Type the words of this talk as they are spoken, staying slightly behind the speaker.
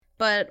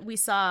But we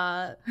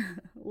saw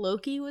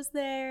Loki was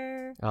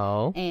there.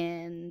 Oh.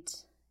 And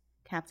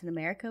Captain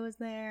America was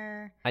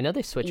there. I know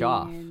they switch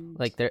off.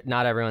 Like,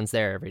 not everyone's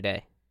there every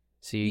day.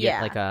 So you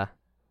get like a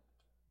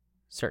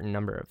certain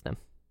number of them.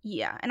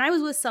 Yeah. And I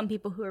was with some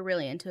people who are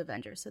really into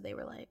Avengers. So they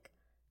were like,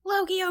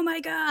 Loki, oh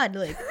my God.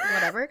 Like,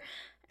 whatever.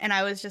 And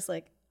I was just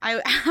like, I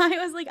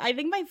was like, I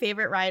think my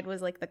favorite ride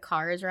was like the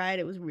Cars ride.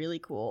 It was really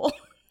cool.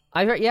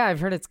 I've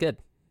heard it's good.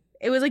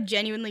 It was like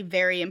genuinely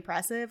very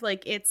impressive.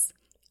 Like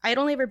I'd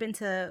only ever been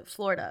to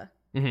Florida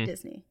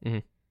Disney. Mm-hmm.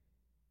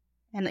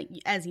 And like,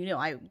 as you know,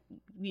 I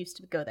used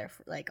to go there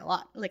for like a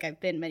lot. Like I've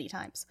been many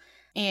times.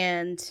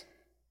 And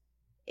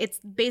it's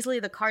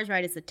basically the Cars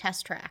ride is the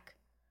test track.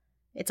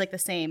 It's like the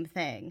same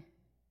thing.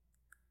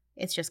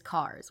 It's just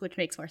cars, which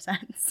makes more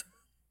sense.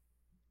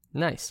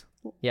 Nice.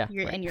 Yeah.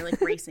 And you're like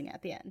racing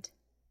at the end.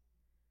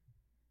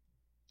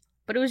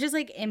 But it was just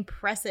like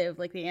impressive,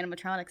 like the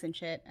animatronics and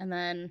shit. And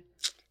then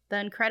the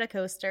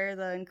Incredicoaster,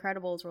 the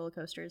Incredibles roller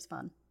coaster is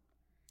fun.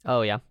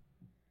 Oh, yeah?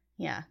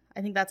 Yeah. I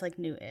think that's like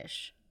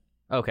new-ish.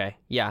 Okay.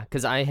 Yeah.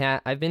 Because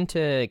I've been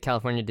to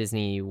California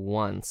Disney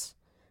once,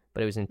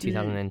 but it was in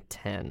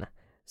 2010.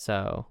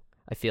 So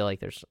I feel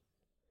like there's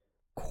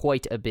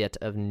quite a bit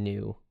of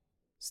new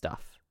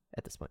stuff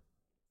at this point.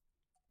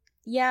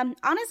 Yeah.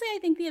 Honestly, I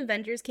think the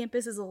Avengers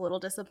campus is a little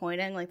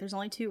disappointing. Like there's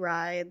only 2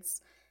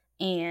 rides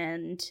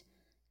and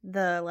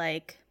the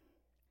like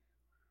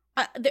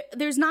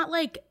there's not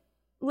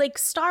like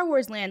Star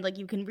Wars Land, like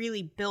you can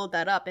really build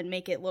that up and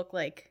make it look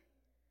like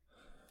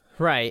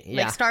right.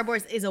 Yeah. Like Star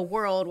Wars is a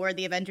world where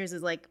the Avengers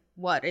is like,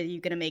 what are you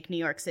gonna make New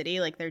York City?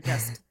 Like they're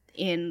just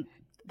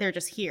they're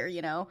just here,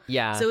 you know?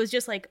 Yeah. So it was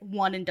just like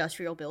one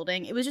industrial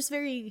building. It was just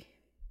very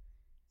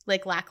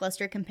like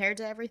lackluster compared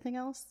to everything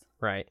else.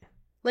 Right.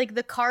 Like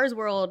the Cars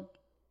world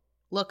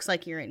looks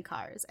like you're in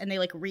Cars, and they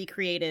like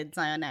recreated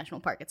Zion National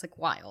Park. It's like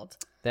wild.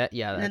 And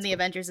then the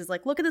Avengers is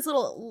like, look at this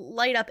little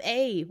light up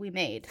A we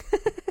made.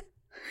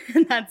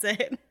 And that's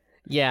it.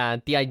 Yeah,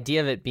 the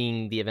idea of it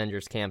being the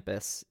Avengers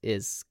campus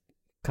is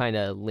kind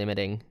of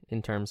limiting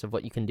in terms of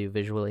what you can do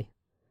visually.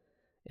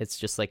 It's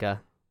just like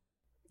a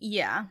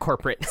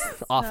corporate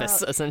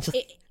office,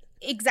 essentially.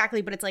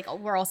 Exactly, but it's like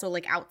we're also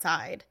like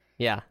outside.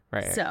 Yeah,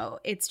 right. So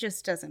it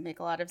just doesn't make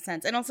a lot of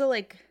sense. And also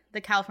like the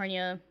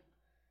California,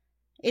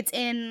 it's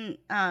in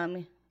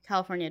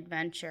California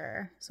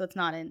Adventure, so it's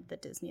not in the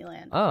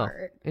Disneyland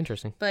part.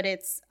 Interesting. But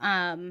it's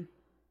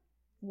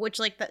which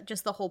like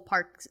just the whole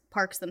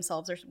parks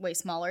themselves are way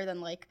smaller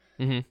than like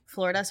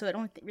Florida, so I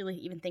don't really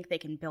even think they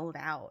can build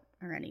out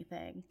or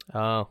anything.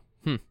 Oh.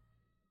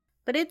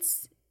 But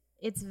it's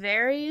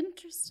very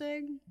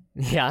interesting.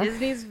 Yeah.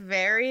 Disney's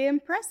very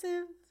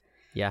impressive.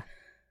 Yeah.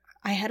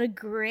 I had a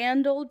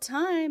grand old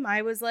time.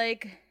 I was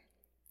like,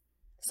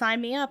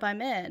 sign me up,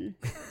 I'm in.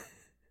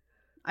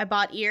 I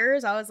bought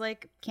ears. I was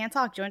like, can't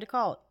talk, joined a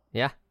cult.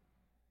 Yeah.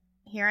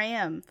 Here I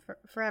am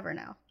forever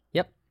now.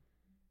 Yep.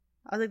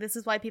 I was like, this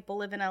is why people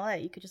live in LA.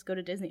 You could just go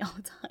to Disney all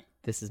the time.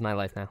 This is my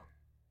life now.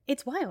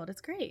 It's wild.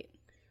 It's great.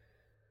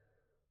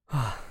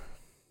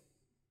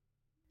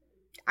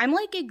 I'm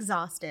like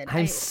exhausted.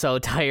 I'm so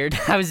tired.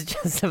 I was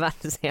just about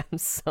to say I'm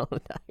so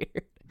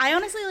tired. I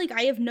honestly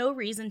I have no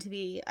reason to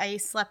be. I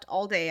slept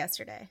all day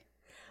yesterday.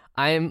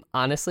 I'm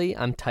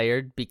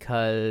tired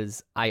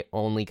because I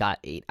only got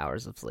 8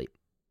 hours of sleep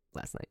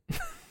last night.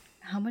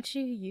 How much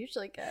do you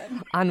usually get?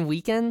 On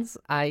weekends,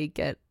 I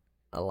get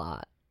a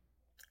lot.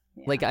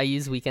 Yeah. Like I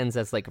use weekends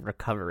as like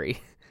recovery.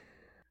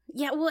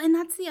 Yeah, well, and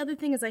that's the other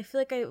thing is I feel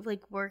like I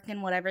like work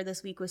and whatever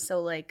this week was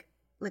so like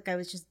I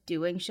was just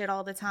doing shit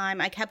all the time.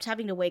 I kept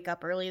having to wake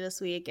up early this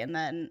week, and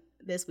then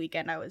this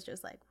weekend I was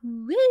just like,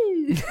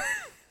 woo.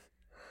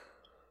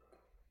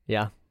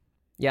 Yeah.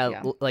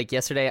 Like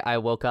yesterday I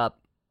woke up,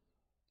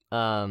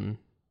 got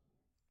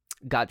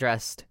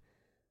dressed,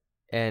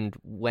 and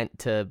went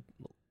to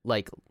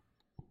like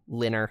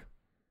dinner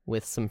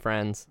with some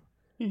friends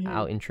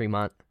out in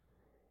Tremont.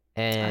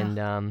 And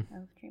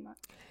Tremont.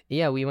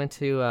 Yeah, we went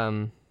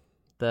to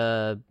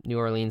the New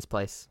Orleans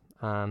place,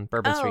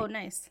 Bourbon Street. Oh,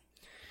 nice.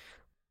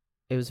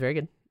 It was very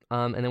good.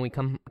 And then we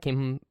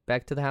came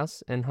back to the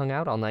house and hung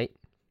out all night.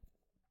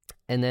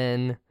 And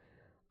then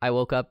I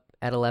woke up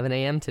at 11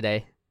 a.m.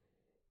 today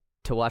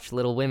to watch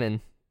Little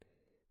Women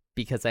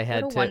because I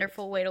had What a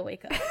wonderful way to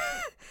wake up.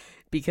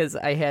 Because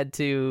I had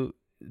to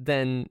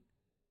then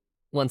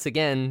once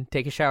again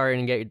take a shower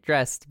and get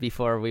dressed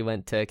before we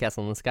went to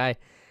Castle in the Sky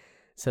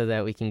so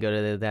that we can go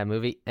to that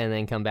movie and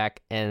then come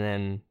back and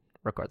then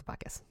record the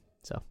podcast.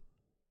 So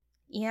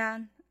yeah,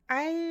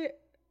 I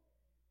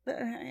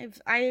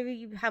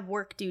have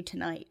work due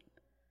tonight.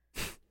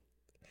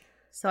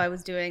 So I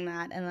was doing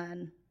that, and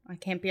then I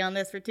can't be on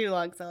this for too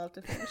long, so I'll have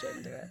to finish it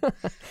and do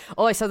it.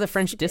 Oh, I saw The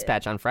French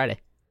Dispatch on Friday.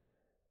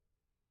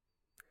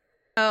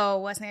 Oh,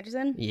 Wes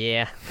Anderson?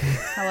 Yeah.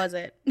 How was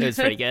it? It was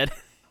pretty good.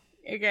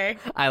 Okay.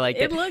 I liked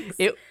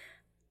it.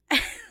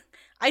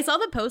 I saw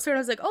the poster and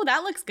I was like, oh,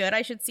 that looks good.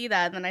 I should see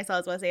that. And then I saw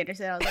it was Wes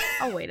Anderson. I was like,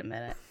 oh, wait a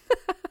minute.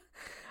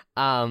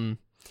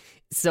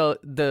 So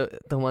the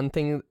one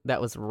thing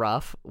that was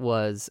rough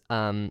was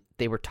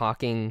they were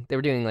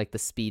doing like the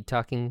speed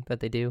talking that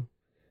they do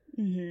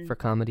for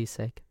comedy's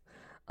sake.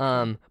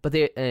 But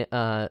they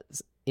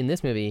in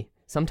this movie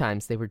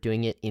sometimes they were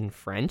doing it in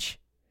French.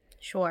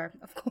 Sure,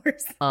 of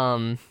course.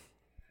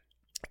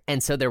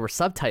 And so there were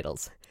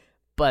subtitles.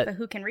 But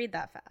who can read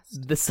that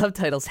fast? The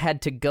subtitles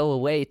had to go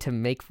away to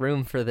make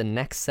room for the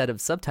next set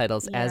of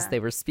subtitles as they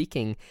were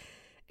speaking,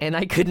 and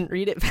I couldn't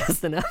read it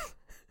fast enough.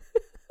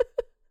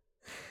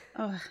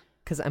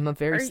 Because I'm a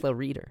very slow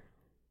reader.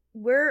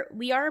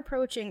 We are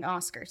approaching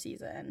Oscar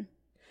season.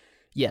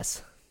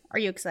 Yes. Are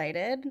you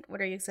excited?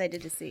 What are you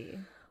excited to see?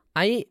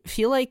 I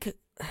feel like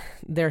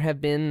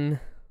I've been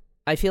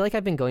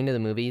going to the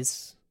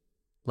movies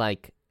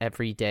like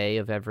every day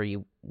of every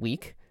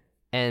week,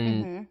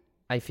 and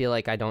I feel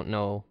like I don't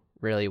know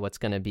really what's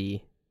going to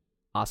be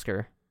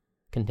Oscar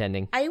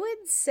contending. I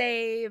would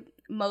say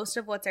most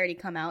of what's already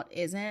come out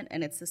isn't,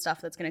 and it's the stuff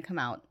that's going to come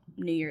out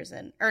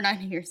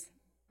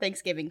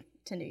Thanksgiving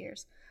to New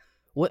Year's.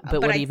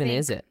 What even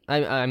is it?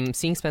 I'm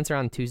seeing Spencer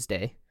on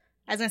Tuesday.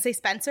 I was going to say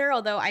Spencer,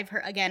 although I've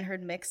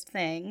heard mixed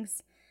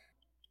things.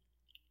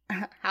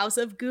 House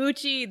of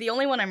Gucci, the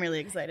only one I'm really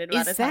excited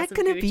about is that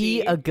going to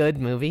be a good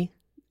movie?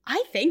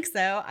 I think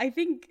so. I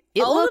think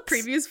the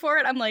previews for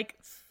it, I'm like,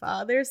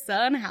 father,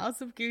 son,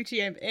 House of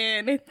Gucci, I'm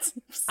in. It's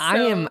so... I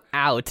am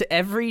out.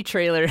 Every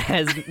trailer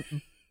has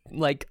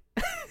like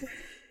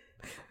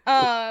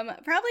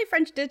probably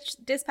French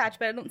Dispatch,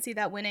 but I don't see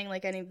that winning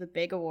like any of the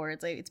big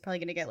awards. Like, it's probably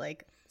gonna get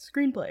like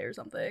screenplay or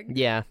something.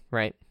 Yeah,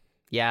 right.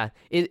 Yeah,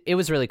 it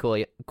was really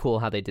cool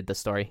how they did the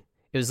story.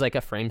 It was like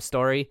a frame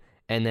story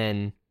and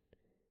then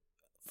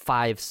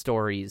 5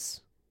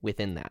 stories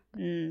within that.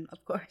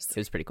 Of course, it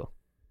was pretty cool.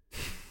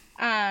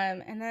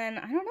 And then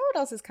I don't know what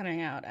else is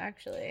coming out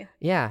actually.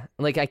 Yeah,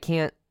 like I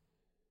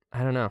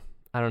don't know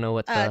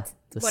what the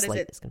what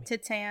slate is going to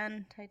be.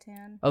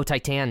 Titan. Oh,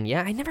 Titan.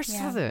 Yeah, I never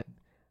saw that.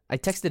 I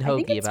texted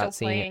Hoagie about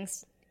seeing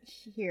it.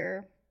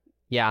 Here.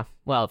 Yeah,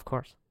 well, of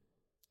course.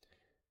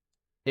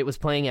 It was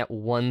playing at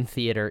one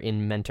theater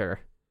in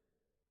Mentor,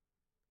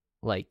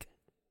 like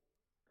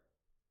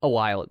a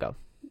while ago.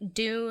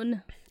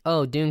 Dune.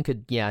 Oh, Dune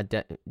could,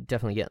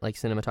 definitely get like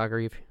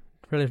cinematography.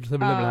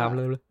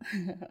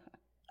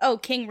 Oh,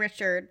 King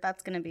Richard.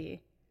 That's gonna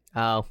be.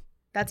 Oh.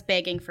 That's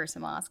begging for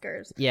some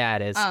Oscars. Yeah,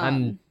 it is.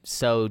 I'm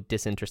so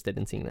disinterested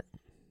in seeing that.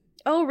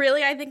 Oh,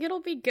 really? I think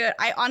it'll be good.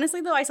 I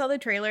honestly, though, I saw the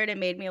trailer and it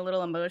made me a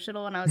little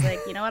emotional, and I was like,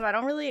 you know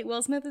what?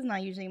 Will Smith is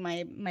not usually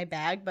my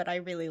bag, but I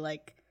really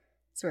like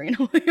Serena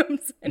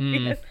Williams.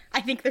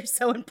 I think they're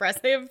so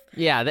impressive.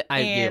 Yeah,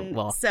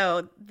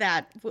 so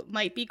that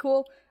might be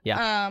cool.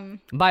 Yeah.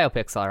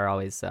 Biopics are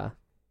always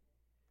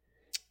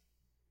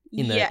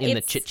in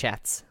the chit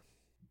chats.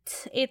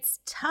 It's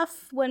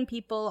tough when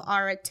people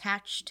are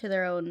attached to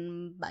their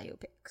own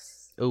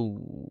biopics.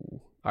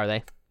 Oh, are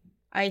they?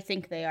 I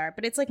think they are,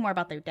 but it's like more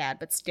about their dad.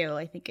 But still,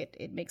 I think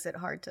it makes it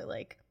hard to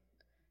like.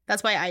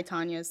 That's why I,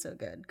 Tonya is so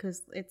good,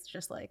 because it's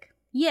just like,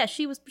 yeah,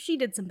 she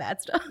did some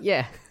bad stuff.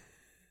 Yeah.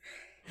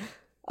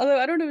 Although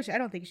I don't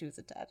think she was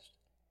attached.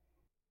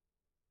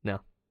 No.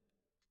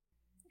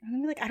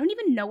 I'm like, I don't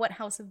even know what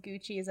House of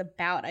Gucci is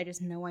about. I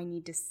just know I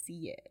need to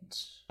see it.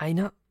 I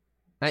know.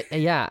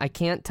 I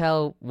can't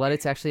tell what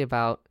it's actually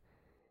about.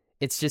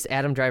 It's just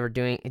Adam Driver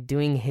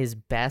doing his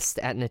best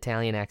at an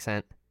Italian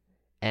accent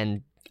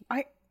and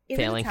failing. Is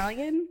it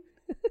Italian?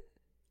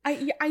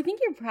 I think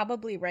you're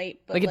probably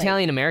right. But like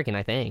Italian American,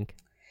 I think.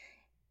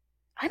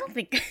 I don't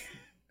think.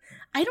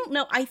 I don't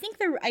know. I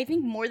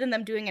think more than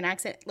them doing an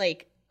accent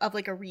like of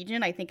like a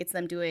region, I think it's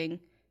them doing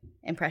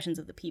impressions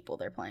of the people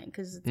they're playing,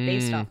 because it's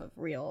based off of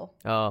real.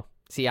 Oh,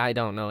 see, I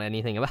don't know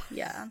anything about.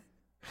 Yeah.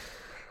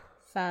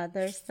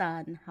 Father,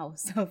 son,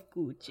 House of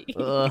Gucci.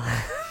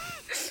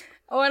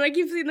 Oh, and I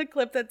keep seeing the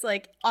clip that's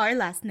like, our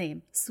last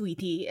name,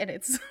 Sweetie, and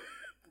it's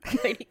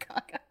Lady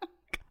Gaga.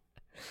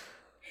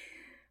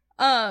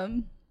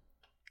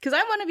 Because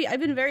I've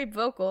been very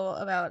vocal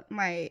about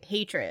my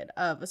hatred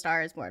of A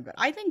Star Is Born, but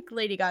I think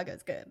Lady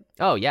Gaga's good.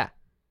 Oh, yeah.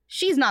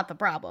 She's not the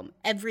problem.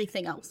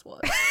 Everything else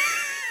was.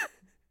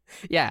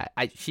 Yeah,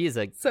 I think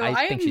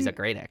she's a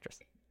great actress.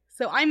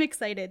 So I'm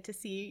excited to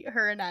see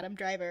her and Adam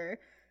Driver.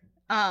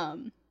 Are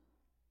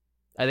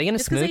they going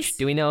to smooch?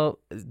 Do we know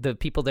the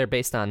people they're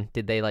based on?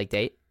 Did they like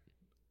date?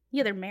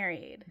 Yeah, they're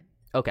married.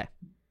 Okay.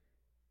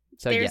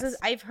 So yes.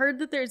 I've heard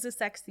that there's a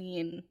sex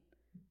scene,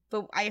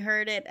 but I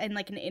heard it in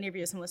like an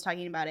interview. Someone was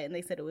talking about it, and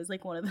they said it was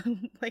like one of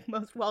the like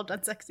most well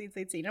done sex scenes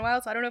they'd seen in a while.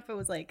 So I don't know if it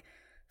was like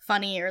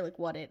funny or like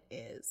what it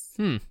is.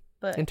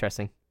 But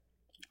interesting.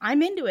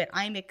 I'm into it.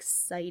 I'm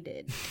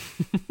excited.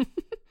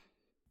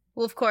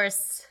 Well, of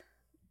course,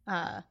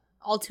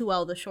 All Too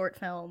Well, the short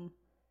film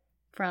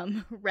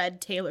from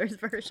Red Taylor's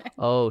version.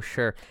 Oh,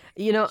 sure.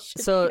 You know,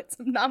 so get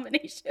some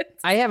nominations.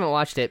 I haven't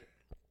watched it,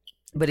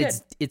 but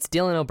it's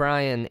Dylan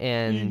O'Brien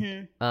and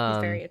he's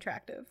very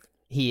attractive.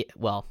 He is.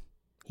 Well,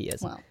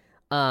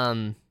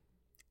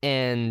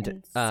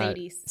 and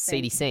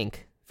Sadie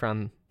Sink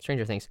from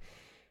Stranger Things.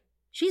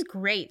 She's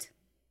great.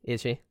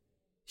 Is she?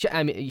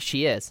 I mean,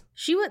 she is.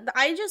 She would.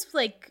 I just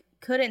like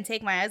couldn't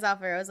take my eyes off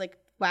her. I was like,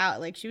 wow,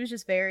 like she was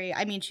just very.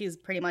 I mean, she's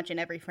pretty much in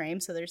every frame,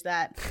 so there's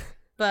that.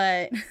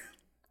 But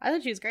I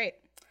thought she was great.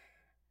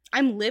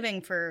 I'm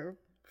living for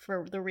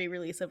the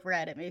re-release of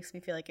Red. It makes me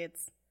feel like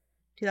it's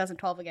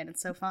 2012 again.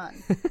 It's so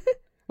fun.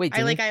 Wait,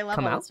 I love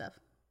all that stuff.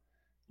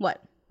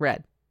 What?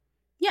 Red.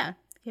 Yeah,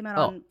 came out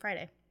on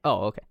Friday.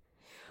 Oh,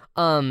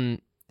 okay.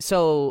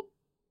 So,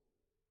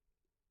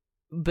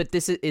 but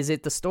this is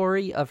it the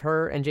story of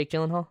her and Jake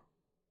Gyllenhaal?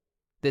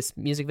 This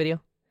music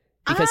video?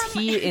 Because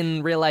he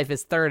in real life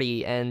is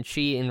 30 and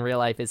she in real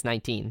life is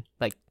 19.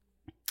 Like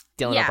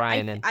Dylan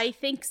O'Brien I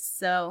think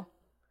so.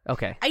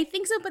 Okay. I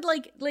think so, but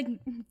like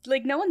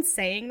no one's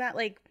saying that.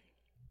 Like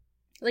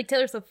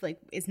Taylor Swift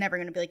is never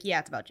gonna be like, yeah,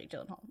 it's about Jake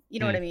Gyllenhaal. You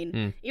know what I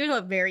mean? Even though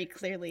it very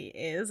clearly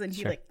is, and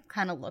he like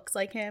kind of looks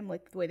like him,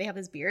 like the way they have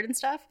his beard and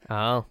stuff.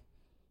 Oh.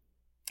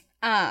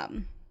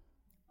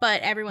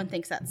 But everyone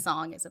thinks that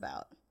song is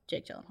about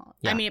Jake Gyllenhaal.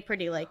 Yeah. I mean, it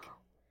pretty like.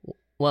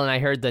 Well, and I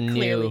heard the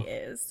new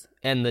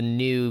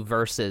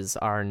verses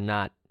are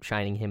not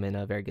shining him in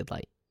a very good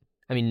light.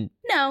 I mean,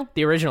 no,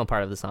 the original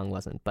part of the song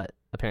wasn't, but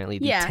apparently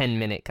the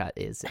 10-minute cut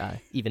is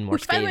even more.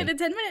 Which, by the way, the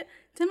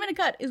 10-minute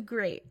cut is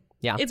great.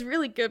 Yeah, it's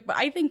really good. But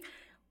I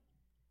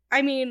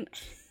mean,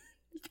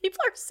 people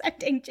are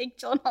sending Jake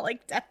Gyllenhaal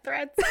like death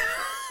threats,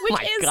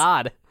 which is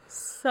God,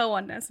 so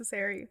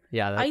unnecessary.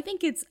 Yeah, I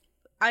think it's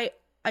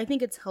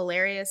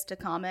hilarious to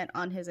comment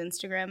on his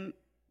Instagram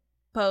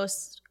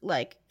post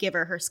like, give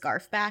her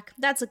scarf back.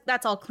 That's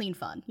all clean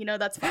fun,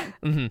 that's fun.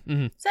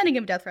 Sending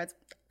him death threats,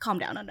 calm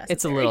down, unnecessary.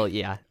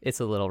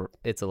 It's a little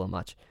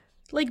much.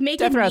 Like making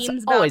death threats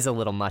memes always a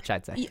little much,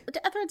 I'd say.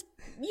 Death threats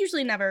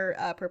usually never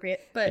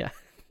appropriate, but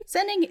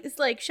sending is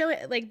like showing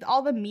like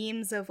all the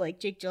memes of like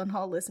Jake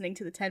Gyllenhaal listening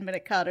to the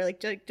 10-minute cut, or like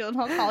Jake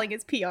Gyllenhaal calling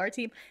his PR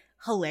team,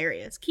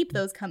 hilarious. Keep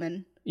those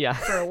coming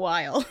for a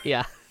while.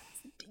 Yeah,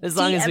 as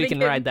long as we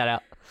can ride that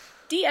out.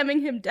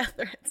 DMing him death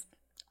threats,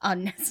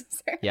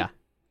 unnecessary. Yeah.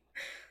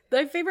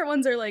 My favorite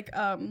ones are like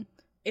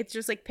it's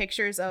just like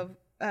pictures of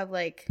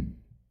like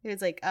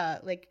it's like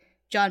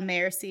John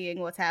Mayer seeing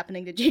what's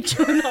happening to Jake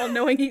Gyllenhaal,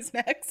 knowing he's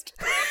next.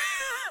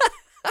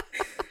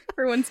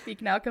 For when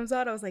Speak Now comes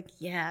out, I was like,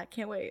 yeah, I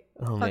can't wait.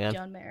 Oh, Fuck man.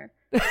 John Mayer.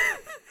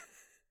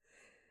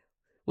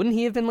 Wouldn't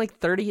he have been like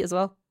 30 as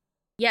well?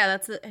 Yeah,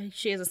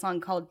 she has a song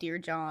called Dear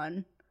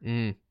John.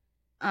 Where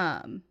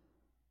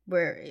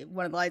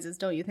one of the lines is,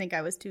 "Don't you think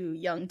I was too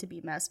young to be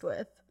messed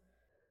with?"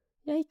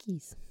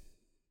 Yikes.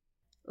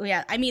 Well,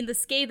 yeah, I mean, the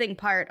scathing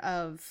part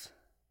of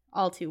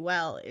All Too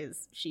Well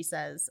is she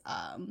says,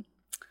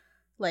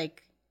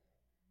 like,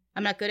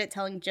 I'm not good at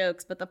telling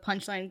jokes, but the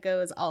punchline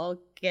goes, I'll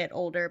get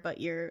older,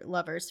 but your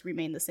lovers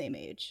remain the same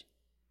age.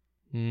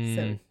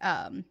 So,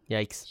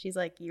 yikes. She's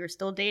like, you're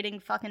still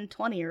dating fucking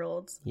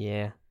 20-year-olds.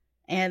 Yeah.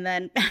 And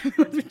then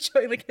everyone's been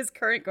showing, like, his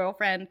current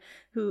girlfriend,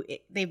 who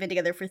they've been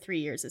together for 3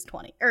 years, is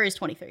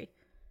 23.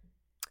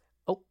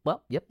 Oh,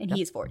 well, yep. And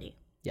he's 40.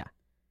 Yeah.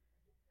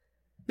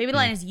 Maybe the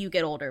line is, you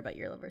get older, but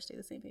your lovers stay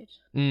the same age.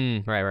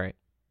 Right.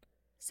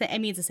 So, I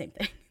mean, it's the same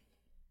thing.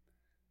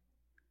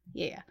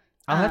 Yeah.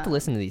 I'll have to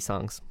listen to these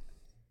songs.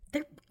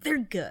 They're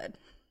good.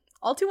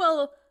 All Too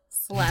Well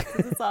slaps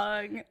as a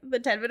song. The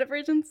 10-minute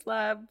version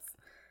slaps.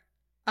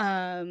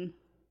 The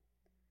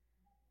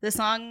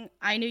song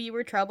I Knew You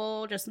Were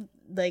Trouble just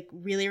like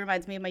really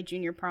reminds me of my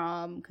junior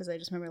prom, because I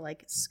just remember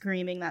like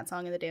screaming that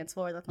song in the dance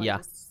floor. That song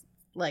was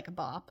like a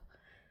bop.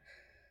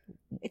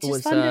 It's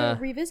just fun to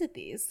revisit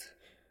these.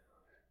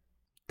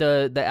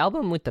 The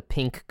album with the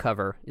pink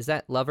cover, is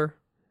that Lover?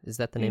 Is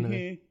that the name of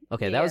it?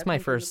 Okay, that was my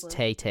first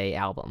Tay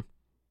album.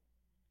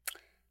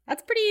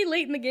 That's pretty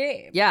late in the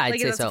game. Yeah, I'd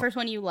say that's so. The first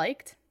one you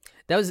liked?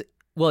 That was,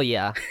 well,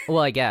 yeah.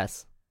 Well, I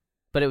guess.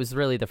 But it was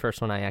really the first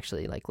one I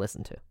actually like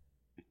listened to.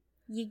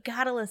 You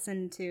gotta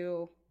listen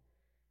to.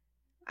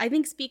 I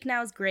think Speak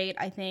Now is great.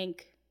 I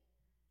think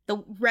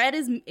the Red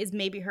is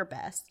maybe her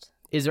best.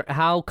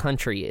 How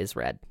country is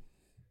Red?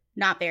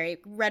 Not very.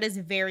 Red is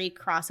very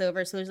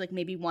crossover, so there's like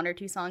maybe one or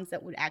two songs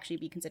that would actually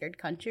be considered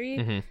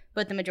country,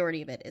 but the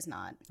majority of it is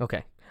not.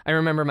 Okay. I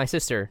remember my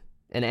sister,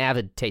 an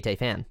avid Tay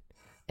fan.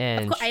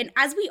 And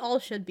as we all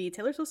should be.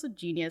 Taylor Swift's a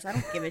genius. I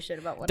don't give a shit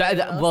about what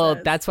anyone else well,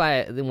 says. That's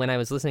why when I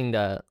was listening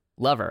to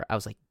Lover, I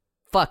was like,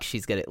 fuck,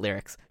 she's good at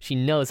lyrics. She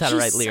knows how to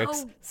write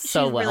lyrics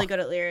so well. She's really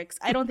good at lyrics.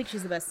 I don't think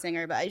she's the best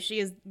singer, but she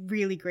is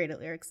really great at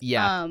lyrics.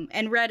 Yeah.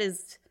 And Red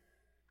is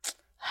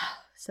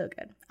so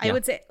good. I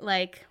would say,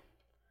 like,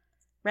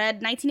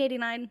 Red,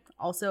 1989,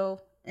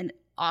 also an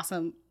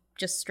awesome,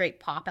 just straight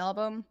pop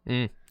album.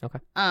 Okay.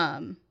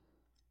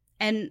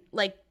 And,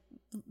 like,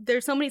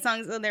 there's so many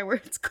songs in there where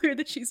it's clear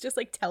that she's just,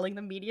 like, telling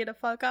the media to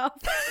fuck off.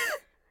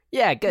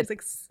 Yeah, good.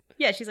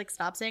 She's like,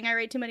 stop saying I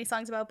write too many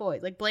songs about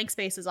boys. Like, Blank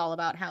Space is all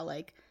about how,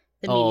 like,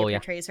 the media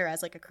portrays her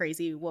as, like, a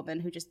crazy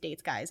woman who just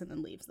dates guys and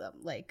then leaves them.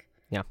 Like,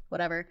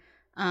 whatever.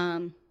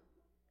 And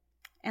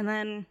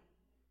then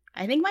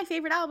I think my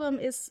favorite album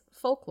is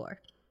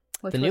Folklore,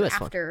 which was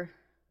newest after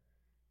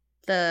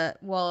the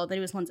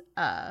newest one's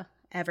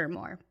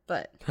Evermore,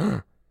 but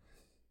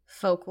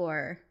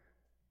Folklore,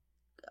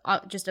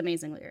 just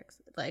amazing lyrics,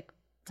 like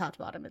top to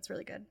bottom. It's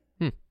really good.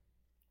 Hmm.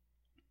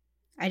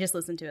 I just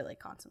listen to it like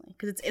constantly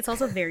because it's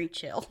also very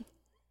chill.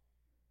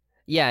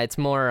 Yeah, it's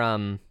more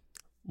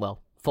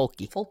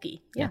folky.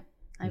 Folky. Yeah.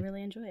 I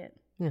really enjoy it.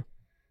 Yeah.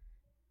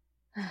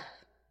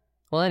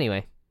 Well,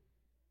 anyway,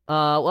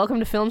 welcome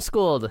to Film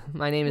Schooled.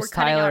 My name is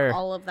Tyler. We're cutting out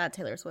all of that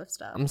Taylor Swift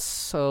stuff. I'm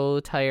so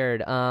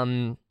tired.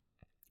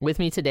 With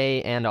me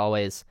today and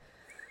always,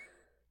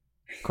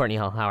 Courtney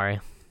Hall. How are you?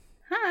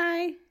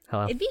 Hi.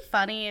 Hello. It'd be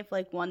funny if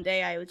like one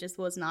day I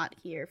was not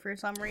here for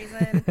some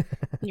reason. And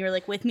you were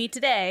like with me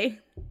today,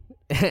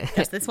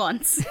 just this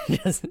once.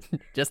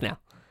 just now.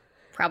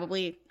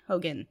 Probably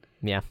Hogan.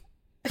 Yeah.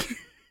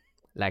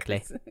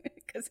 Likely.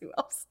 Because who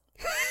else?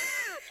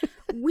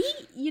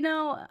 We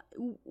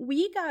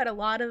got a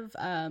lot of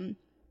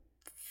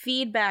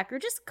feedback or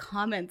just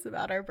comments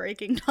about our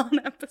Breaking Dawn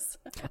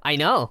episode. I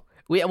know.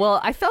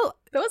 I felt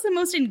that was the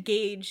most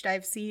engaged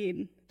I've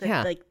seen.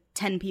 Like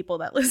 10 people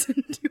that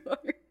listened to our.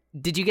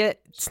 Did you get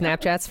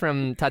Snapchats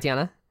from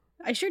Tatiana?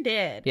 I sure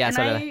did. Yeah,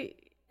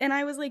 and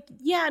I was like,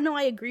 yeah, no,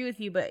 I agree with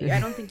you, but I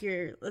don't think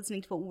you're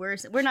listening to what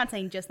we're not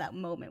saying just that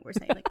moment. We're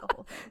saying like the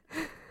whole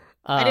thing.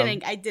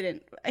 I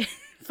didn't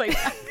fight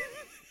back.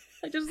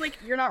 I just like,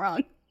 you're not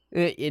wrong.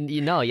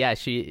 Yeah,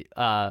 she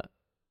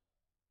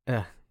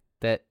that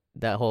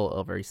whole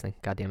ovaries thing.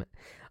 God damn it.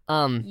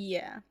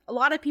 Yeah, a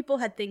lot of people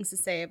had things to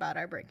say about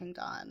our Breaking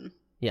Dawn.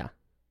 Yeah,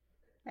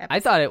 episode. I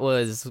thought it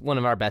was one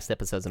of our best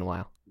episodes in a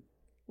while.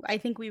 I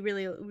think we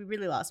really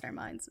lost our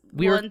minds.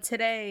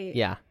 Today.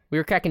 Yeah, we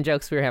were cracking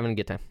jokes. We were having a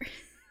good time.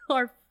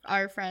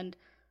 Our friend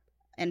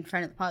and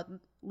friend of the pod,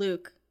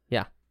 Luke.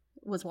 Yeah.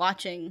 Was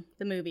watching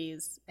the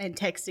movies and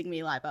texting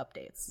me live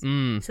updates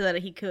so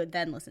that he could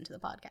then listen to the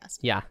podcast.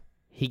 Yeah,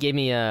 he gave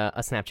me a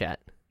Snapchat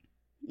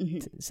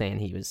saying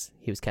he was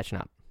catching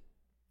up.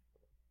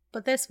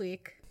 But this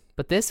week,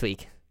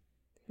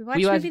 we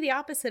watched maybe the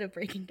opposite of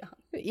Breaking Dawn.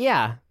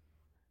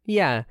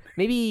 Yeah,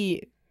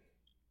 maybe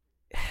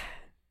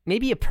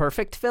a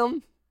perfect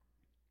film.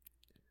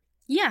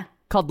 Yeah,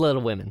 called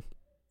Little Women.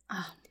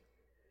 Oh,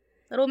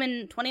 Little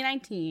Women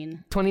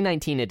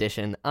 2019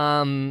 edition.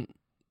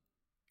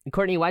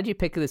 Courtney, why'd you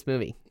pick this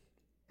movie?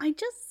 I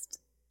just,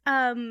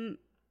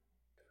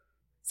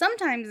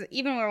 sometimes,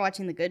 even when we're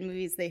watching the good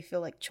movies, they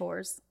feel like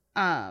chores.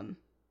 And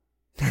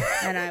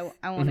I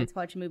wanted to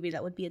watch a movie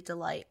that would be a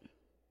delight.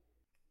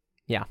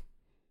 Yeah.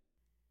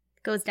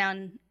 Goes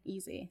down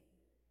easy.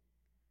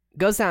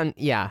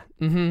 Yeah.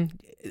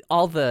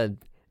 All the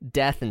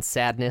death and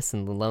sadness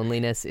and the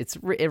loneliness, it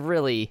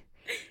really...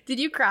 Did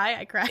you cry?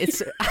 I cried.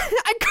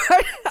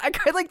 I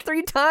cried like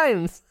 3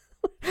 times.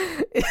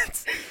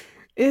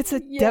 It's a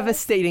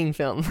devastating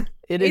film.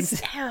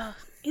 It's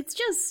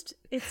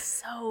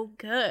so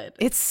good.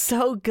 It's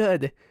so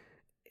good.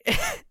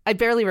 I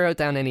barely wrote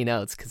down any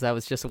notes because I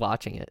was just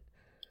watching it.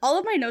 All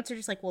of my notes are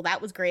just like, well,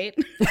 that was great.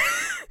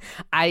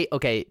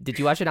 Okay, did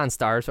you watch it on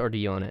Stars or do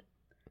you own it?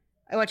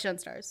 I watched it on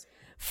Stars.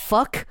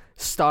 Fuck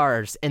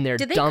Stars and their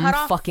dumb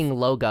fucking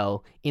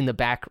logo in the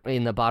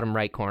bottom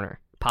right corner,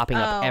 popping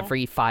up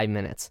every 5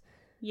 minutes.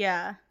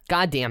 Yeah.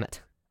 God damn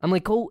it. I'm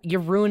like, oh, you're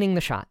ruining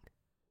the shot.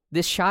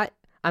 This shot,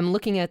 I'm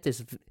looking at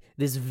this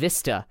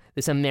vista,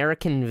 this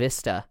American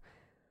vista,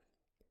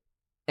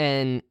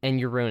 and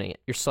you're ruining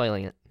it. You're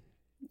soiling it.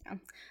 Yeah.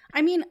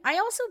 I mean, I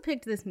also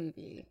picked this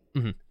movie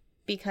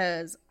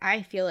because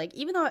I feel like,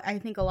 even though I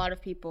think a lot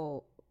of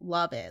people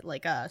love it,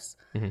 like us,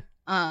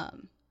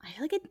 I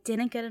feel like it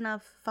didn't get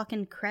enough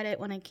fucking credit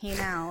when it came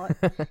out,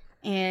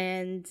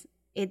 and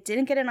it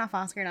didn't get enough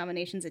Oscar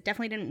nominations. It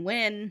definitely didn't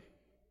win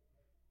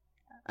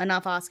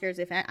enough Oscars.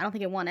 I don't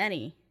think it won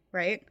any,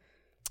 right?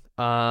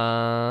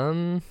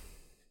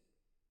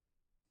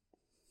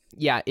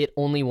 Yeah, it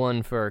only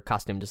won for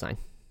costume design,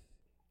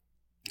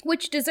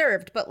 which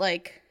deserved, but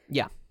like,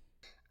 yeah.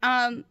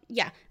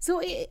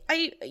 So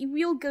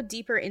we'll go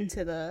deeper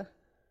into the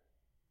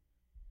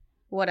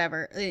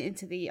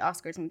into the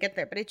Oscars and get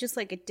there, but it just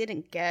like it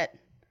didn't get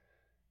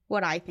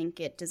what I think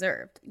it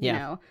deserved, you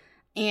know,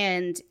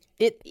 and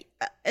it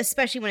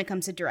especially when it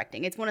comes to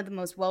directing, it's one of the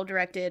most well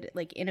directed,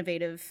 like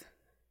innovative,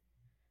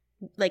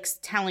 like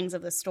tellings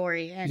of the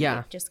story, and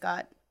it just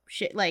got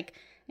shit like,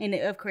 and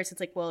of course it's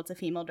like, well, it's a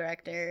female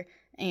director,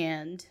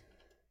 and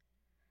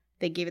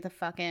they gave it the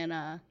fucking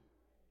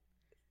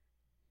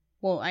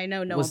well, I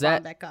know Noah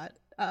Baumbach that got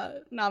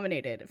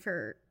nominated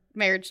for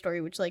Marriage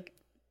Story, which like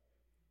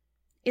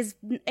is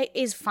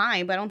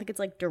fine, but I don't think it's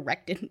like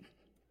directed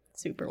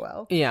super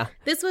well. Yeah.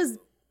 This was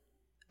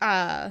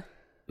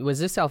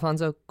this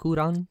Alfonso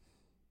Cuarón?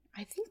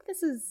 I think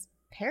this is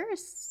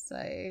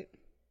Parasite.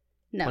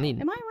 No. Am I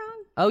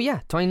wrong? Oh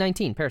yeah,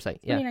 2019 Parasite.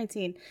 Yeah.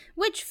 2019.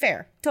 Which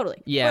fair,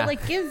 totally. Yeah. But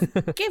like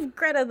give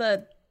Greta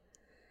the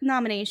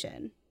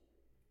nomination.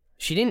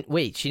 She didn't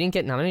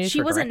get nominated.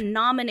 She wasn't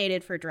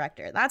nominated for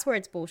director. That's where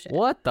it's bullshit.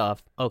 What the?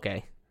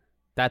 Okay,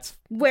 that's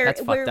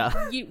fucked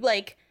up. You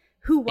like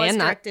who was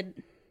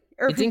directed?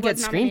 Or it didn't get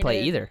screenplay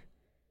nominated. Either.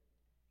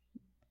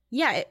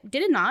 Yeah,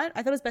 did it not?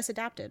 I thought it was Best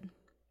Adapted.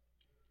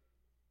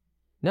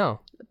 No.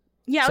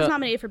 Yeah, it was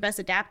nominated for Best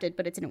Adapted,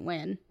 but it didn't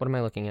win. What am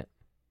I looking at?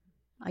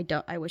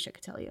 I wish I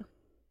could tell you.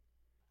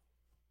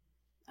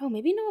 Oh,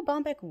 maybe Noah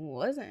Baumbach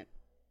wasn't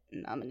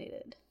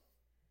nominated.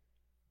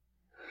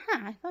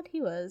 I thought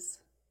he was.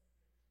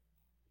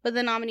 But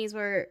the nominees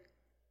were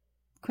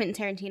Quentin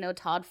Tarantino,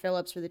 Todd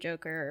Phillips for The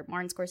Joker,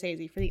 Martin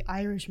Scorsese for The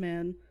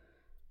Irishman,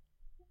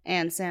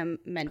 and Sam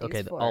Mendes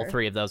Okay, for... all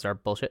three of those are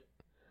bullshit?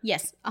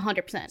 Yes,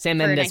 100%. Sam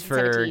Mendes for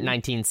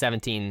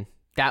 1917.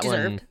 That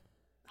deserved.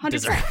 one... 100%.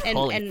 Deserved. And,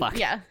 Holy fuck.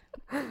 Yeah.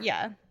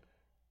 Yeah.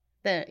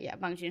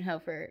 Bong Joon-ho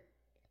for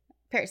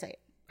Parasite.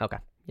 Okay,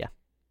 yeah.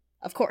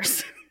 Of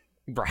course.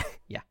 Right,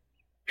 yeah.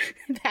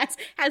 That's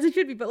as it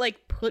should be, but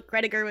like put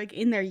Greta Gerwig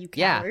in there, you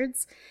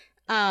cowards.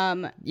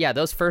 Yeah,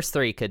 those first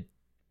three could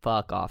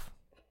fuck off.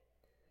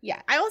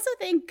 Yeah, I also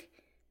think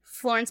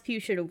Florence Pugh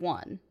should have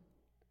won.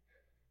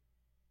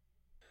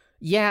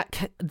 Yeah,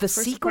 the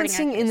For supporting sequencing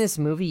in actress. this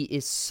movie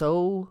is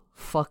so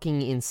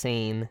fucking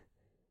insane.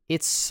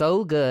 It's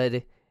so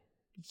good.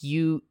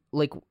 You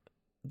like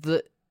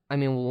I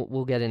mean,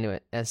 we'll get into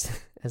it as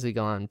we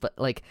go on, but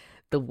like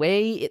the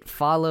way it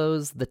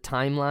follows the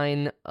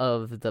timeline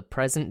of the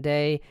present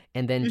day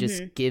and then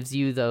just gives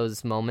you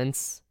those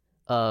moments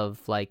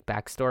of like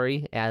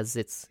backstory as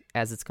it's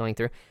going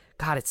through.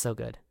 God, it's so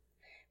good.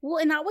 Well,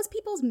 and that was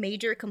people's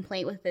major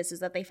complaint with this,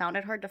 is that they found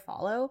it hard to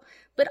follow.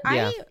 But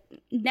Yeah. I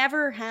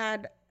never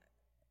had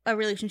a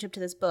relationship to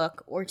this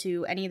book or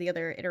to any of the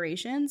other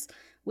iterations,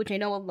 which I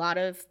know a lot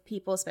of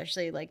people,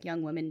 especially like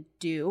young women,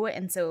 do.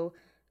 And so,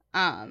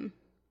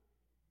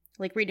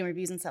 like reading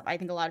reviews and stuff, I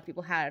think a lot of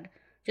people had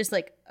just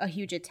like a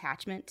huge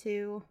attachment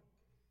to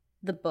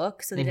the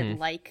book, so they didn't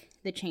like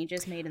the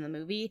changes made in the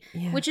movie,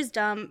 which is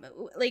dumb.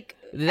 Like,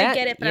 I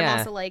get it, but I'm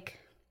also like,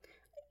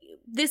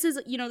 this is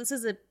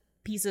a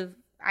piece of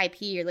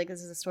IP, or like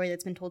this is a story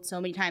that's been told so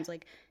many times.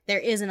 Like, there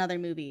is another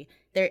movie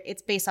there,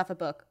 it's based off a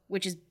book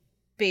which is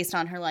based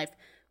on her life,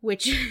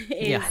 which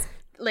is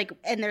like,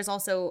 and there's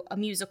also a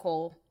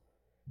musical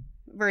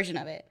version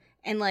of it,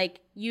 and like,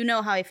 you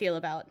know how I feel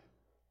about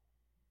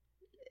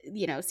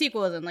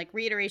sequels and like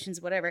reiterations,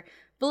 whatever,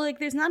 but like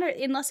there's not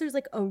unless there's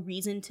like a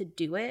reason to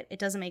do it, it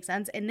doesn't make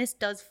sense. And this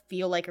does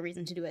feel like a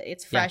reason to do it.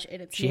 It's fresh, and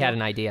it's she had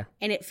an idea,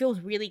 and it feels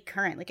really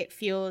current. Like, it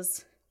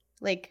feels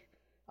like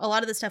a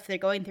lot of the stuff they're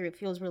going through, it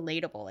feels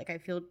relatable. Like, I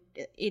feel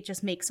it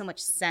just makes so much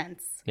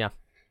sense.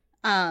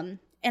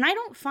 And I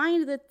don't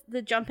find that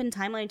the jump in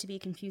timeline to be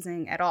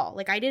confusing at all.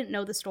 Like, I didn't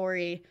know the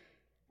story,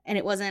 and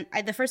it wasn't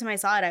the first time I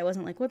saw it, I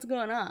wasn't like, what's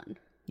going on?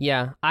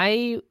 Yeah,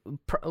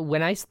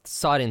 when I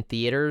saw it in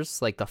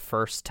theaters, like the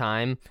first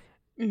time,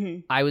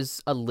 I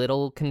was a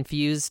little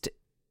confused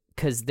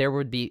because there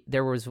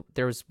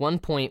was one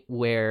point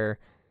where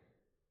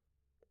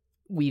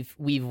we've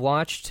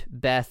watched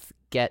Beth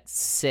get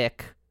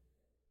sick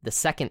the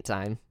second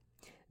time,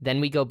 then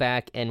we go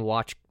back and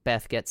watch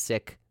Beth get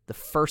sick the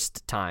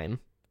first time,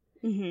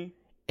 and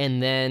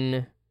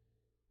then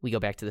we go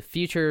back to the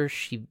future.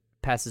 She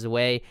passes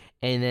away,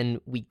 and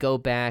then we go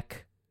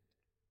back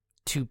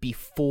to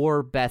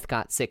before Beth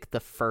got sick the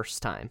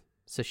first time,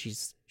 so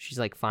she's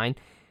like fine,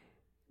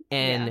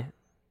 and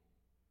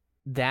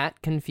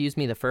that confused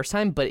me the first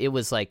time. But it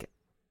was like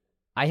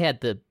I had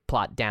the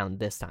plot down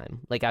this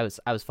time. Like, I was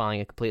following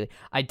it completely.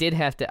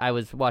 I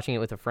was watching it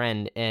with a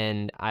friend,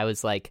 and I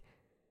was like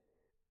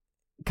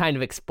kind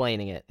of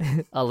explaining it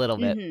a little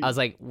bit. I was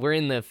like, we're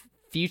in the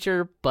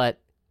future, but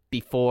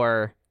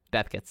before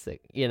Beth gets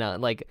sick,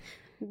 like,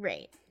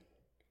 right.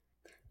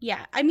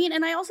 Yeah, I mean,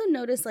 and I also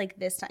noticed, like,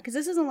 this time, because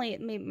this is only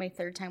maybe my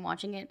third time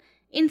watching it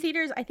in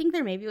theaters, I think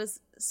there maybe was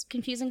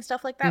confusing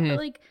stuff like that, but,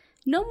 like,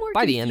 no more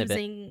by confusing the end of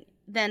it,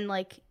 than,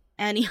 like,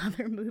 any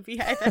other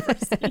movie I've ever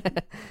seen,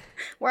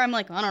 where I'm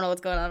like, I don't know what's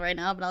going on right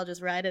now, but I'll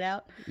just ride it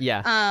out.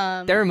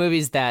 Yeah. There are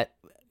movies that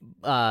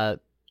are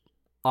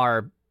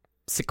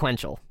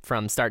sequential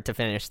from start to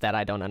finish that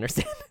I don't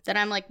understand. That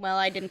I'm like, well,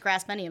 I didn't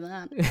grasp any of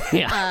that.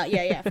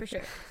 Yeah, for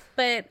sure.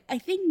 But I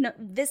think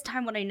this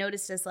time what I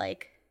noticed is,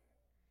 like,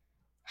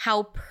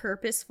 how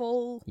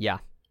purposeful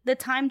the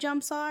time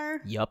jumps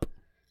are. Yup.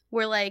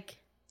 Where, like,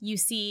 you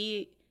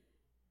see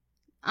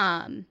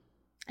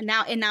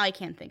now I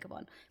can't think of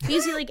one. But you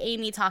see, like,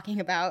 Amy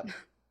talking about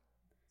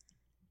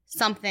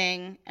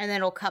something, and then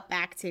it'll cut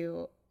back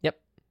to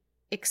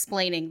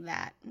explaining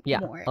that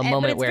more. A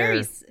moment where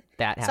very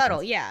that happens.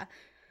 Subtle, yeah.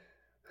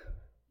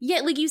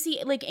 Like, you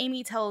see, like,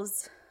 Amy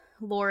tells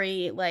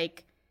Laurie,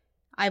 like,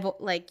 I've,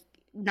 like,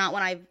 not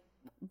when I've,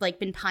 like,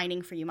 been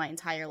pining for you my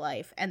entire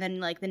life. And then,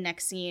 like, the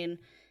next scene,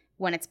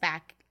 when it's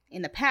back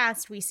in the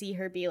past, we see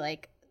her be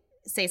like,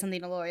 say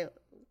something to Laurie,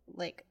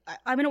 like,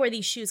 I'm gonna wear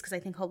these shoes because I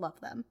think he'll love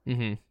them.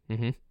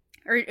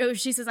 Or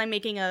she says, I'm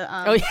making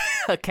a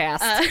a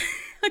cast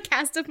a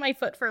cast of my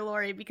foot for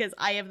Laurie because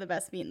I have the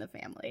best feet in the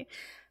family.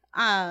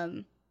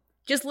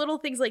 Just little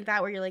things like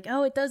that where you're like,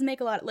 oh, it does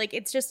make a lot, like,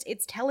 it's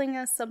telling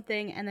us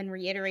something and then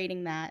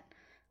reiterating that,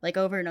 like,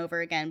 over and over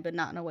again, but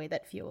not in a way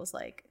that feels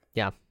like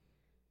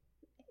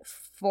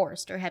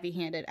forced or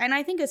heavy-handed. And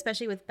I think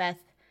especially with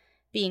Beth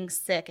being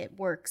sick, it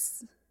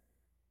works.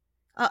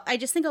 I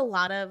just think a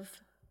lot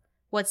of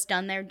what's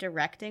done there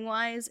directing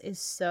wise is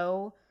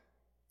so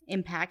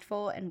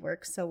impactful and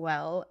works so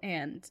well.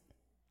 And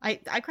I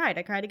cried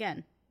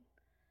again.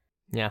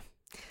 Yeah.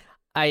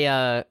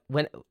 I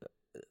went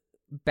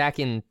back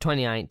in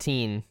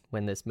 2019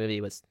 when this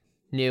movie was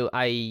new.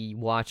 I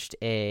watched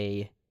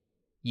a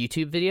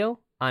YouTube video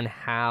on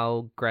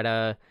how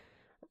Greta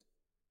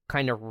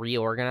kind of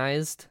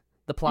reorganized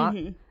the plot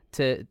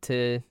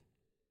to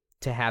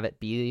have it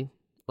be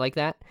like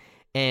that.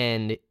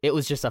 And it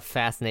was just a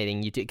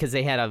fascinating YouTube, because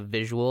they had a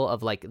visual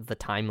of like the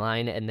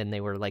timeline, and then they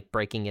were like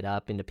breaking it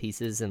up into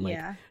pieces and like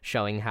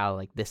showing how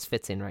like this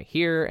fits in right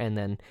here, and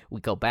then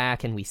we go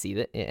back and we see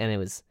that,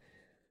 and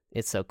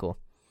it's so cool.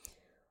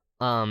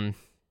 But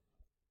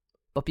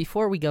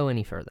before we go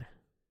any further,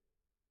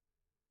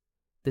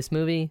 this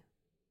movie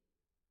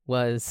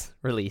was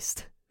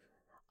released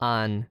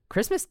on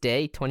Christmas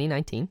Day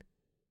 2019.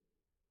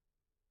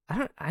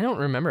 I don't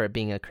remember it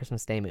being a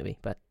Christmas Day movie,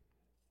 but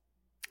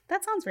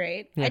that sounds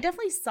right. Yeah. I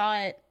definitely saw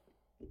it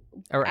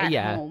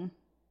at home.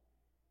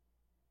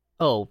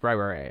 Oh,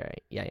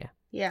 right.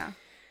 Yeah.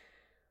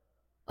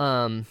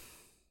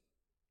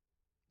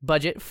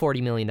 Budget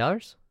 $40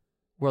 million.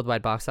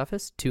 Worldwide box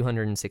office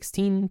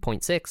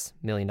 $216.6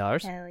 million.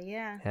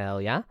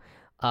 Hell yeah.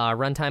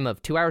 Runtime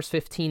of 2 hours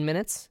 15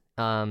 minutes.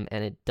 And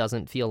it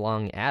doesn't feel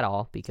long at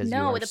all because you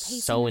are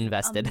so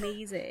invested.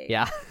 Amazing.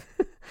 Yeah.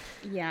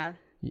 Yeah.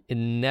 It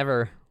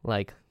never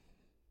like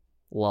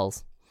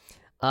lulls.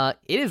 It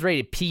is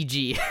rated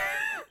PG.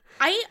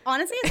 I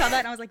honestly saw that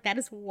and I was like, that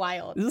is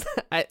wild.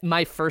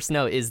 My first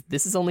note is,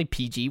 this is only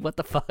PG? What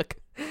the fuck?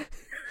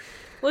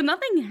 Well,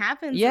 nothing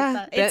happens.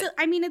 Yeah.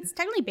 It's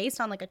technically based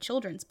on like a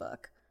children's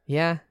book.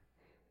 Yeah.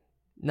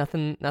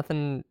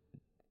 Nothing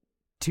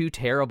too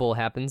terrible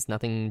happens.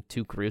 Nothing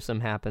too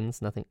gruesome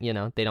happens. Nothing,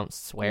 they don't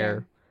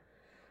swear.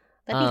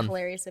 Yeah. That'd be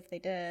hilarious if they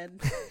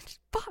did.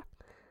 Fuck.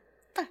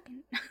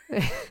 Fucking.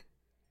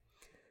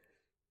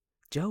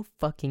 Joe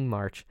fucking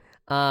March.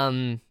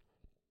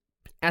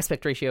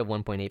 Aspect ratio of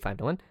 1.85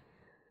 to 1.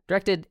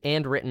 Directed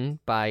and written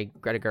by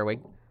Greta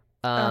Gerwig.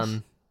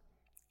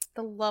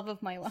 The love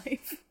of my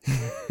life.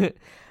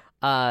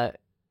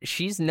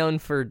 She's known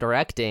for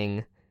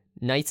directing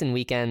Nights and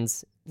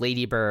Weekends,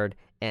 Lady Bird,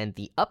 and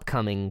the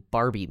upcoming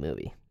Barbie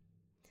movie.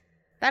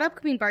 That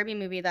upcoming Barbie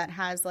movie that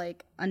has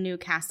like a new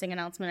casting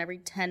announcement every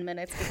 10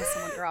 minutes because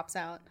someone drops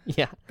out.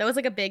 Yeah. That was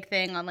like a big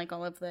thing on like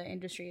all of the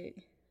industry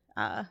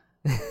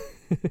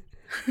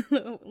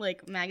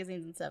like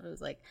magazines and stuff. It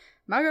was like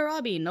Margot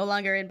Robbie no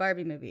longer in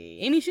Barbie movie,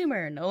 Amy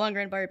Schumer no longer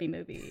in Barbie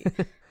movie,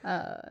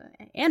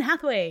 Anne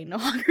Hathaway no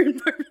longer in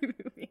Barbie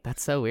movie.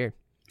 That's so weird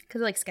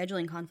because of like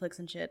scheduling conflicts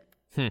and shit.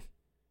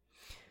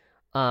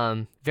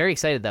 Very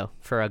excited though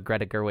for a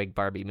Greta Gerwig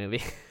Barbie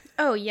movie.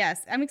 Oh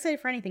yes, I'm excited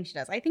for anything she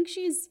does. I think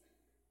she's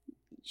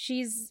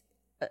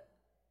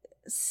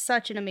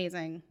such an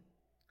amazing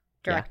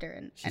director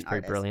and she's pretty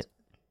artist. Brilliant.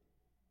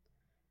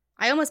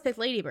 I almost picked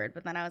Lady Bird,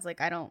 but then I was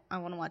like, I want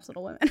to watch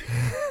Little Women.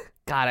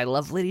 God, I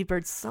love Lady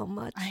Bird so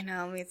much. I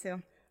know, me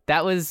too.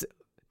 That was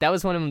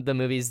one of the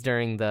movies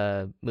during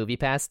the Movie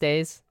Pass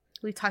days.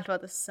 We've talked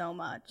about this so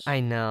much. I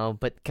know,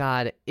 but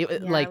God,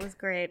 it was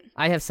great.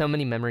 I have so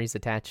many memories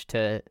attached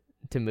to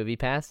Movie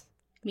Pass.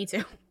 Me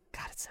too.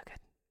 God, it's so good.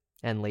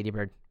 And Lady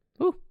Bird.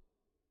 Woo.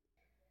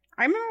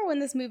 I remember when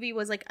this movie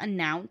was like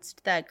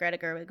announced that Greta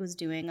Gerwig was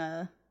doing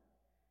a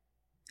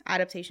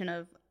adaptation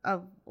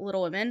of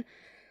Little Women.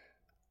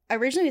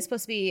 Originally, it was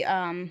supposed to be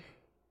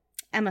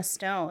Emma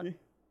Stone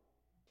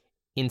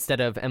instead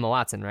of Emma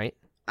Watson, right?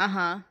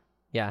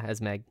 Yeah,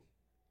 as Meg.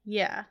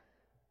 Yeah,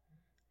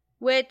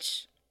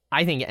 which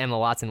I think Emma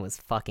Watson was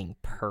fucking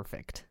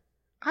perfect.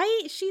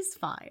 She's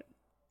fine.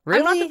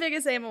 Really? I'm not the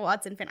biggest Emma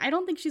Watson fan. I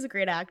don't think she's a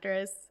great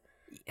actress.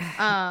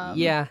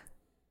 Yeah,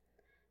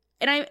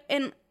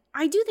 and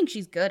I do think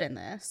she's good in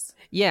this.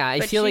 Yeah, I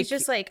but feel she's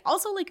just like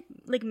also like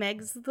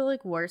Meg's the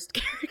like worst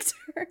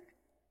character.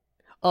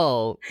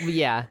 Oh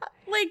yeah.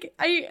 Like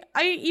I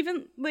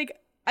even like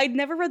I'd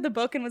never read the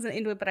book and wasn't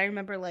into it, but I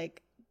remember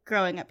like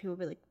growing up, people would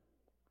be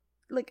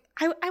like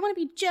I want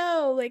to be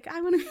Joe. Like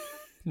I want to.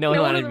 No one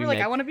wanted to be like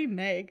Meg. I want to be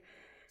Meg.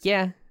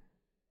 Yeah,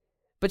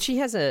 but she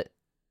has I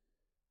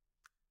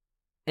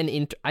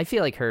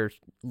feel like her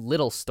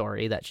little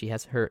story that she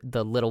has,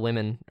 the Little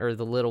Women, or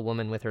the little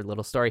woman with her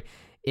little story,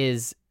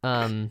 is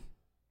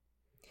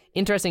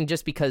interesting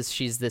just because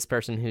she's this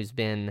person who's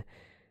been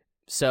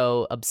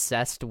so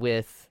obsessed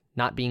with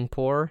not being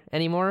poor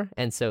anymore,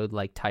 and so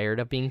like tired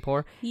of being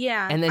poor.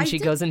 Yeah, and then she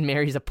goes and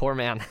marries a poor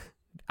man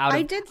out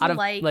of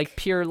like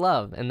pure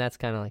love, and that's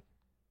kind of like.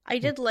 I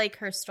did like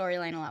her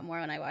storyline a lot more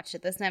when I watched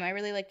it this time. I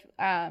really liked.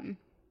 I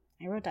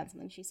wrote down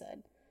something she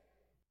said.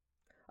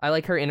 I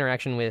like her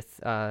interaction with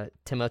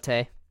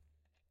Timothée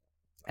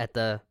at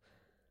the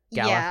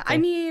gala. Yeah, thing. I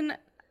mean,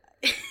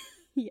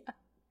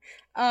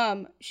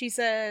 yeah. She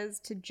says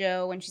to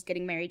Joe when she's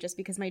getting married, just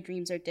because my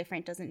dreams are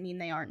different doesn't mean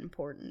they aren't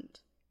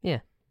important. Yeah.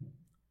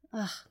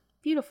 Ugh,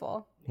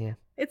 beautiful. Yeah.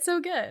 It's so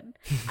good.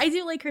 I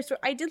do like her story.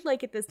 I did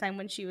like it this time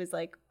when she was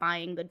like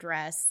buying the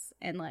dress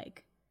and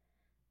like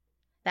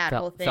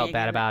whole thing. Felt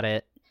bad about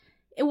it.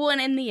 Well, and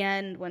in the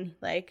end when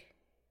like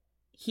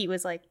he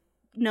was like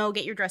no,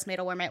 get your dress made.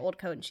 I'll wear my old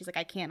coat. And she's like,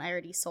 I can't. I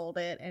already sold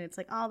it. And it's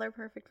like, oh, they're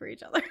perfect for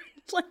each other.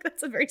 Like,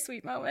 that's a very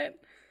sweet moment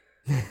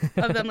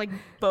of them, like,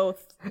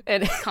 both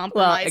and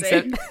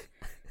compromising. Well,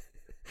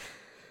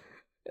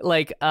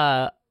 like,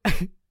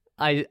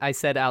 I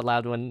said out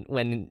loud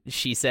when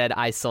she said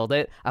I sold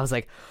it, I was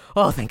like,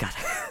 oh, thank God.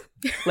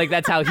 Like,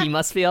 that's how he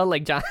must feel.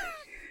 Like,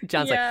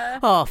 John's like,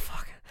 oh,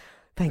 fuck.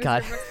 Thank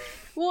God.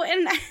 Well,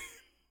 and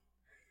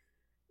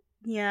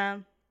yeah.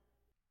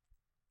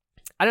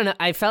 I don't know.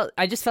 I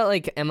just felt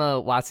like Emma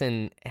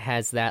Watson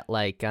has that,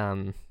 like,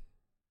 I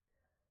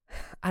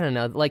don't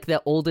know, like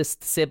the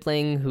oldest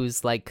sibling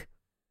who's, like,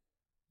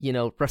 you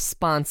know,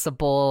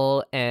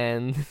 responsible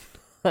and,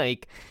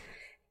 like,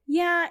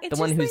 yeah, it's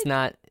the one who's like,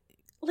 not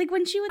like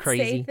when she would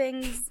crazy. say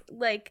things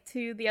like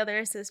to the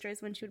other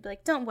sisters, when she would be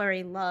like, don't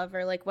worry, love,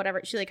 or like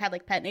whatever, she like had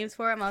like pet names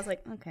for him. I was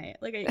like, okay,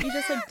 like you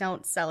just like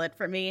don't sell it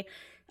for me.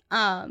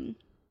 But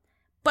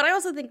I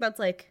also think that's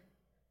like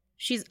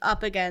she's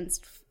up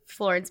against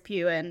Florence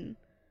Pugh and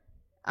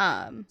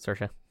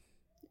Saoirse.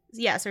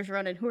 Yeah, Saoirse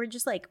Ronan, who are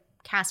just like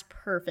cast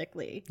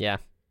perfectly. Yeah.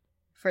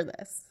 For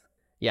this.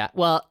 Yeah.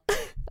 Well,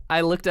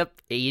 I looked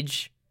up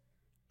age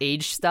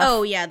stuff.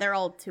 Oh yeah, they're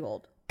all too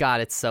old.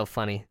 God, it's so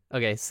funny.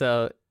 Okay,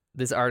 so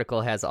this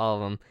article has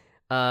all of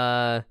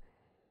them.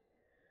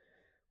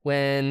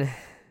 When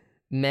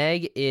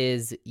Meg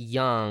is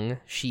young,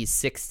 she's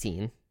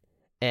 16,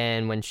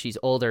 and when she's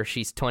older,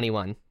 she's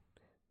 21.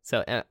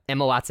 So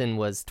Emma Watson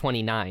was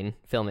 29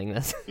 filming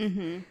this.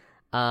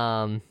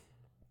 Mm-hmm.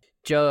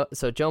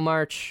 Jo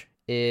March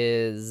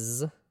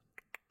is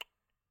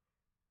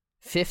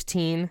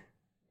 15,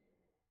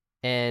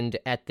 and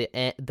at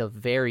the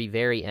very,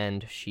 very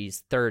end,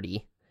 she's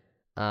 30.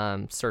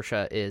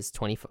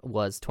 Saoirse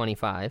was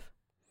 25.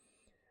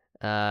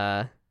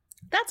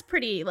 That's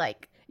pretty,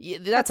 like, yeah,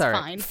 that's all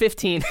right. fine.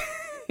 15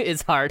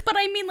 is hard. But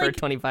I mean, like,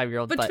 for a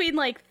 25-year-old. Between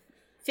like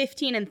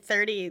 15 and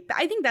 30,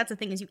 I think that's the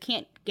thing, is you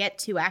can't get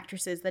two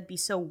actresses. That'd be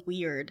so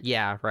weird.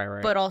 Yeah,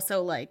 right. But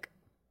also, like,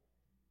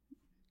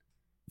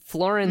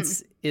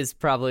 Florence is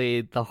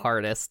probably the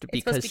hardest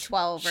because supposed to be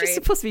 12, right? She's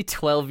supposed to be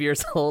 12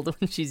 years old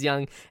when she's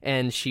young,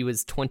 and she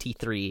was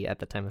 23 at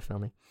the time of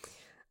filming.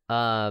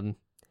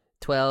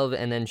 12,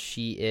 and then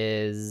she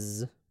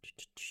is,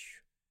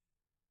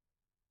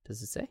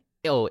 does it say?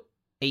 Oh,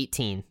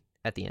 18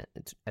 at the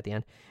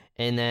end.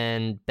 And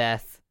then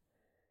Beth,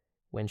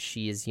 when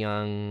she is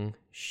young,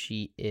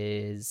 she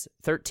is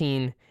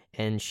 13,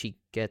 and she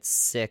gets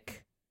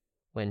sick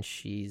when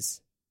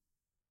she's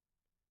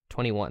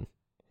 21.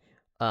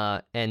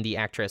 And the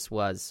actress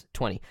was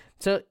 20.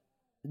 So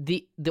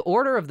the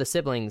order of the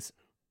siblings.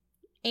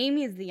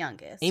 Amy is the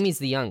youngest. Amy's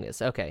the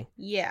youngest. Okay.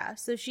 Yeah.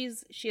 So she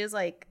is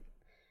like,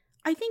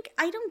 I think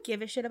I don't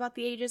give a shit about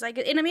the ages.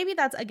 And maybe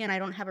that's, again, I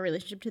don't have a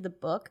relationship to the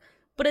book,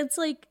 but it's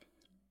like,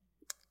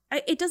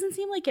 it doesn't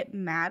seem like it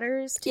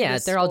matters to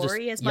the they're all just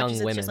story as young much as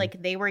it's women. just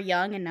like they were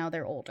young and now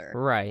they're older.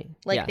 Right.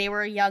 Like they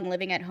were young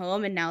living at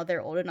home and now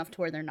they're old enough to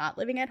where they're not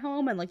living at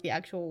home, and like the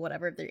actual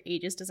whatever of their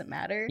ages doesn't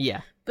matter.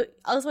 Yeah. But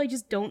also I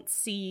just don't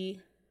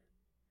see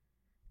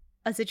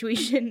a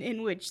situation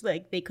in which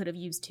like they could have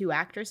used two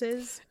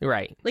actresses.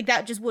 Right. Like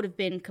that just would have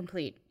been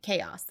complete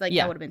chaos. Like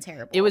that would have been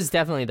terrible. It was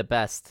definitely the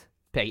best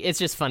pick. It's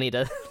just funny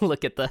to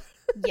look at the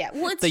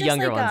well, it's the just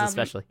younger like, ones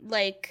especially.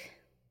 Like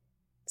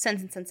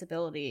Sense and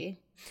Sensibility.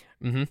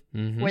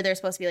 Mm-hmm. Where they're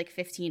supposed to be like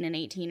 15 and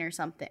 18 or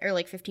something, or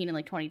like 15 and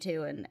like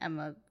 22, and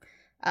Emma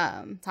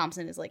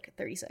Thompson is like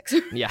 36.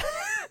 Yeah.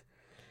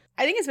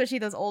 I think especially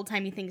those old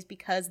timey things,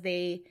 because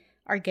they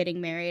are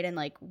getting married and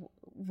like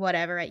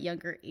whatever at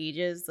younger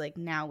ages, like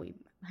now we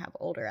have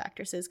older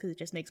actresses because it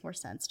just makes more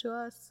sense to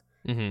us.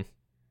 Mm-hmm.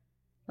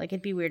 Like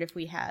it'd be weird if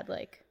we had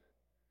like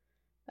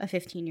a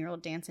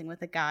 15-year-old dancing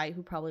with a guy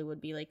who probably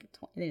would be like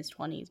in his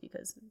 20s,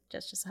 because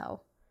that's just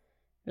how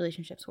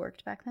relationships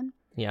worked back then.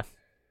 Yeah.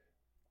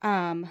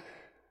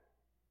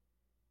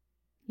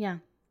 Yeah.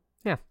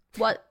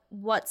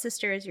 What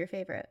sister is your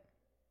favorite?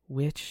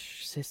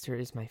 Which sister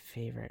is my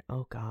favorite?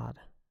 Oh God.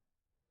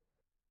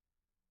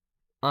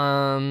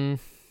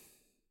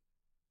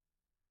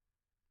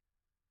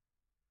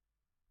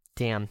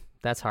 Damn,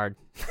 that's hard.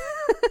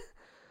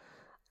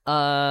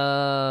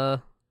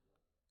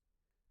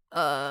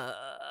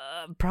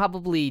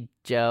 Probably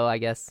Jo, I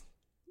guess.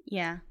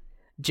 Yeah.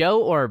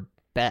 Jo or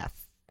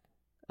Beth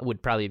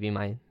would probably be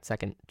my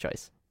second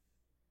choice.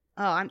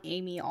 Oh, I'm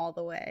Amy all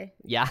the way.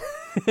 Yeah.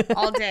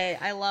 All day.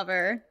 I love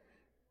her.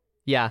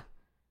 Yeah.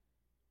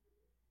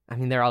 I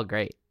mean, they're all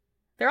great.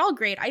 They're all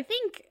great. I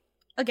think,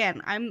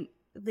 again, I'm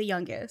the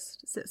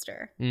youngest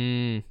sister.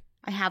 I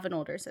have an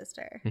older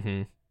sister.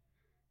 Mm-hmm.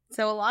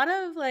 So a lot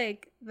of,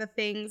 like, the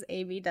things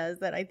Amy does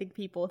that I think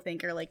people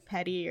think are, like,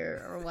 petty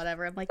or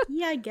whatever, I'm like,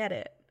 yeah, I get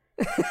it.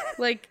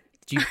 Like...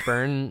 Did you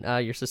burn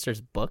your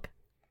sister's book?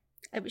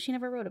 She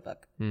never wrote a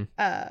book.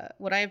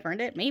 Would I have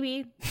burned it?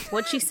 Maybe.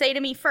 What'd she say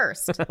to me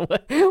first?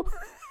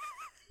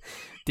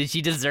 Did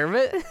she deserve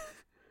it?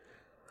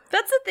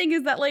 That's the thing,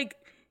 is that, like,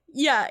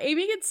 yeah,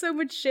 Amy gets so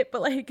much shit,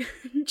 but, like,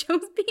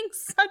 Jo's being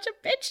such a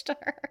bitch to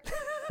her.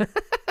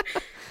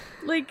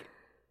 Like,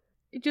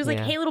 She was like,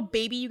 hey, little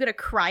baby, you gonna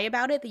cry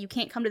about it that you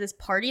can't come to this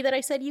party that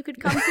I said you could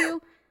come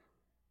to?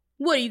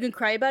 What, are you gonna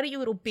cry about it, you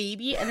little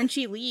baby? And then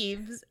she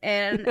leaves,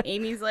 and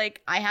Amy's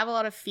like, I have a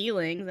lot of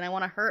feelings, and I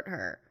want to hurt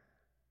her.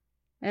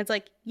 And it's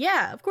like,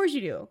 yeah, of course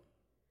you do.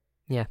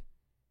 Yeah.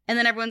 And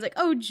then everyone's like,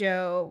 oh,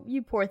 Joe,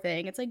 you poor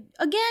thing. It's like,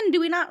 again,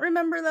 do we not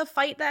remember the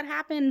fight that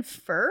happened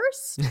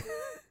first?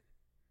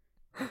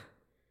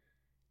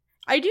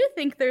 I do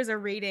think there's a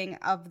rating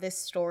of this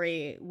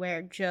story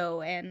where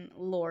Joe and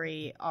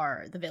Laurie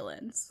are the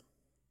villains.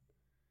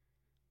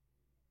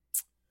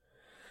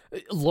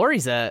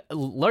 Laurie's a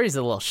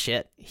little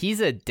shit. He's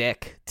a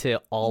dick to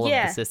all of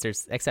the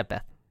sisters except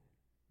Beth.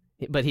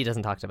 But he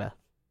doesn't talk to Beth.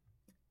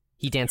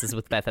 He dances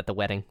with Beth at the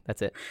wedding.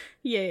 That's it.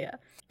 Yeah.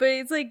 But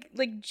it's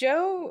like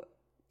Joe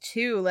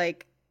too,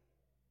 like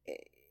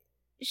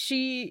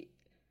she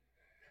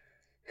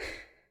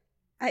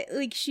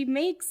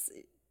makes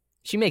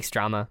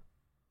drama.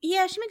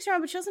 Yeah, she makes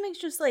drama, but she also makes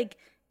just like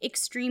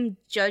extreme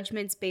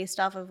judgments based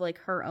off of like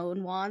her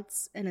own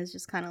wants, and is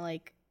just kind of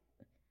like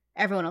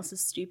everyone else is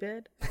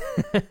stupid.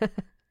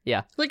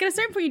 Yeah. Like at a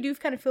certain point you do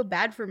kind of feel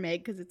bad for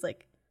Meg because it's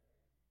like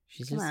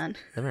she's just living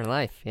her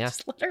life. Yeah.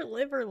 Just let her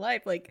live her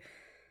life. Like,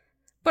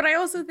 but I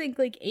also think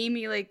like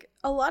Amy, like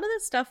a lot of the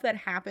stuff that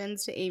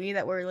happens to Amy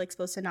that we're like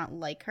supposed to not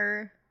like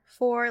her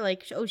for,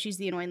 like, oh, she's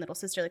the annoying little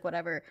sister, like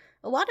whatever.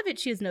 A lot of it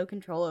she has no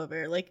control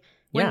over. Like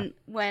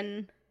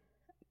when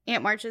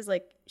Aunt March is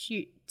like,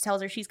 she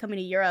tells her she's coming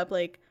to Europe,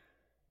 like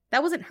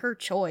that wasn't her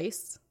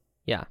choice.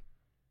 Yeah.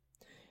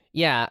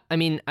 Yeah, I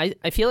mean,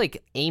 I feel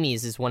like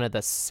Amy's is one of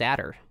the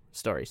sadder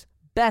stories.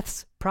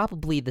 Beth's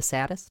probably the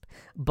saddest,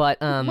 but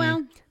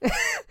well,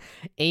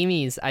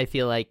 Amy's, I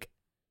feel like,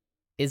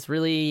 is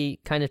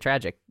really kind of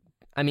tragic.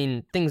 I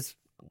mean, things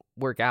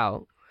work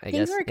out, I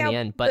guess, in the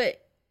end,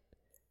 but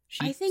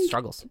she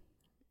struggles.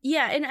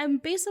 Yeah, and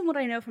based on what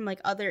I know from like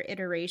other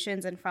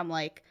iterations and from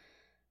like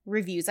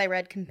reviews I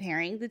read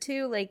comparing the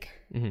two, like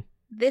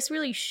this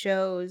really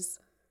shows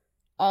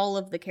all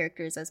of the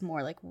characters as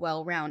more like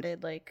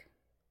well-rounded, like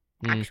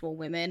actual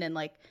women. And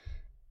like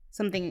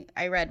something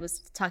I read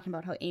was talking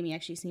about how Amy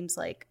actually seems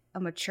like a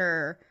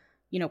mature,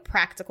 you know,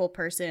 practical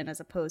person as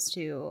opposed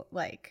to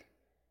like,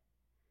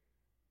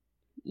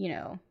 you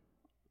know,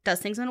 does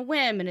things on a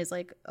whim and is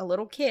like a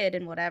little kid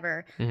and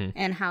whatever.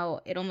 And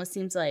how it almost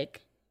seems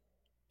like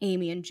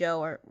Amy and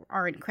Joe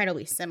are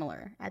incredibly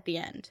similar at the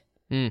end.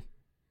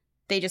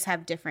 They just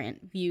have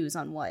different views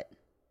on what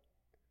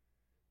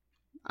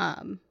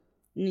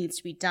needs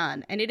to be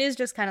done. And it is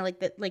just kind of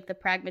like the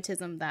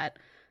pragmatism that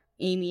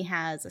Amy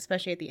has,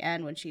 especially at the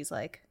end when she's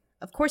like,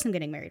 of course I'm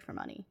getting married for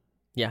money.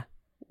 Yeah.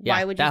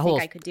 Why would you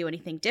think I could do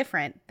anything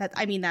different?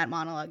 That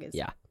monologue is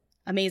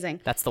amazing.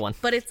 That's the one.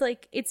 But it's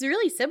like, it's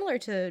really similar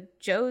to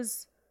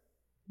Joe's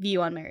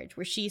view on marriage,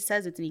 where she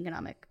says it's an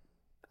economic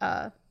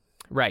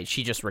right.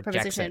 She just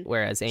rejects it,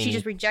 whereas Amy... She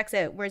just rejects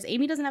it, whereas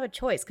Amy doesn't have a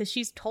choice because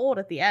she's told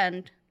at the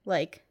end,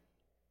 like,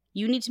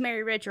 you need to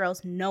marry rich or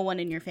else no one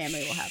in your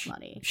family will have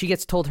money. She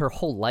gets told her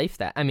whole life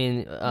that. I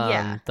mean,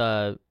 Meryl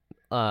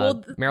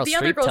the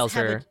other Streep girls tells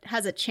her...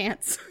 has a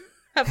chance,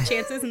 have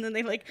chances, and then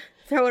they, like,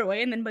 throw it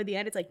away, and then by the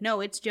end it's like,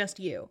 no, it's just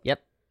you.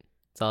 Yep.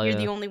 It's all You're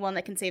the only one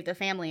that can save the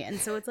family. And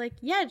so it's like,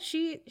 yeah,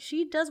 she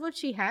does what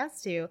she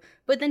has to,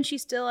 but then she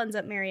still ends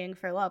up marrying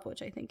for love,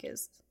 which I think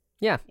is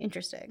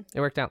interesting. It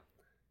worked out.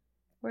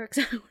 Works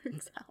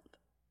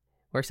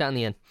out in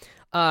the end.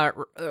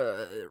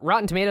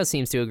 Rotten Tomatoes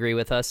seems to agree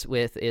with us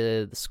with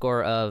the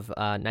score of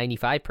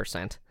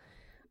 95%.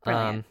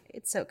 Brilliant.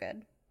 It's so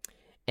good.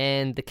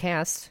 And the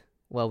cast,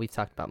 well, we've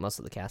talked about most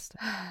of the cast.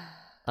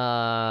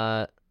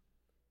 Saoirse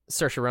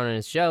Ronan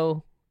as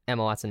Joe,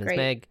 Emma Watson as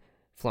Meg,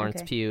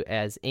 Florence Pugh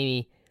as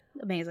Amy.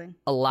 Amazing.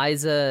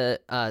 Eliza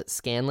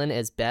Scanlon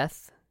as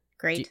Beth.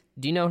 Great.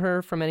 Do you know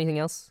her from anything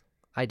else?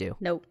 I do.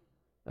 Nope.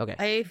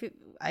 Okay.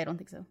 I don't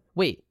think so.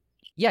 Wait.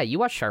 Yeah, you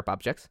watch Sharp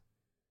Objects.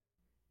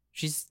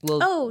 She's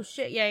little. Oh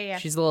shit! Yeah.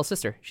 She's the little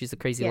sister. She's the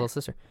crazy little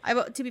sister.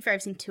 To be fair,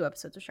 I've seen 2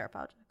 episodes of Sharp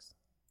Objects.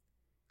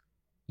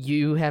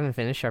 You haven't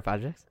finished Sharp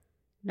Objects?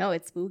 No,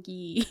 it's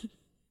spooky.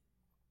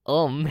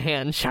 Oh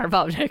man, Sharp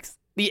Objects.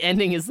 The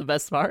ending is the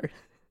best part.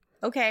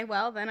 Okay,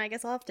 well then I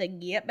guess I'll have to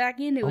get back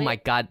into it. Oh my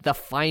god, the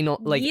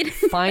final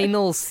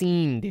final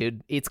scene,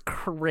 dude. It's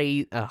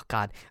crazy. Oh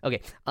god.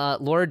 Okay.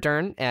 Laura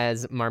Dern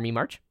as Marmee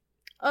March.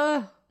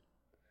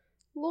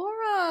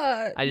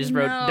 Laura. I just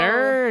wrote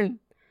Dern.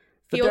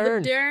 Feel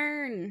the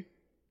Dern.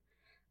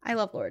 I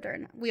love Laura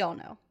Dern. We all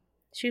know.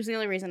 She was the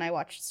only reason I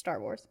watched Star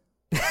Wars.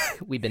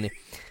 We've been there.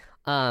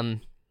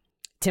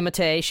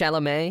 Timothée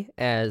Chalamet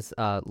as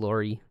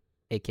Laurie,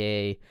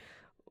 aka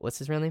what's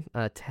his real name?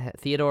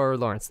 Theodore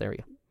Lawrence. There we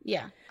go.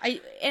 Yeah.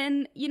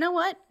 And you know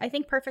what? I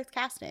think perfect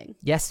casting.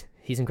 Yes,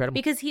 he's incredible.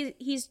 Because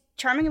he's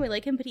charming and we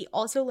like him, but he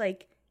also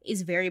like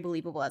is very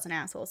believable as an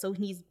asshole. So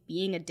when he's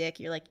being a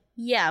dick, you're like,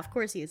 yeah, of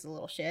course he is a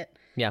little shit.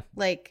 Yeah.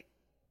 Like,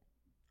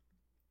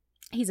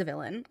 he's a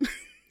villain.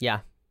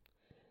 Yeah.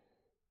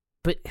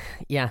 But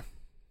yeah.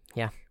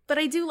 But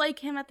I do like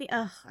him at the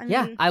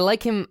I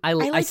like him.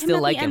 I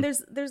still like him. And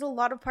there's a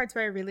lot of parts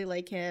where I really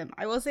like him.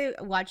 I will say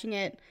watching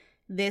it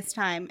this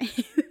time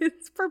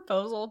his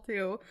proposal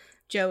to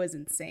Joe is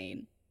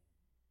insane.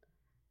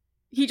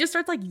 He just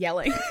starts like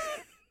yelling.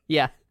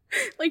 Yeah.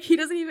 Like he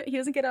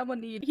doesn't get on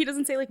one knee. He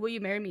doesn't say like, will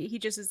you marry me? He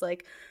just is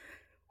like,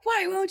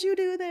 why won't you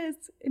do this?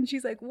 And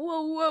she's like,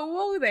 whoa, whoa,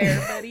 whoa there,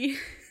 buddy.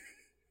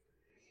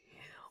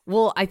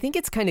 Well, I think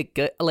it's kind of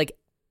good. Like,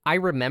 I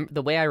remember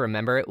the way I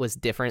remember it was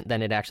different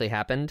than it actually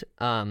happened.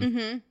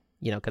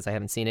 You know, because I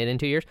haven't seen it in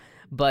 2 years.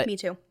 But me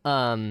too.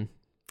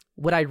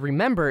 What I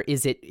remember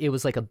is it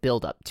was like a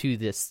build up to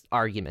this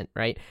argument,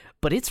 right?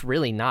 But it's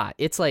really not.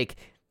 It's like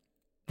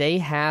they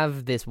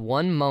have this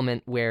one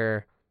moment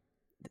where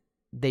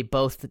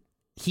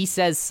he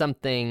says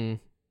something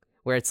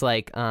where it's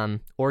like,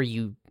 or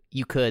you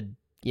could,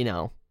 you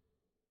know.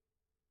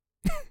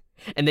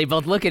 And they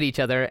both look at each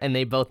other and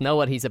they both know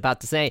what he's about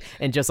to say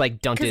and just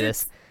like, don't do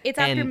this. It's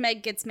after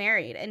Meg gets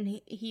married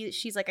and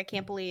she's like, I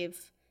can't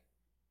believe,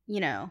 you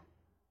know,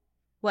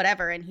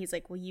 whatever. And he's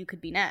like, well, you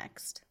could be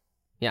next.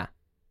 Yeah.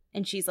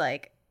 And she's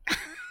like, fuck,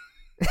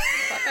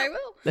 I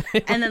will.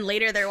 And then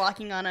later they're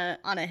walking on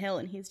a hill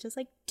and he's just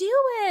like, do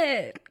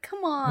it.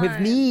 Come on. With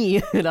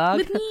me, dog.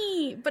 With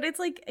me. But it's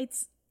like,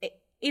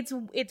 it's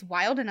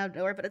wild and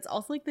outdoor, but it's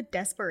also like the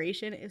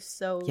desperation is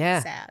so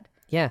sad.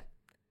 Yeah.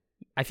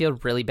 I feel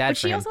really bad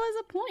for him. But she also has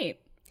a point.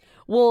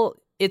 Well,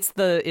 it's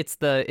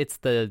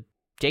the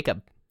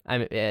Jacob.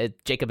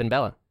 Jacob and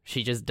Bella.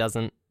 She just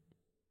doesn't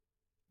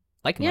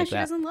like him like that. Yeah,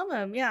 she doesn't love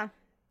him. Yeah.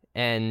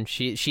 And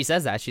she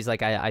says that. She's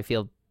like, I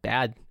feel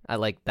bad. I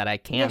like that I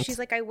can't. Yeah, she's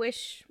like, I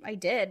wish I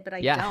did, but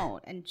I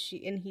don't. And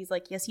he's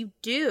like, yes, you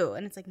do.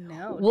 And it's like,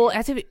 no. Well,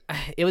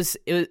 it was.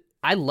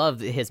 I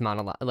loved his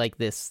monologue, like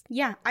this.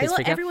 Yeah,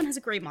 everyone has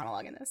a great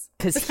monologue in this.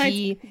 Because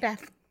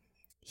Beth.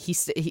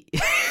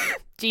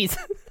 Jeez.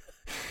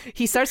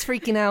 He starts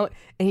freaking out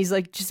and he's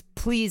like, just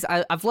please,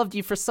 I've loved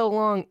you for so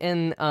long.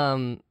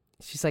 And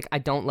she's like, I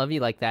don't love you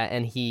like that.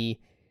 And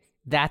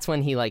that's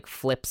when he like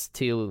flips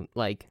to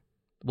like,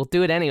 we'll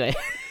do it anyway.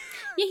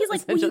 Yeah, he's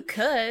like, well, you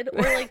could.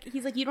 Or like,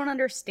 he's like, you don't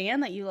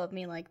understand that you love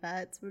me like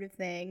that sort of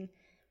thing.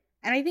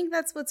 And I think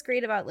that's what's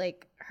great about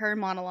like her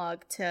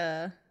monologue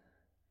to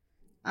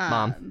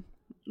Mom.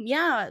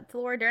 Yeah, to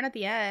Laura Dern at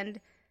the end.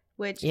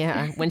 Which,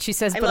 when she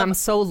says, but I'm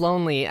so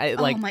lonely,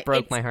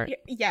 broke my heart.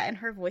 Yeah, and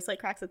her voice like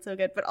cracks it so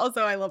good. But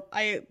also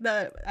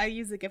I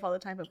use the gif all the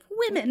time of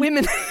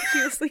women. She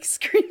just like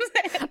screams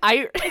it.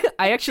 I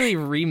actually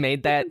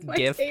remade that my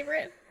gif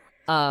favorite.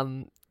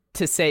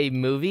 To say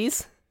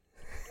movies.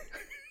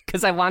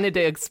 Because I wanted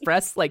to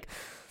express like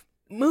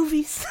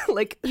movies.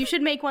 Like you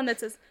should make one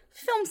that says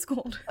film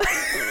schooled.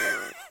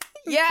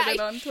 Yeah. Put it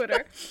on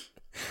Twitter.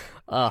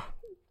 Oh.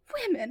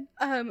 Women.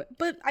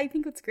 But I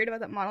think what's great about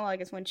that monologue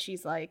is when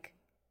she's like,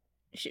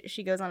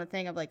 she goes on a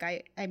thing of like,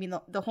 I mean,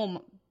 the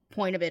whole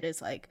point of it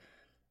is like,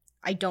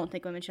 I don't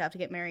think women should have to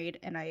get married,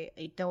 and I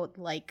don't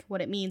like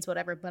what it means,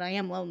 whatever, but I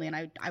am lonely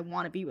and I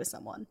want to be with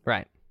someone.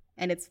 Right.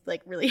 And it's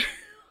like really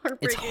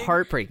heartbreaking. It's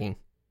heartbreaking.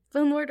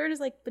 But Laura Dern is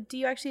like, but do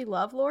you actually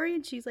love Lori?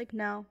 And she's like,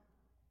 no.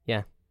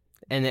 Yeah.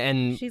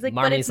 And she's like,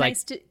 Marnie's but it's like,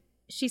 nice to,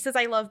 she says,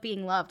 I love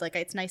being loved. Like,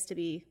 it's nice to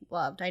be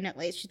loved. I know.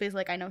 Like, she's basically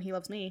like, I know he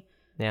loves me.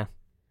 Yeah.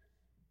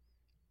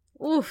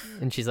 Oof.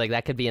 And she's like,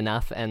 that could be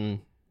enough. And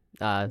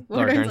Laura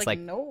Dern's like,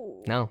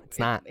 no, it's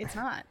not. It's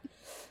not.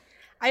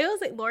 I always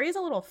like Laurie's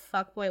a little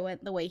fuckboy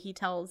the way he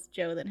tells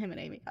Joe that him and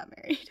Amy got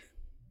married.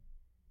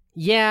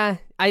 Yeah.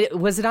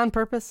 Was it on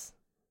purpose?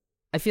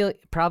 I feel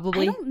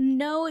probably. I don't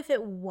know if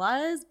it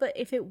was, but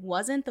if it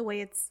wasn't, the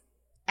way it's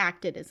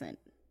acted isn't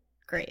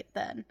great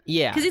then.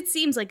 Yeah. Because it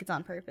seems like it's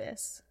on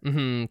purpose.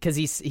 Mm-hmm. Because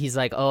he's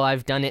like, oh,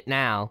 I've done it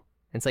now.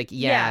 And it's like,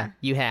 yeah,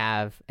 you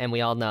have. And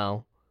we all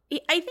know.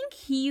 I think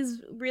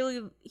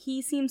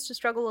he seems to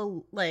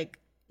struggle like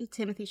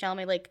Timothée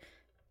Chalamet, like,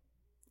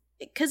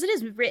 because it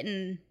is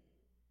written,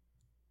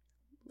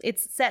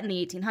 it's set in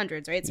the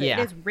 1800s, right? So it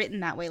is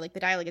written that way, like the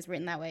dialogue is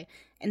written that way,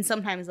 and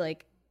sometimes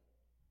like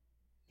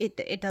it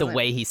doesn't. The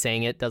way he's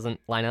saying it doesn't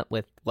line up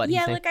with what he's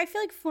saying. Yeah, like I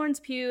feel like Florence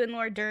Pugh and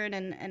Laura Dern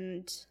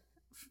and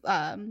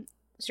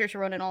Saoirse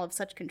Ronan all have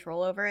such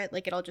control over it,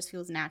 like it all just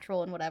feels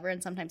natural and whatever,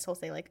 and sometimes he'll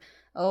say like,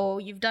 oh,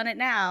 you've done it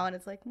now, and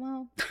it's like,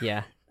 well,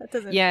 yeah. That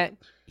doesn't. Yeah,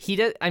 he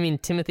does. I mean,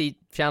 Timothée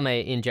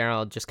Chalamet in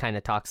general just kind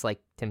of talks like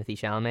Timothée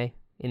Chalamet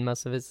in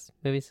most of his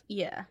movies.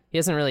 Yeah. He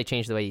hasn't really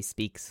changed the way he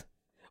speaks,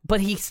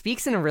 but he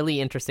speaks in a really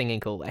interesting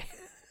and cool way.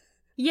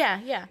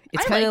 Yeah.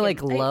 It's kind of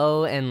like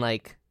low and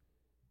like,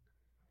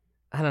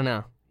 I don't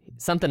know,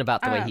 something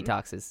about the way he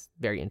talks is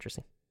very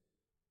interesting.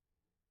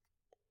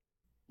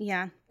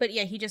 Yeah, but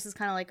yeah, he just is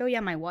kind of like, oh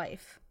yeah, my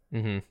wife.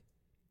 Mm-hmm.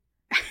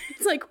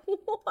 It's like,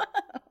 whoa.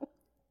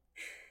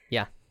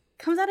 Yeah.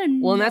 Comes out of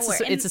nowhere. Well,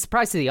 and it's a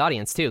surprise to the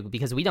audience too,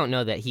 because we don't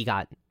know that he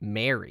got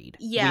married.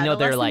 Yeah, we know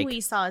the last thing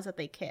we saw is that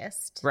they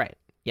kissed. Right.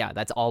 Yeah,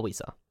 that's all we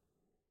saw.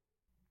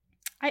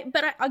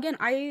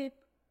 I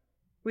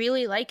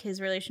really like his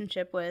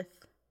relationship with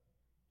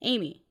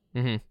Amy.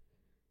 Mm-hmm.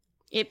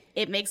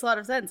 It makes a lot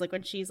of sense. Like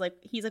when he's like,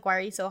 why are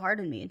you so hard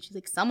on me? And she's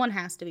like, someone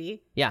has to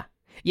be. Yeah.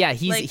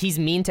 He's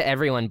mean to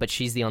everyone, but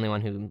she's the only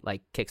one who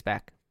like kicks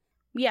back.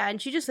 Yeah,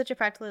 and she just such a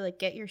practically like,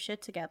 get your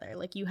shit together.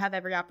 Like, you have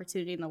every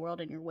opportunity in the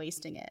world and you're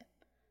wasting it.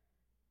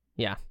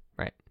 Yeah,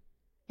 right.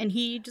 And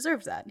he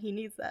deserves that. He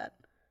needs that.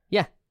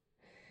 Yeah.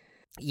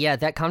 Yeah,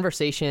 that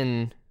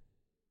conversation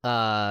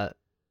where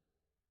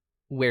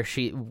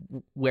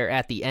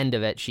at the end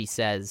of it she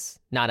says,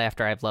 "Not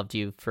after I've loved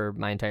you for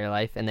my entire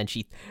life," and then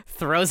she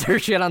throws her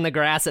shit on the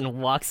grass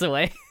and walks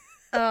away.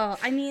 Oh,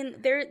 I mean,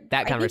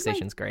 that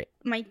conversation's great.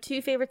 My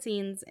two favorite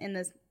scenes in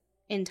this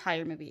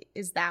entire movie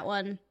is that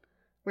one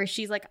where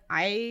she's like,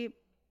 I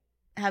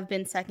have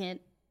been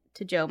second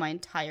to Joe my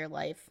entire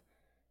life,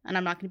 and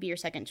I'm not going to be your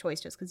second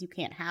choice just because you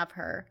can't have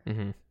her.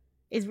 Mm-hmm.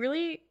 Is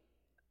really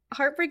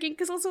heartbreaking,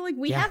 because also, like,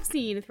 we have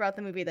seen throughout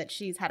the movie that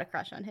she's had a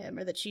crush on him,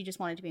 or that she just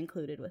wanted to be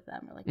included with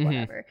them, or like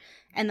whatever,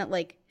 and that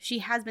like she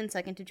has been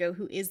second to Joe,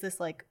 who is this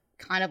like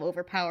kind of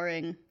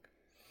overpowering,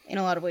 in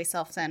a lot of ways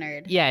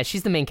self-centered. Yeah,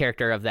 she's the main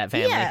character of that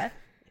family.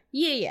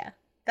 Yeah.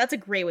 That's a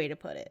great way to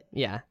put it.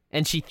 Yeah,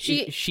 and she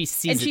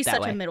sees and she's such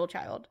that way. a middle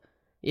child.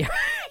 Yeah.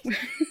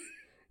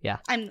 Yeah.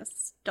 I'm the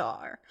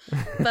star.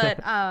 But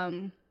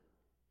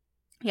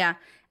yeah.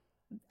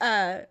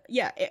 I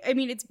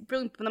mean, it's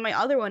brilliant. But then my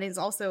other one is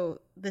also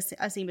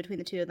a scene between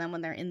the two of them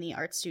when they're in the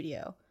art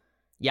studio.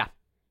 Yeah.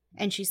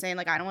 And she's saying,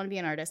 like, I don't want to be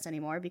an artist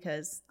anymore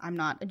because I'm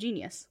not a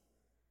genius.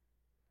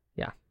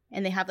 Yeah.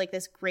 And they have like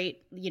this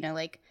great,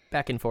 like,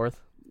 back and forth.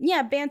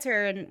 Yeah,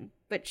 banter,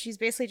 but she's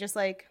basically just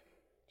like,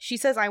 she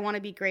says, I want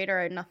to be great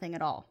or nothing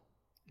at all.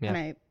 Yeah. And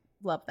I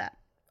love that.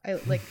 I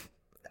like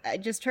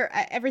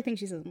everything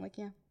she says, I'm like,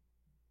 yeah.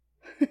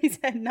 He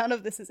said, none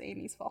of this is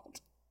Amy's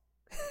fault.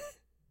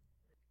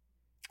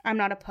 I'm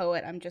not a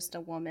poet, I'm just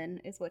a woman,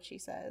 is what she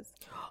says.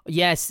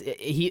 Yes,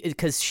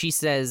 because she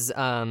says,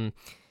 that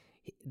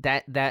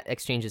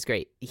exchange is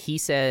great. He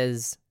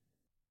says,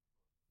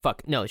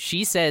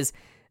 she says,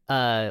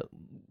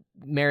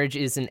 marriage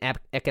is an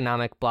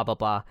economic blah, blah,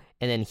 blah.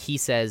 And then he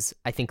says,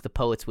 I think the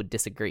poets would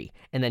disagree.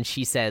 And then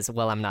she says,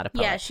 well, I'm not a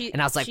poet. Yeah,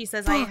 and I was like, she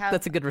says,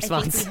 that's a good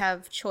response. I think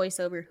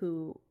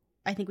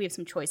we have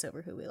some choice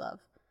over who we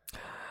love.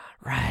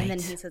 Right. And then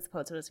he says the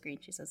poets would disagree.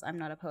 And she says, I'm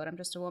not a poet, I'm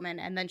just a woman.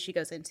 And then she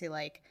goes into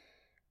like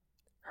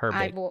her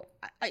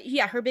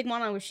big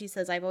monologue where she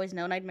says, I've always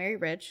known I'd marry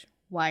rich.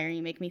 Why are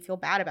you making me feel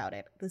bad about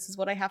it? This is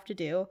what I have to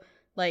do.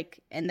 Like,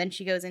 and then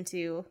she goes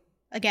into,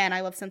 again, I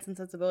love Sense and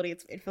Sensibility.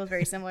 It feels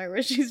very similar,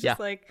 where she's just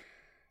like,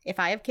 if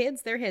I have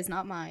kids, they're his,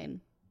 not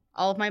mine.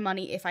 All of my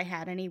money, if I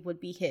had any,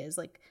 would be his.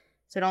 Like,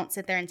 so don't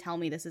sit there and tell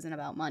me this isn't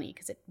about money,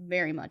 because it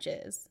very much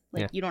is.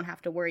 Like, you don't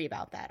have to worry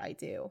about that. I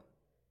do.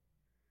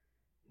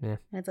 Yeah.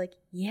 And it's like,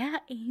 yeah,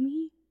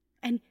 Amy.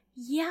 And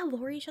yeah,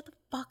 Laurie, shut the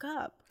fuck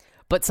up.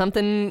 But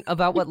something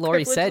about what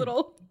Laurie said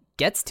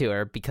gets to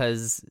her,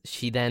 because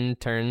she then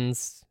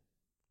turns,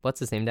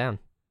 what's his name down?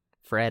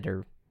 Fred,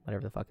 or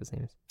whatever the fuck his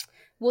name is.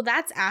 Well,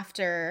 that's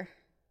after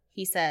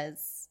he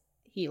says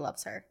he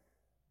loves her.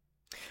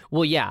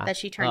 Well, yeah. That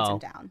she turns him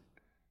down.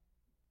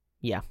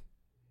 Yeah.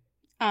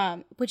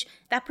 Which,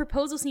 that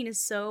proposal scene is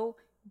so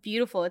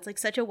beautiful. It's like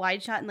such a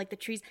wide shot, and like the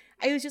trees.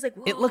 I was just like,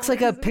 whoa, it looks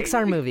like a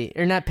Pixar movie,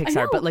 or not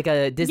Pixar, but like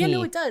a Disney. Yeah,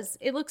 no, it does.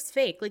 It looks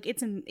fake. Like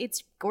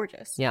it's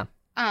gorgeous. Yeah.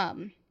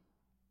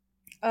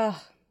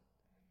 Oh,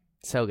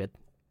 so good.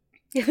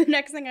 The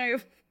next thing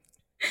I've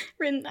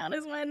written down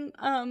is when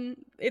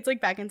it's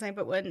like back in time,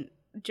 but when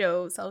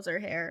Joe sells her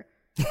hair,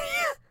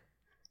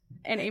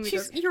 and Amy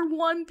goes, "You're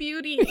one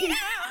beauty."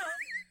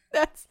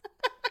 That's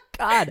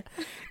God.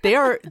 They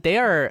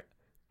are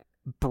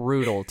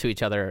brutal to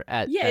each other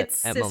at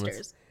sisters.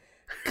 moments.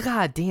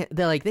 God damn,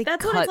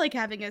 that's what it's like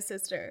having a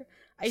sister.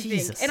 I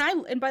think,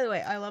 and by the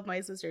way, I love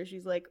my sister.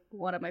 She's like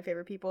one of my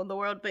favorite people in the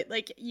world. But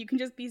like, you can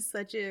just be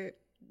such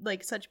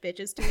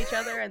bitches to each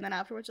other, and then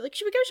afterwards you're like,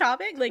 should we go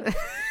shopping? Like,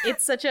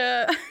 it's such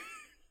a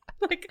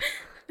like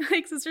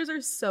sisters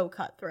are so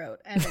cutthroat,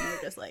 and then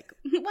you're just like,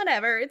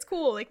 whatever, it's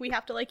cool. Like, we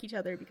have to like each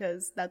other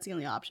because that's the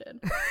only option.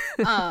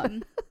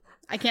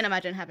 I can't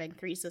imagine having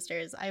 3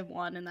 sisters. I have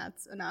 1, and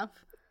that's enough.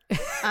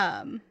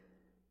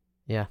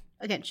 Yeah.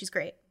 Again, she's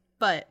great,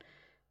 but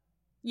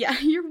yeah,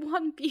 your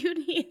one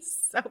beauty is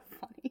so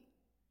funny.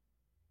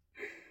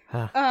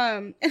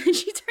 And then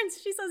she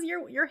says,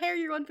 your hair,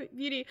 your one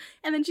beauty,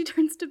 and then she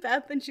turns to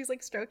Beth and she's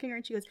like stroking her,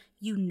 and she goes,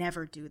 you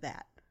never do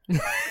that.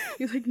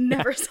 You like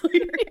never sell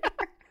your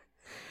hair.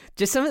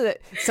 Just some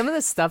of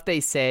the stuff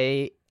they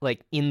say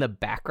like in the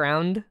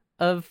background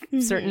of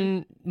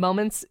certain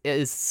moments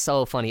is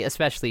so funny,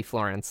 especially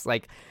Florence.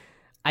 Like,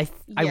 I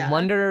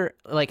wonder,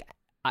 like,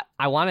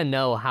 I want to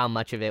know how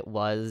much of it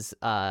was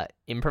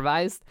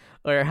improvised,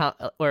 or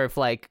if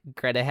like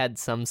Greta had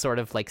some sort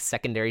of like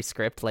secondary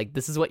script, like,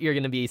 this is what you're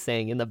going to be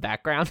saying in the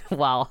background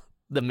while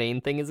the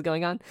main thing is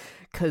going on.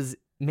 Because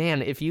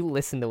man, if you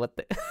listen to what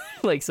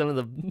like some of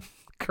the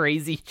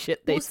crazy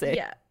shit they say,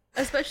 yeah,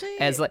 especially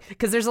as like,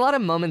 because there's a lot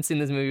of moments in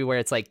this movie where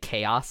it's like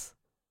chaos.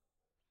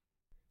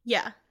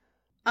 Yeah.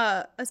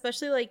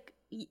 Especially like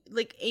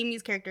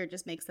Amy's character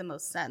just makes the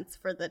most sense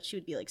for that she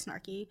would be like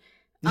snarky.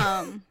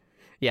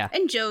 Yeah.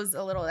 And Joe's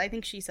a little, I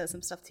think she says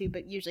some stuff too,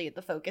 but usually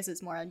the focus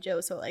is more on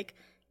Joe, so like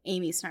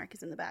Amy's snark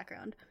is in the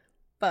background.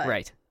 But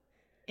right.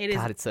 It is.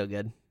 God, it's so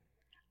good.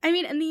 I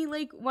mean, and the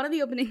like one of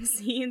the opening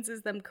scenes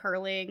is them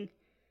curling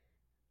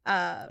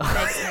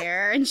Meg's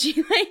hair, and she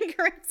like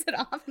rips it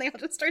off, and they all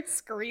just start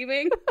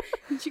screaming.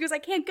 And she goes, "I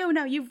can't go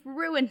now. You've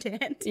ruined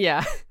it."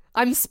 Yeah,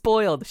 I'm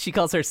spoiled. She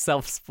calls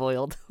herself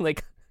spoiled.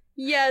 Like,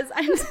 yes,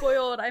 I'm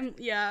spoiled.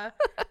 Yeah.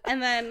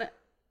 And then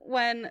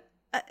when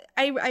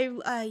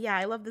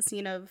I love the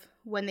scene of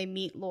when they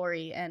meet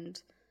Laurie and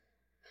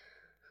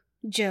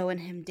Joe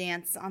and him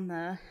dance on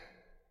the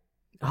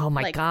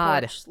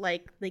God, porch,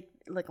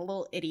 like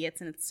little idiots,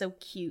 and it's so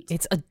cute.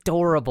 It's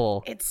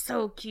adorable. It's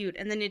so cute,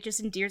 and then it just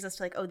endears us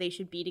to like, oh, they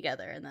should be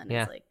together, and then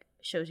it's like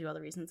shows you all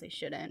the reasons they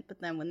shouldn't.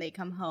 But then when they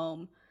come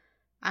home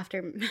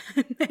after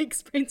Meg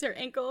sprains her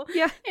ankle,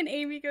 and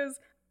Amy goes,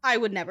 "I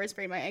would never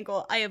sprain my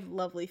ankle. I have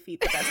lovely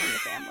feet, the best in the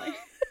family."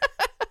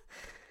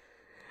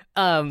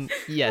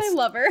 Yes, I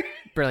love her.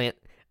 Brilliant.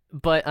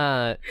 But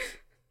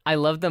I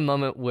love the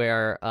moment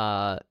where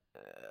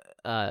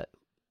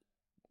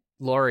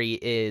Laurie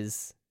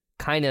is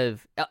kind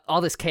of, all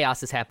this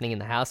chaos is happening in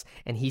the house,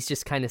 and he's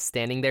just kind of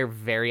standing there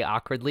very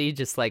awkwardly,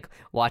 just like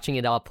watching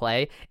it all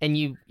play. And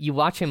you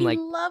watch him, he like,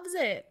 loves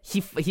it.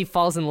 He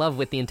falls in love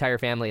with the entire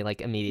family,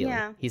 like, immediately.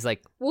 Yeah. He's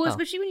like, well,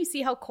 especially when you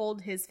see how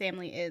cold his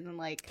family is, and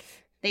like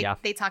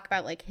they talk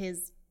about like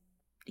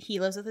he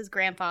lives with his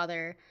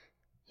grandfather.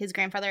 His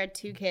grandfather had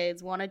 2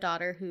 kids, one a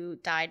daughter who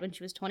died when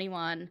she was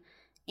 21,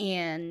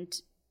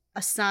 and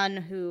a son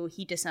who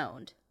he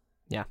disowned.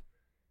 Yeah.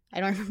 I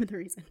don't remember the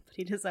reason, but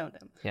he disowned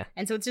him. Yeah.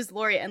 And so it's just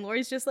Laurie, and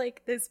Laurie's just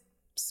like this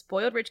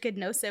spoiled rich kid,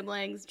 no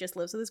siblings, just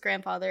lives with his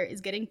grandfather,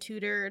 is getting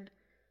tutored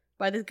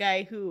by this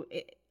guy who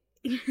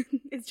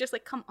it's just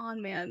like, come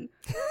on, man.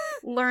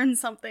 Learn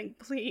something,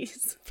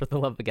 please. For the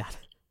love of God.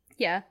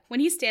 Yeah. When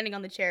he's standing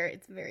on the chair,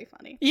 it's very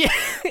funny. Yeah.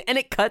 And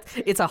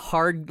it's a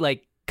hard,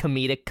 like,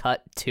 comedic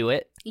cut to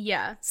it.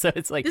 Yeah. So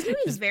it's like, this movie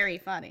is very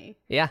funny.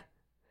 Yeah.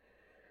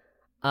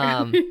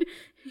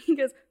 He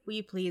goes, "Will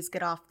you please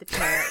get off the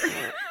chair?"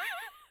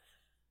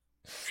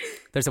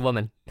 There's a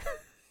woman.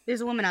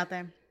 There's a woman out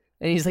there.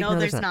 And he's like, no,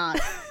 there's not.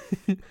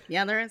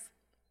 Yeah, there is.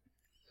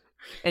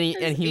 And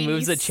he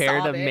moves a chair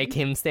sobbing to make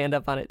him stand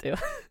up on it too.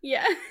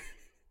 Yeah.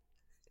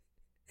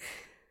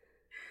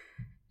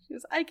 She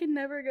goes, "I can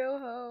never go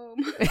home."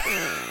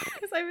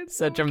 Because I've been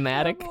so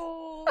dramatic.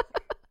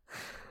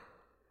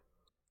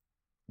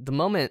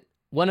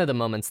 One of the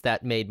moments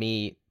that made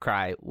me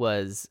cry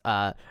was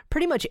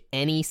pretty much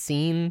any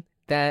scene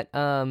that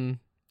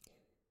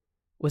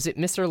was it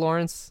Mr.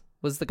 Lawrence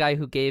was the guy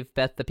who gave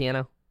Beth the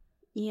piano?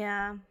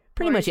 Yeah.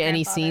 Pretty much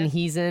any scene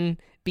he's in,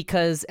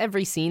 because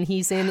every scene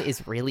he's in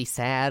is really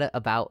sad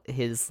about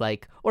his,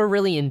 like, or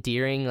really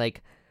endearing,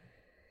 like,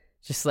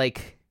 just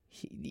like,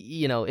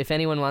 you know, if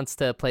anyone wants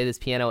to play this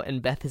piano,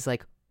 and Beth is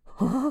like,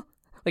 huh?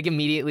 Like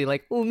immediately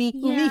like, oh me,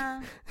 oh me.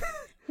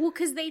 Well,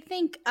 because they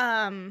think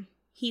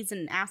he's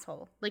an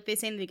asshole. Like they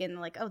say in the beginning,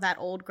 like, oh, that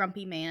old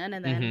grumpy man,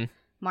 and then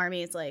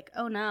Marmee is like,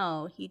 oh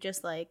no, he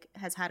just like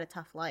has had a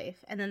tough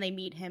life, and then they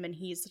meet him, and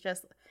he's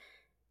just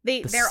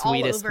they're sweetest, all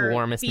over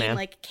warmest being man.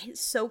 Like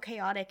so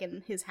chaotic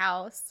in his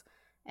house,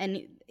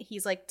 and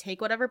he's like, take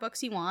whatever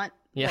books you want,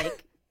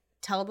 like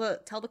tell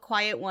the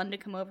quiet one to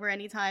come over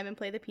anytime and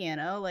play the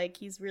piano. Like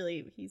he's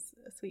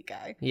a sweet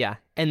guy. Yeah.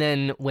 And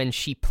then when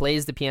she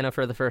plays the piano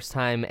for the first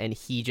time, and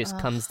he just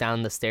comes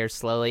down the stairs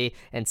slowly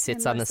and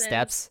sits on the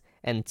steps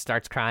and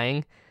starts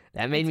crying,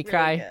 that made me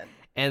cry. Good.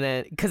 And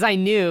then because I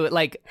knew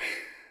like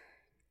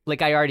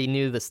I already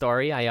knew the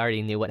story, I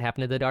already knew what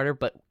happened to the daughter,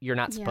 but you're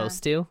not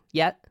supposed to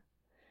yet.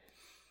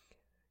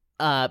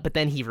 But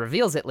then he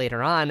reveals it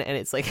later on, and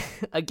it's like,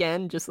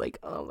 again, just like,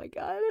 oh my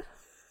God.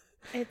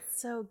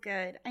 It's so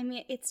good. I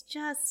mean, it's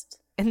just...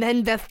 And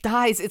then Beth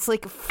dies. It's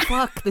like,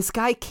 fuck, this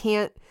guy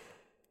can't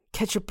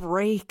catch a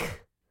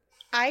break.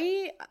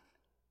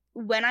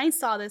 When I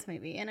saw this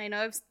movie, and I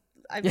know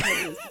I've told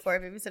you this before,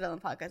 I've even said it on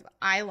the podcast, but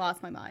I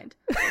lost my mind.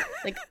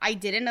 Like, I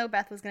didn't know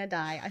Beth was going to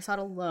die. I saw it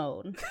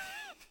alone.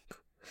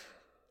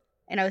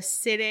 And I was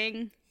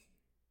sitting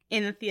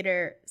in the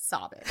theater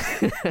sobbing.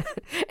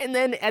 And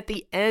then at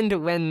the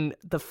end, when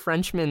the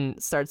Frenchman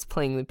starts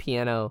playing the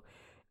piano,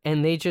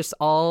 and they just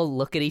all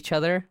look at each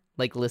other,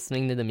 like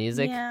listening to the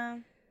music,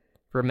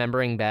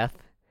 remembering Beth,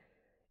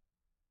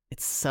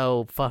 it's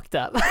so fucked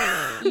up.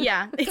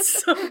 Yeah,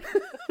 it's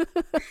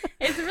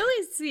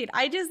really sweet.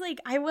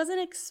 I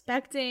wasn't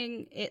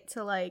expecting it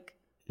to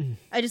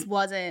I just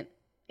wasn't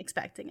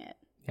expecting it.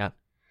 Yeah.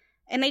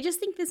 And I just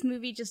think this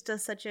movie just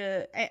does such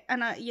the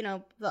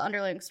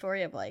underlying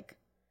story of like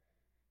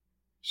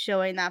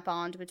showing that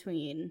bond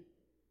between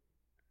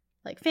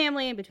like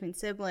family and between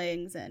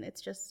siblings, and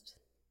it's just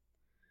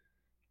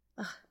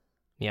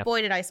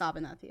boy did I sob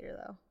in that theater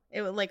though.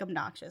 It was like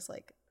obnoxious,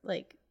 like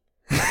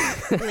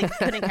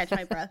couldn't catch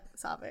my breath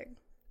sobbing.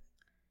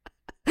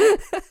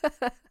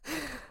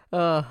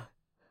 Oh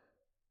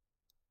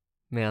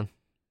man,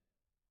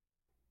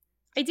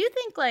 I do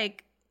think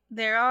like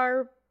there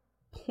are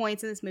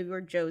points in this movie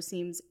where Joe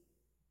seems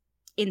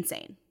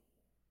insane.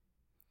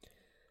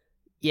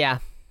 Yeah.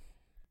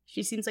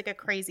 She seems like a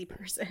crazy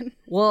person.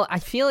 Well, I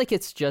feel like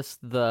it's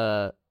just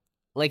the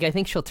like, I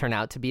think she'll turn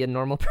out to be a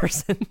normal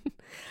person.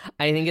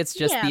 I think it's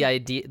just the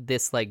idea,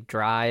 this, like,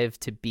 drive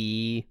to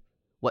be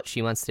what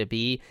she wants to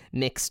be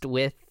mixed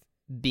with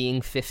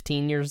being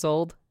 15 years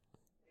old.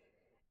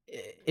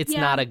 It's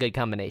not a good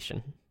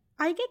combination.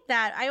 I get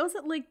that. I also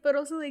but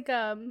also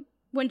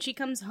when she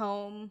comes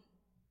home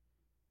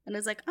and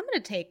is like, I'm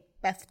going to take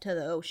Beth to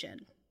the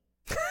ocean.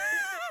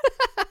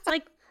 It's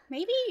like,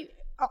 maybe,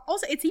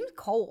 also, it seems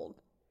cold.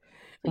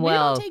 Like, maybe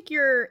don't take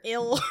your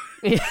ill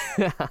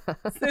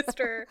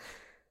sister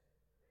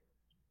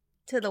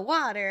to the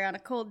water on a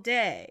cold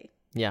day.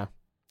 Yeah.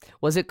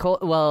 Was it cold?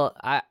 Well,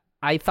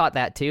 I thought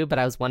that too, but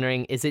I was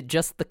wondering, is it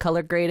just the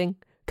color grading?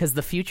 Because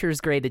the future is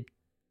graded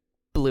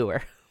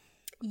bluer.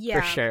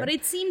 Yeah, for sure. But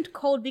it seemed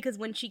cold because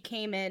when she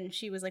came in,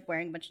 she was like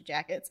wearing a bunch of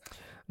jackets.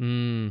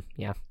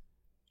 Yeah.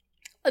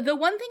 The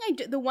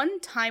one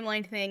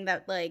timeline thing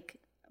that like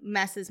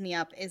messes me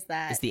up is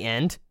that... Is the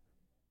end?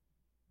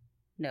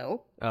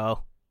 No.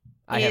 Oh.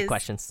 I have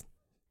questions.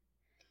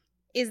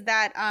 Is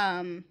that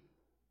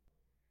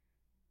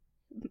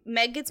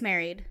Meg gets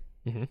married,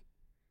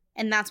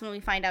 and that's when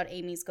we find out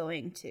Amy's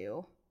going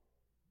to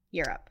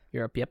Europe.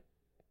 Europe, yep.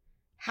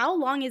 How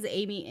long is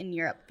Amy in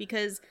Europe?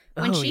 Because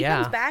when she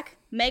comes back,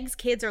 Meg's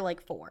kids are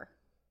like 4.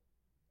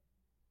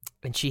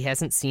 And she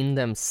hasn't seen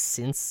them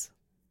since?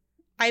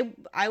 I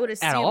would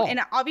assume. At all. And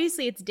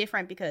obviously it's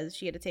different because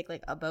she had to take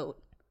like a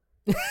boat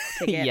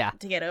to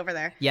get over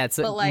there. Yeah, it's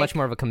much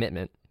more of a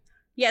commitment.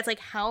 Yeah, it's like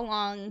how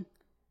long?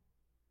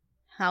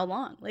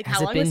 Like, Has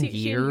how long it was been she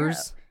in Europe?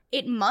 years?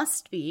 It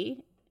must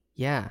be.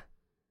 Yeah.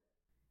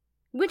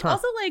 Which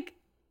also like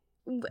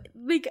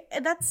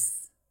that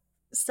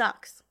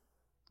sucks.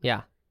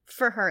 Yeah.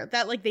 For her,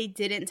 that like they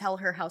didn't tell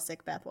her how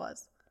sick Beth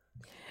was.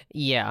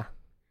 Yeah.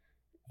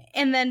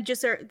 And then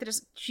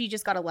she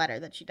just got a letter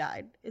that she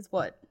died is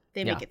what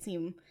they make it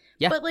seem.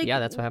 Yeah. But like, yeah,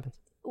 that's what happens.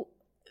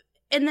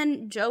 And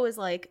then Joe is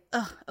like,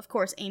 ugh, of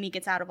course Amy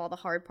gets out of all the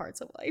hard parts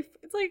of life.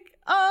 It's like,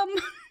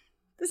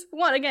 this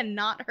one again,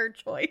 not her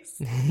choice.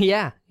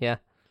 Yeah.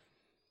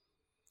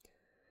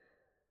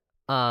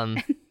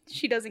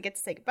 She doesn't get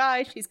to say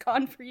goodbye. She's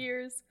gone for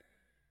years.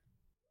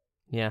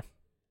 Yeah.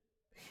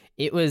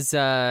 It was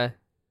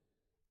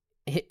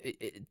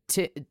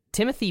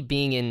Timothy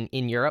being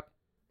in Europe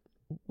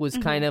was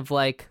kind of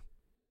like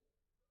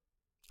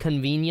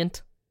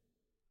convenient.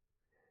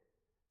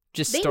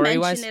 Just story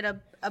wise, they mention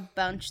it a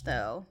bunch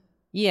though.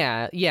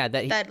 Yeah,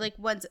 that like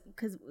once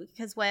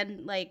because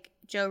when like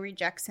Joe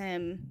rejects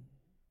him,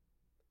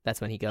 that's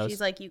when he goes.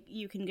 She's like,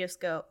 you can just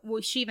go.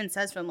 Well, she even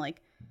says to him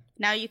like,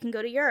 now you can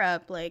go to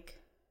Europe,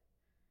 like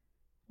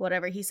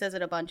whatever. He says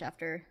it a bunch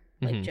after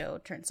like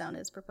Joe turns down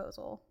his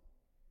proposal.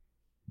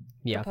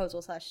 Yeah.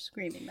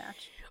 Proposal/screaming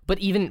match. But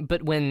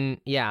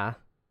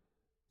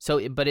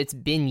it's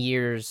been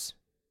years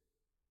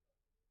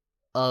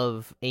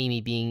of Amy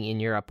being in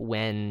Europe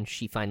when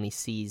she finally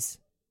sees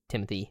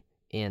Timothy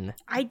in...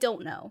 I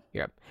don't know.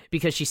 Europe.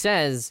 Because she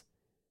says,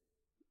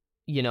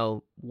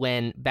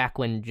 back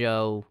when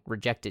Joe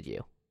rejected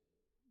you,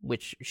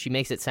 which she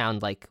makes it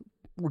sound like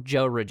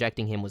Joe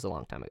rejecting him was a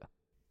long time ago.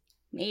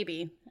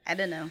 Maybe. I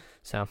don't know.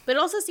 So. But it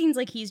also seems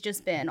like he's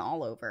just been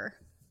all over.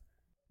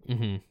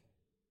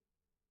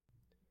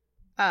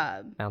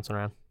 Bouncing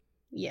around.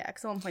 Yeah,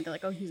 because at one point they're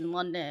like, oh, he's in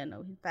London,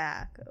 oh, he's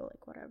back, oh,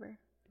 like, whatever.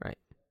 Right.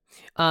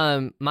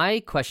 My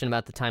question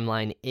about the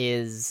timeline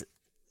is,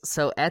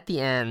 so at the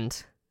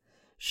end,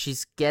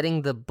 she's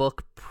getting the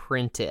book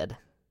printed,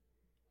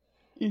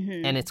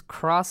 and it's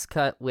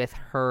cross-cut with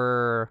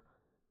her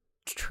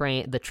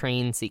the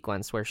train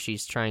sequence where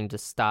she's trying to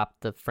stop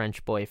the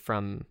French boy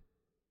from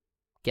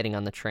getting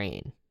on the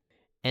train.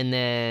 And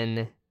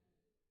then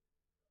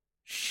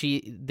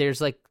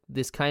there's like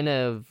this kind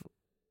of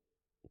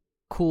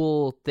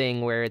cool thing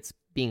where it's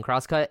being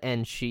cross-cut,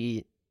 and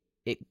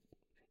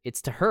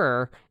it's to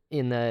her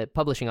in the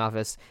publishing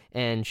office,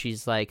 and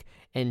she's like,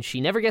 and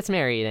she never gets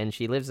married, and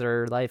she lives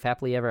her life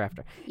happily ever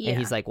after. Yeah. And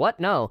he's like, what?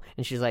 No.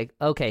 And she's like,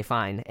 okay,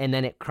 fine. And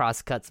then it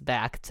cross-cuts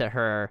back to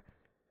her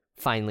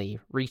finally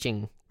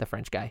reaching the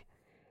French guy.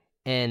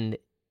 And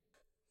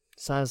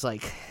so I was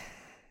like,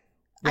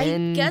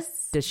 when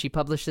does she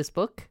publish this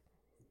book?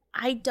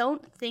 I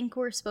don't think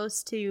we're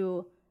supposed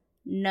to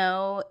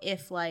know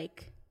if,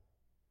 like,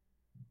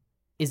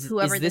 Is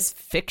this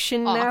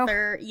fiction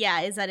author, now?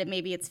 Yeah, is that it?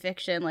 Maybe it's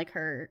fiction, like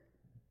her,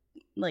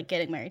 like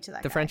getting married to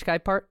that the guy. French guy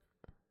part.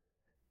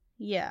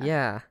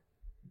 Yeah.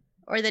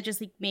 Or that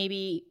just like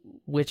maybe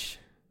which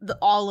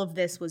all of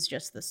this was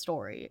just the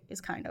story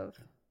is kind of.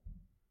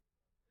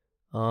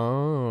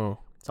 Oh,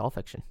 it's all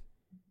fiction.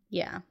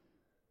 Yeah.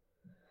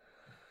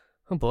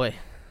 Oh boy.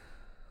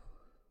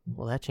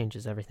 Well, that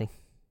changes everything.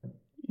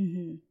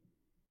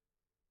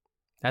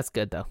 That's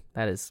good though.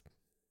 That is.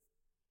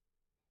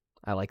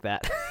 I like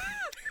that.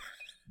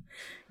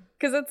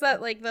 Because it's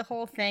that, like, the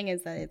whole thing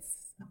is that it's,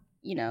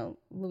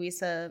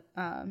 Louisa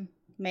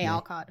May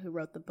Alcott who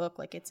wrote the book.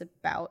 Like, it's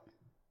about...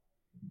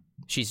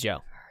 She's Joe.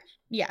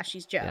 Yeah,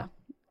 she's Joe.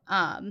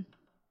 Yeah.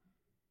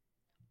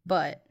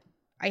 But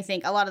I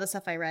think a lot of the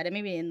stuff I read, and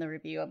maybe in the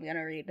review I'm going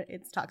to read,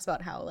 it talks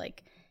about how,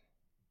 like,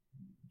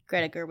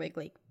 Greta Gerwig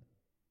like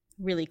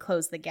really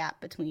closed the gap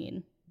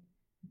between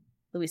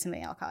Louisa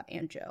May Alcott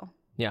and Jo.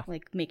 Yeah.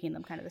 Like making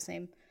them kind of the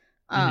same.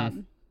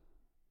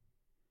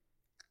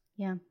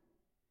 Yeah.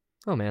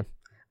 Oh man.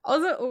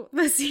 Also,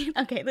 the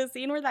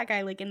scene where that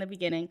guy, like in the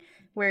beginning,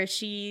 where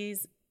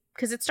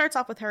because it starts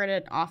off with her in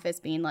an office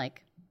being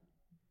like,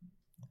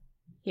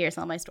 here's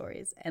all my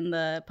stories. And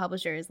the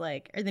publisher is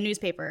like, or the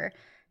newspaper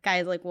guy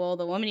is like, well,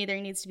 the woman either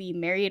needs to be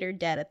married or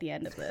dead at the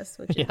end of this,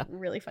 which is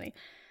really funny.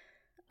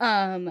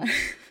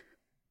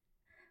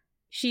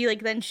 She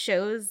like then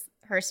shows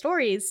her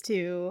stories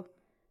to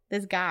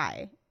this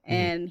guy,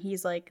 and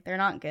he's like, they're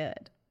not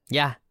good.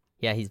 Yeah.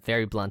 Yeah, he's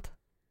very blunt.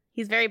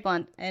 He's very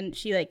blunt, and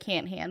she like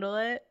can't handle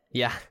it.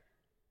 Yeah.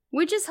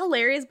 Which is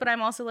hilarious, but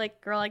I'm also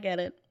like, girl, I get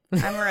it.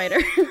 I'm a writer.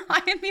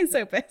 I am being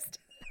so pissed.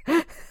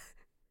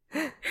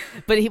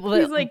 But he's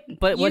like,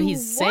 but what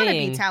he's saying, you want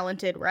to be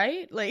talented,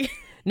 right? Like,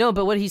 no,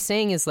 but what he's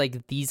saying is like,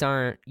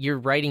 you're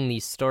writing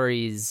these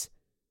stories.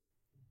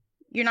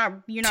 You're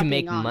not to being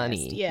make honest.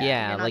 Money.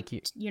 Yeah,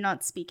 you're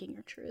not speaking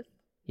your truth.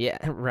 Yeah,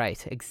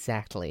 right.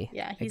 Exactly.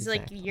 Yeah, he's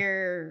exactly.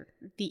 like,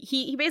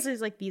 he basically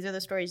is like, these are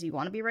the stories you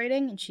want to be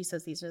writing, and she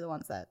says these are the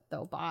ones that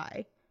they'll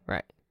buy.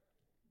 Right.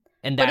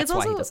 And that's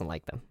why he doesn't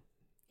like them.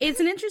 It's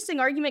an interesting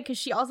argument because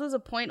she also has a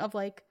point of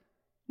like,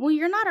 well,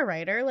 you're not a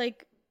writer.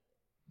 Like,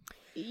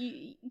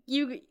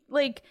 you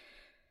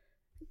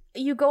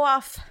go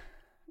off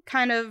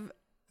kind of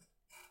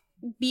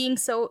being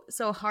so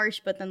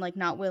harsh, but then like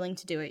not willing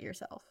to do it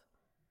yourself.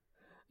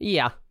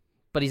 Yeah,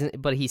 but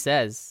he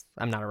says,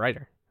 I'm not a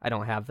writer. I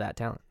don't have that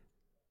talent.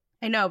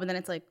 I know, but then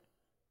it's like,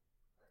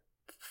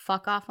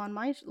 fuck off on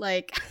my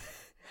like.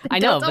 I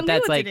know, but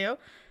that's like,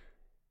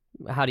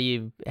 how do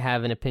you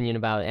have an opinion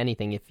about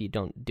anything if you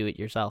don't do it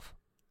yourself?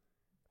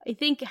 I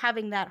think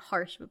having that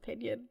harsh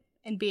opinion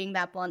and being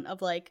that blunt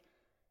of like,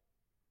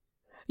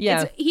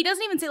 yeah, he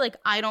doesn't even say like,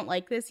 I don't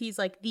like this. He's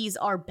like, these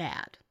are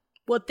bad.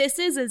 What this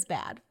is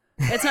bad.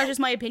 It's not just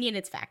my opinion.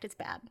 It's fact. It's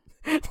bad.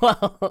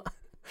 Well,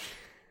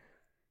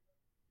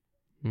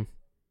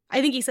 I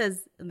think he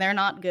says they're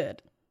not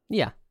good.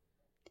 Yeah.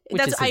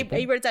 I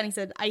wrote it down. He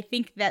said, I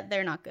think that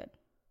they're not good.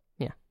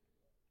 Yeah.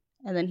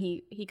 And then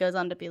he goes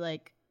on to be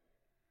like,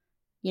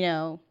 you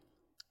know,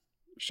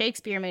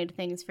 Shakespeare made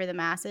things for the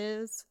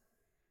masses.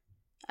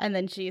 And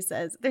then she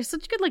says, there's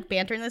such good like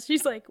banter in this.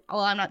 She's like,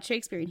 well, I'm not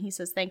Shakespeare. And he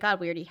says, thank God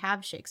we already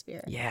have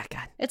Shakespeare. Yeah,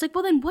 God. It's like,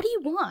 well, then what do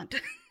you want?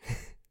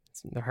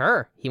 It's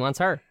her. He wants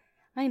her.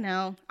 I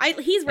know.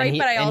 He's right,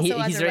 but I also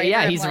as a writer,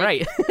 yeah, he's like,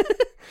 right.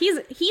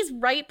 He's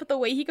right, but the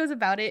way he goes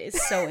about it is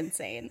so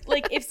insane.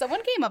 Like, if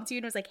someone came up to you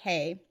and was like,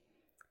 hey,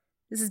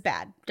 this is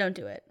bad, don't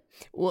do it.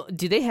 Well,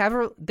 do they have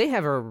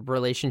a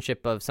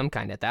relationship of some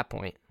kind at that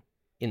point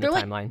in the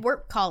timeline? Like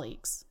work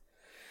colleagues.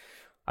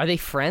 Are they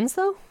friends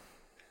though?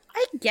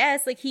 I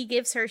guess, like, he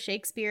gives her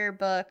Shakespeare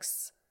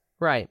books.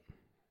 Right.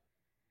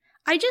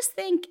 I just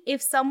think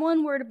if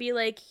someone were to be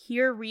like,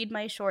 here, read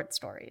my short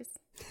stories.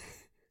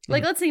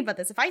 Like, let's think about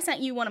this. If I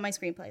sent you one of my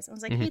screenplays, I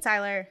was like, hey,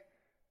 Tyler,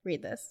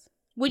 read this.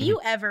 Would you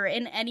ever,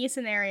 in any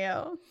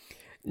scenario,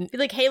 be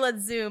like, hey,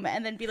 let's Zoom,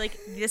 and then be like,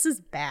 this is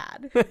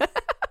bad?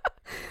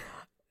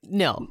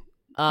 No.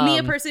 Me,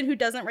 a person who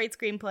doesn't write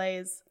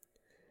screenplays.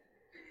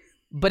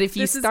 But if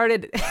you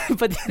started...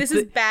 but this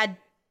is bad.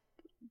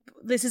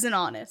 This isn't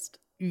honest.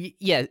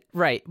 Yeah,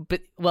 right.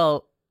 But,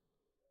 well,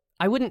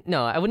 I wouldn't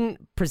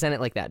present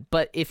it like that.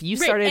 But if you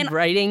started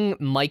writing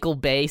Michael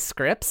Bay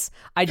scripts,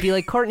 I'd be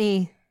like,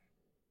 Courtney,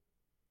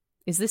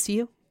 is this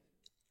you?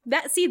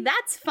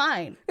 That's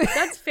fine.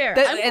 That's fair.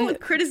 I'm going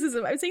with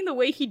criticism. I'm saying the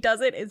way he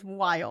does it is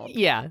wild.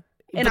 Yeah.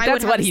 And but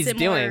that's what he's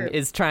doing,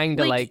 is trying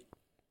to like...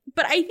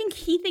 But I think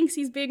he thinks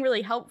he's being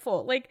really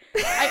helpful. Like,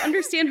 I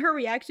understand her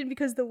reaction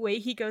because the way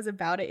he goes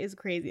about it is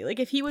crazy.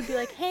 Like, if he would be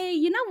like, hey,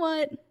 you know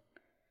what?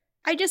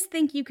 I just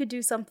think you could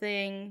do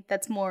something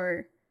that's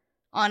more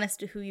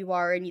honest to who you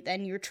are, and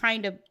then you're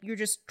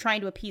just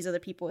trying to appease other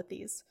people with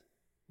these.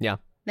 Yeah.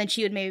 Then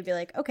she would maybe be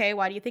like, okay,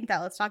 why do you think that?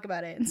 Let's talk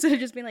about it. Instead of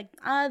just being like,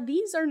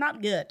 these are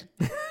not good.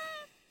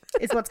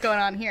 Is what's going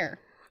on here.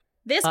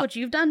 This, what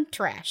you've done,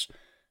 trash.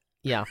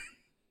 Yeah.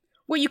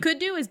 What you could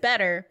do is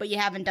better, but you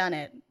haven't done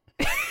it.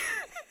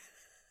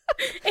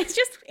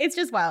 It's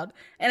just wild.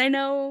 And I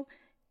know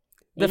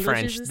the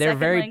French, they're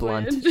very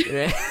blunt.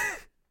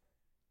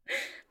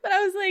 But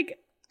I was like,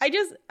 I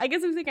guess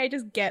I'm saying I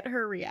just get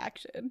her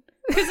reaction.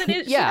 Because it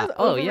is, yeah. She does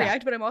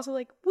overreact, but I'm also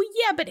like, well,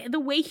 yeah, but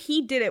the way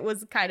he did it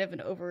was kind of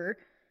an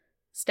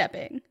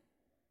overstepping.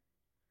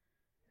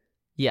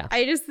 Yeah.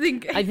 I just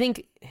think... I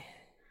think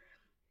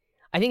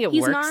it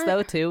works,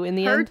 though, too, in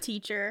the end. Her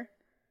teacher.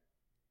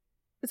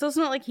 It's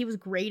also not like he was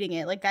grading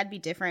it. Like, that'd be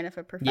different if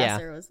a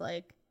professor was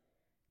like,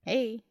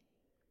 hey,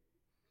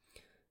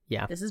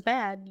 this is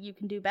bad. You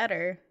can do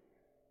better.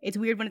 It's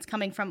weird when it's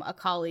coming from a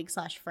colleague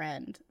 /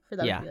 friend for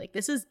them to be like,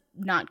 this is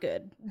not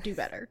good. Do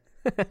better.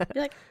 Be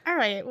like, all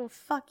right, well,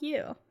 fuck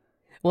you.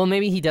 Well,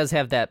 maybe he does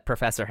have that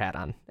professor hat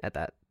on at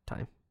that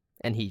time,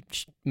 and he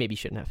maybe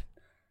shouldn't have.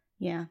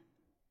 Yeah.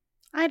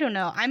 I don't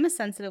know. I'm a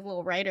sensitive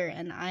little writer,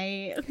 and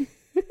I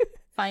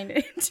find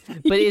it.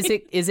 But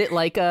is it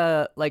like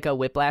a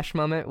Whiplash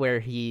moment where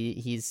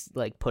he's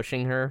like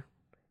pushing her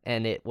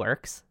and it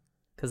works?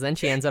 Because then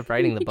she ends up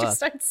writing the He book. just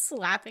starts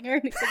slapping her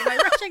and he's like, am I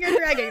rushing or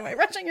dragging? Am I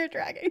rushing or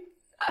dragging?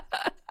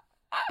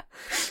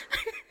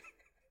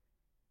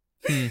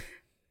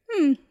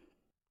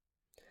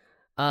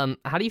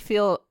 How do you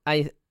feel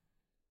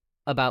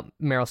about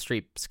Meryl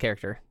Streep's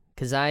character?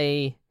 Because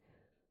I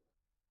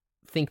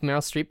think Meryl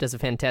Streep does a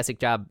fantastic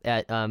job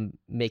at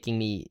making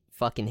me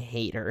fucking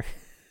hate her.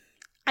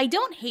 I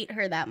don't hate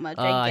her that much.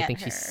 I think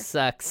her. she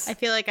sucks. I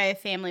feel like I have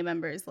family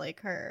members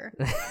like her.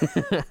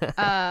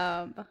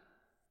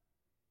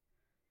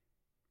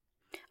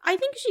 I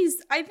think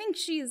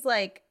she's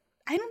like,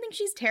 I don't think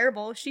she's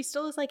terrible. She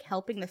still is like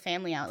helping the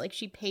family out. Like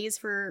she pays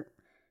for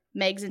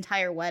Meg's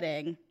entire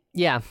wedding.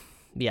 Yeah.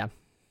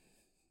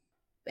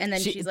 And then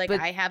she's like,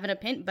 I have an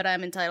opinion, but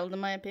I'm entitled to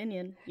my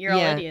opinion. You're all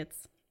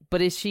idiots.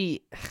 But is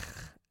she,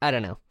 I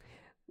don't know,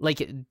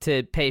 like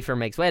to pay for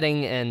Meg's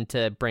wedding and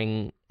to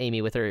bring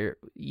Amy with her,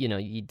 you know,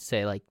 you'd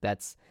say like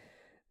that's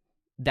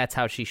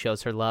how she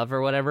shows her love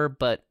or whatever.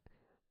 But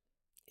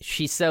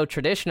she's so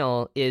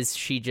traditional. Is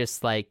she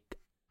just like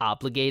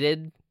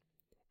obligated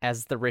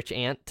as the rich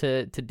aunt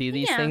to do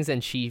these things?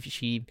 And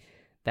she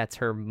that's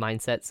her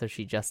mindset. So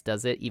she just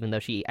does it, even though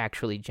she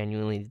actually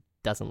genuinely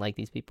doesn't like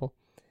these people.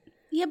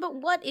 Yeah, but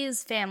what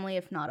is family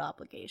if not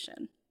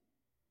obligation?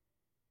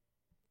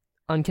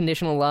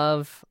 Unconditional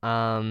love.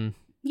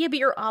 Yeah, but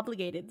you're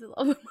obligated to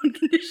love them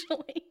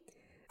unconditionally.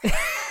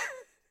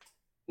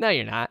 No,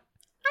 you're not.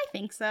 I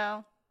think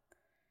so.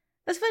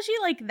 Especially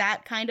like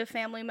that kind of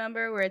family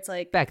member where it's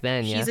like back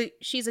then,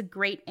 she's a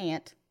great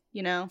aunt,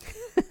 you know?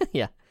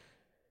 Yeah.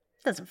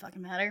 Doesn't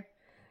fucking matter.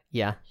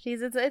 Yeah.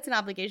 It's an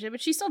obligation,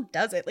 but she still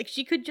does it. Like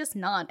she could just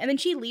not. And then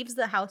she leaves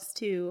the house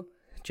to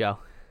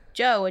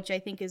Joe, which I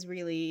think is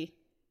really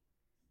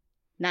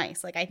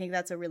nice. Like I think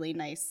that's a really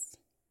nice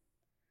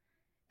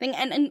thing.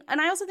 And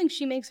I also think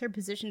she makes her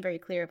position very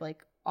clear of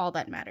like all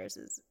that matters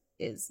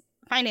is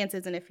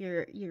finances, and if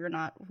you're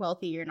not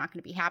wealthy, you're not going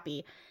to be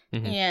happy.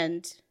 Mm-hmm.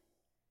 And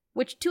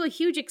which to a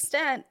huge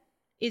extent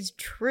is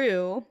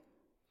true.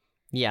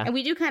 Yeah. And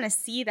we do kind of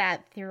see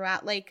that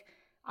throughout. Like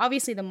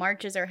obviously the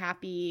Marches are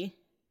happy,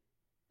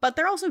 but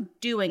they're also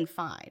doing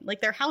fine. Like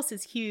their house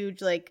is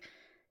huge. Like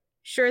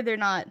sure, they're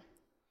not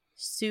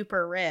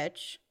super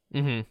rich.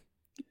 Mm-hmm.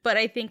 But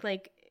I think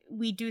like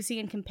we do see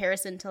in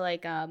comparison to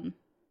like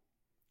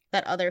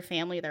that other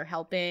family they're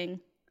helping.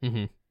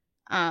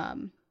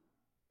 Mm-hmm.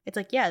 It's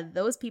like, yeah,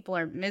 those people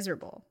are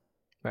miserable.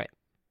 Right.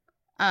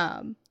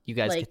 You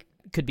guys like,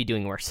 could be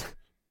doing worse.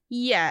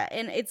 Yeah,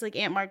 and it's like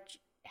Aunt March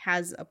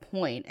has a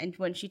point, and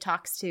when she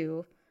talks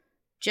to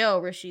Joe,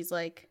 where she's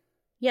like,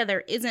 yeah,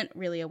 there isn't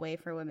really a way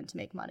for women to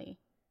make money.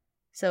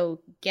 So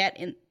get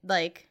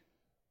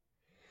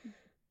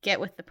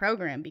with the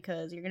program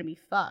because you're going to be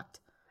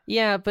fucked.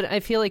 Yeah, but I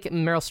feel like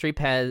Meryl Streep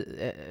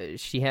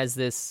has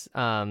this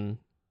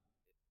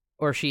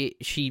or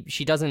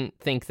she doesn't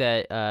think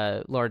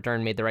that Laura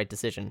Dern made the right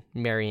decision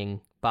marrying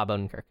Bob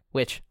Odenkirk,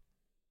 which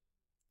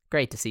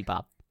great to see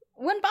Bob.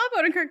 When Bob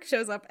Odenkirk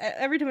shows up,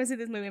 every time I see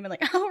this movie, I'm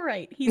like, oh,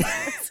 right, he's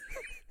this.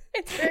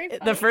 It's very funny.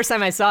 The first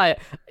time I saw it,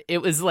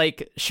 it was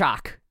like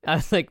shock. I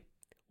was like,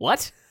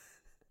 what?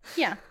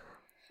 Yeah.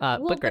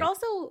 But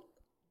also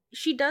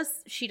she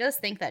does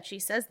think that. She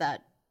says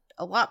that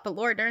a lot, but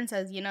Laura Dern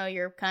says,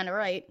 you're kind of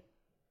right.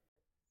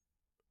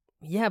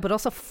 Yeah, but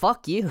also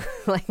fuck you.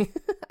 Like,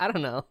 I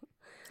don't know.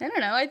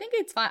 I think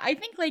it's fine. I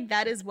think like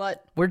that is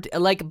what we're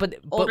like, but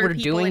we're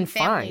doing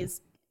fine.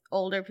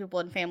 Older people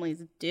and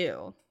families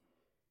do.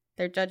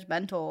 They're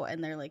judgmental,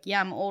 and they're like,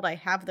 yeah, I'm old. I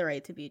have the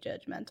right to be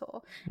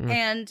judgmental.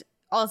 And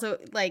also,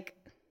 like,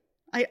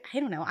 I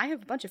don't know. I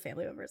have a bunch of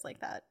family members like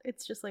that.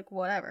 It's just like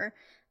whatever.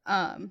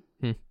 And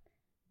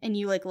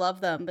you like love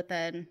them, but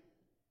then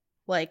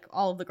like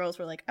all of the girls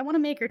were like, I want to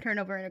make her turn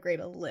over in a grave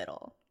a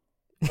little.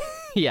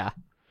 Yeah.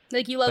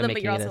 Like you love them,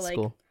 but you're also like,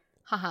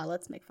 haha,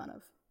 let's make fun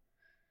of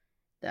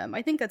them.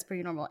 I think that's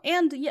pretty normal.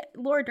 And yeah,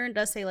 Laura Dern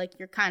does say like,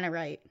 you're kind of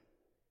right.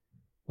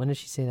 When did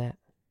she say that?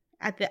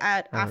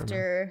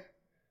 After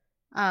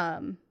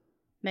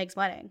Meg's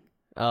wedding.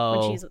 Oh,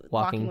 when she's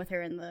walking with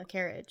her in the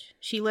carriage.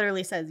 She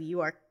literally says,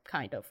 you are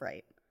kind of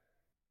right.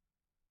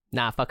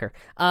 Nah, fuck her.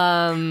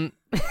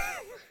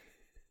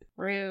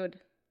 Rude.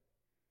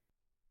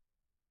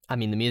 I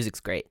mean, the music's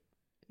great.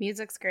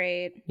 Music's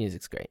great.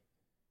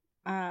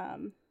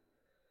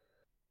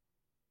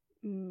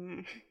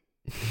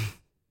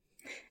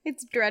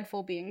 It's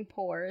dreadful being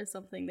poor is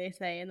something they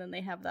say, and then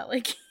they have that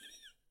like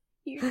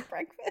huge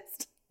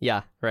breakfast.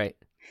 Yeah, right.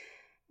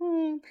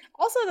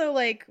 Also, though,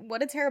 like,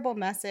 what a terrible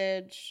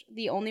message.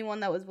 The only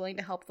one that was willing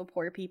to help the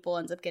poor people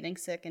ends up getting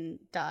sick and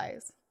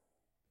dies.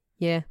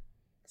 Yeah.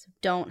 So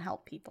don't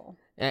help people.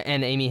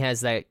 And Amy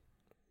has that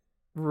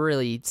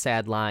really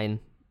sad line.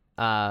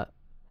 I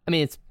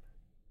mean, it's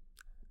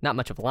not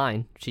much of a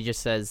line. She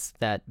just says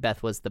that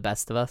Beth was the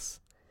best of us.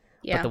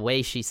 Yeah. But the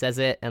way she says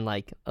it and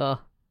like,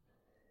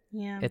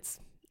 yeah, it's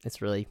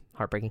really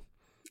heartbreaking.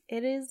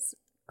 It is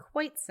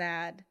quite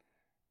sad.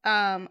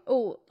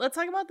 Let's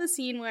talk about the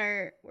scene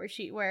where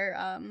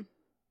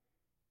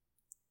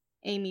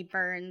Amy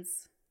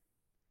burns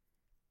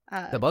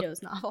the book?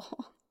 Joe's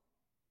novel.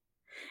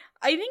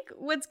 I think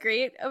what's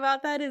great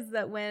about that is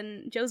that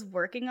when Joe's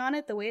working on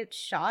it, the way it's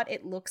shot,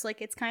 it looks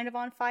like it's kind of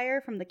on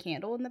fire from the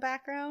candle in the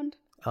background.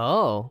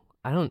 Oh,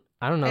 I don't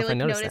know if I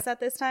noticed that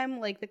this time.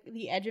 Like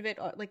the edge of it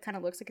like kind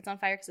of looks like it's on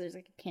fire because there's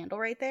like a candle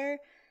right there.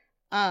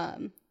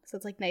 So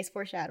it's like nice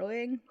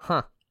foreshadowing.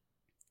 Huh.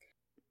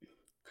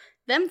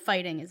 Them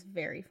fighting is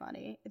very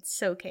funny. It's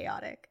so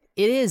chaotic.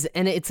 It is,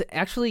 and it's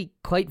actually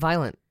quite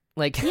violent.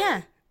 Like,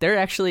 yeah, they're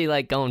actually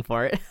like going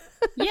for it.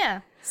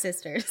 Yeah,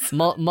 sisters.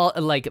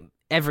 Like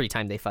every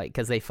time they fight,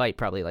 because they fight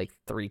probably like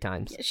 3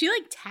 times. Yeah, she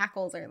like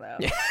tackles her though.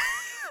 Yeah.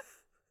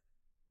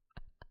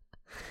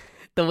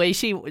 the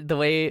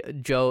way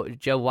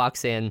Joe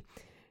walks in,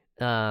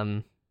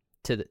 to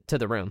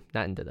the room,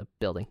 not into the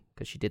building,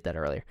 because she did that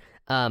earlier.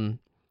 And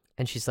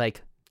she's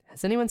like,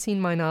 "Has anyone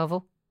seen my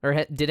novel?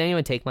 Or did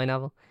anyone take my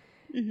novel?"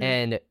 Mm-hmm.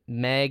 And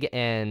Meg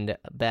and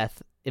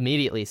Beth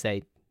immediately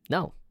say,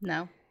 "No."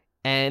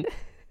 And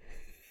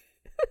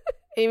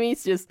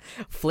Amy's just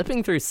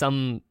flipping through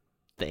some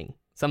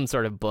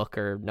sort of book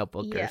or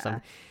notebook or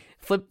something.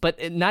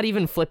 But not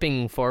even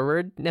flipping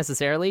forward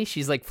necessarily.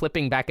 She's like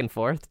flipping back and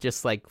forth,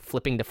 just like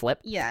flipping to flip.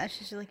 Yeah,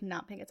 she's like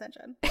not paying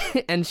attention.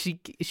 And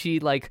she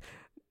like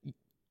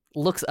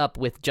looks up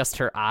with just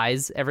her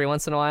eyes every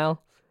once in a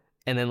while,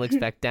 and then looks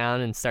back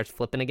down and starts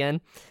flipping again.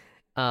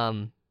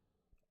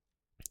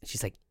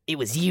 She's like, "It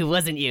was you,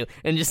 wasn't you?"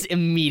 And just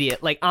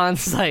immediate, like on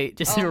site,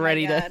 just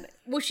ready to.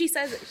 Well, she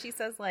says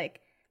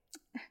like,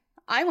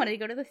 "I wanted to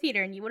go to the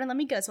theater and you wouldn't let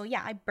me go, so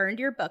yeah, I burned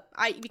your book.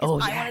 I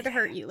wanted to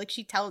hurt you." Like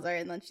she tells her,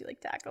 and then she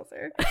like tackles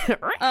her.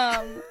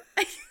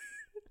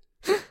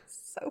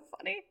 So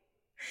funny.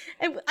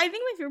 And I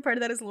think my favorite part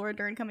of that is Laura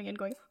Dern coming in,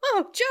 going,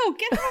 "Oh, Joe,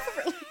 get off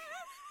of her!"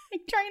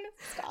 Like trying to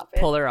stop it.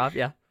 Pull her off,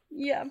 yeah.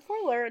 Yeah,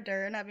 poor Laura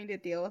Dern having to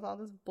deal with all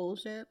this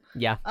bullshit.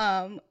 Yeah.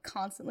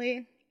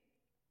 Constantly.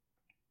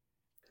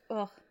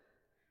 Ugh.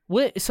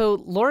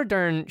 So Laura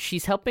Dern,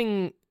 she's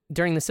helping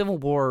during the Civil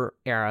War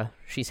era.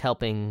 She's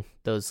helping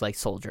those like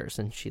soldiers,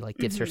 and she like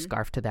gives her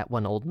scarf to that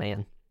one old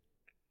man.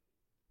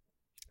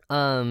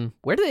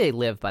 Where do they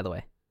live, by the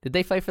way? Did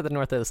they fight for the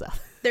North or the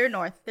South? They're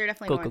North. They're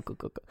definitely North.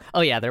 Cool.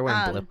 Oh yeah, they're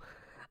wearing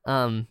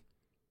blue.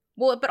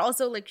 Well, but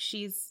also like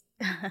she's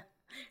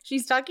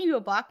talking to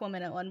a black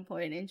woman at one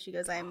point, and she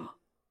goes,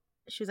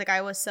 She was like,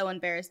 "I was so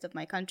embarrassed of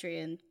my country,"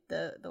 and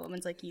the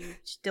woman's like, "You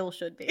still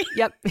should be."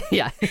 Yep.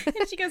 Yeah.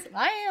 And she goes,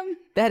 "I am."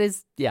 That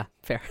is, yeah,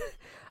 fair.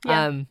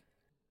 Yeah.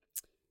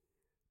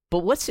 But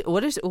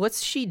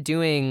what's she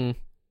doing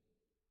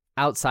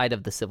outside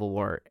of the Civil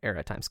War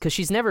era times? Because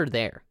she's never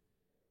there.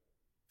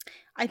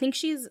 I think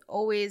she's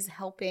always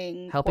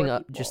helping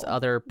just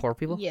other poor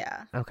people.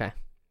 Yeah. Okay.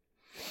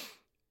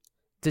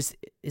 Is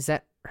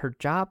that her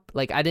job?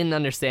 Like, I didn't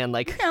understand.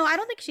 Like, no, I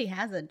don't think she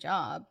has a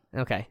job.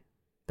 Okay.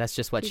 That's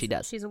just what she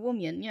does. She's a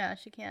woman. Yeah,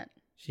 she can't.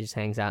 She just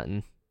hangs out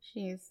and...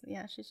 She's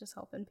just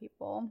helping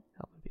people.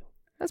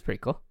 That's pretty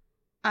cool.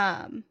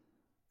 Yeah,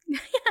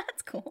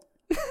 that's cool.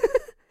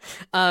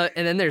 And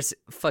then there's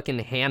fucking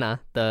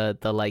Hannah, the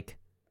like...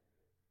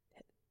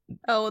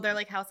 Oh, they're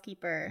like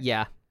housekeeper.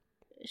 Yeah.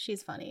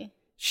 She's funny.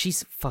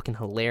 She's fucking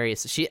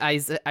hilarious.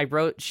 I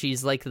wrote,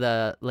 she's like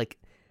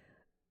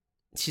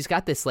she's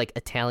got this like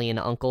Italian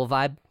uncle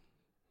vibe.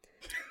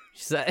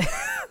 She's like...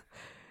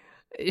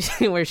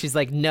 where she's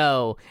like,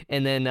 "No,"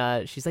 and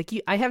then she's like,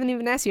 "I haven't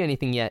even asked you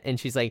anything yet," and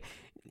she's like,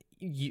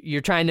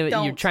 "You're trying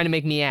to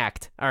make me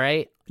act, all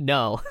right?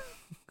 No."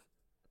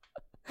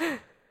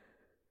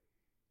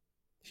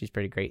 She's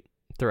pretty great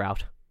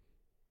throughout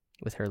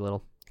with her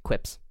little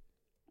quips.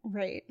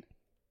 Right.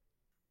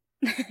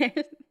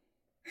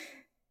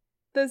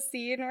 The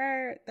scene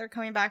where they're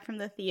coming back from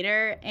the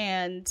theater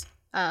and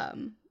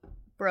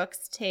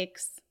Brooks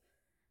takes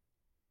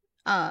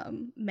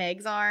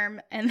Meg's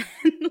arm, and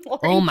then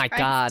Laurie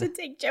tries to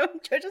take Joe,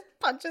 and Joe just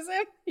punches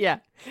him. Yeah,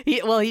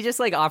 he just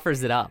like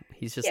offers it up.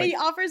 He's just he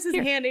offers his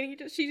hand, and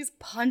she just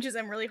punches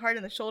him really hard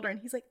in the shoulder, and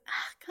he's like,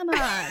 "Come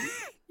on."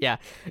 Yeah,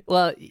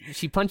 well,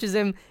 she punches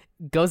him,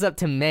 goes up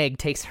to Meg,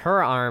 takes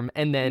her arm,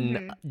 and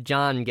then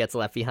John gets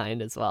left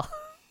behind as well.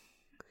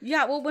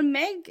 Yeah, well, when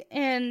Meg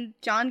and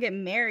John get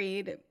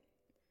married,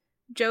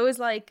 Joe is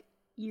like,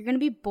 "You're gonna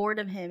be bored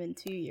of him in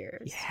 2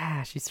 years."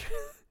 Yeah,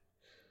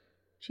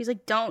 She's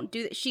like, "Don't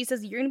do that." She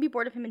says, "You're going to be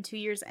bored of him in 2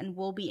 years and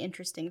we'll be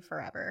interesting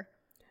forever."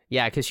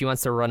 Yeah, because she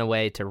wants to run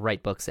away to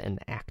write books and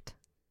act.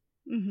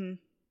 Mm-hmm.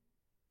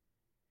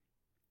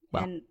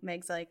 Well, and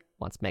Meg's like...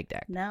 Wants Meg to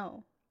act.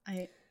 No.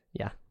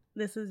 Yeah.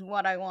 This is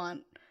what I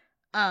want.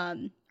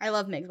 I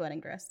love Meg's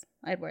wedding dress.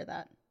 I'd wear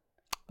that.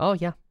 Oh,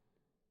 yeah.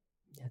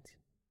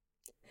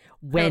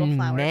 When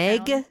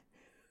Meg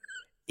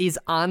is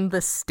on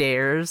the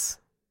stairs,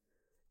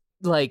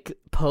 like,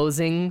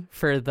 posing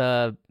for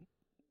the...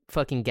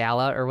 fucking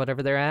gala or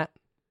whatever they're at,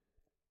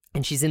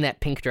 and she's in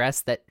that pink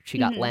dress that she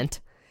got lent,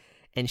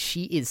 and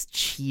she is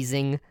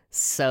cheesing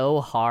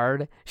so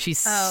hard. She's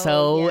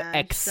so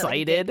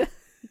excited.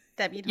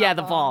 Debbie yeah,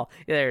 the ball.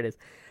 Yeah, there it is.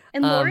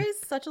 And Laurie's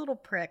such a little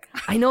prick.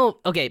 I know.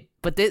 Okay,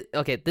 but this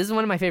is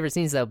one of my favorite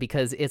scenes though,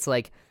 because it's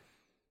like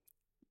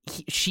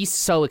she's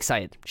so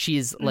excited.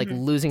 She's like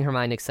losing her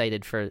mind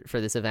excited for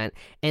this event,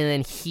 and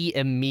then he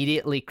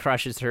immediately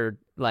crushes her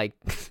like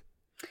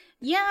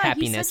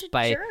happiness he's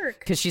such a jerk.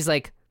 Because she's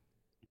like,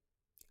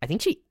 I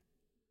think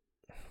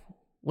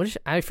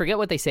I forget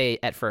what they say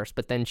at first,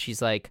 but then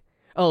she's like,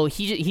 oh,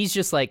 he's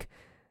just like,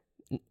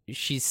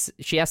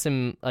 she asks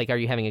him like, are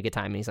you having a good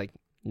time? And he's like,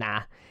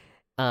 nah.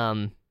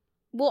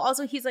 Well,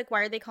 also he's like,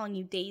 why are they calling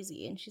you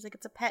Daisy? And she's like,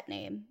 it's a pet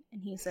name.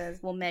 And he says,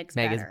 well, Meg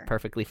better. is a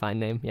perfectly fine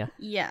name. Yeah.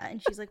 Yeah.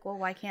 And she's like, well,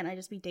 why can't I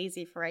just be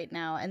Daisy for right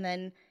now? And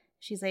then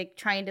she's like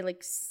trying to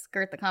like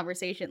skirt the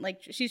conversation.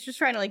 Like she's just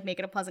trying to like make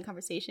it a pleasant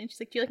conversation.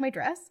 She's like, do you like my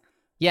dress?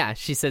 Yeah.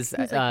 She says,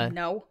 like,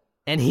 no.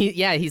 And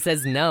he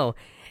says no.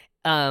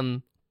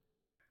 He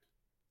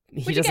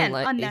Which doesn't again,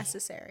 like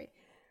unnecessary.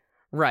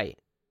 Right.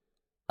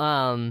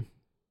 But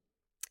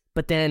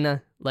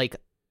then like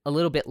a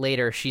little bit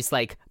later, she's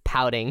like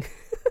pouting,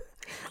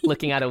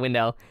 looking out a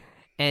window,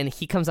 and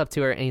he comes up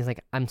to her and he's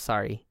like, I'm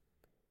sorry.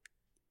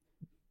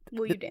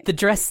 Will you dance? The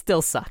dress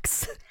still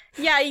sucks.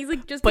 Yeah, he's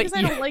like, just because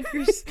I don't like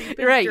your stupid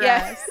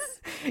dress.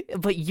 Yeah.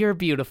 But you're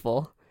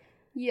beautiful.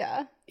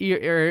 Yeah.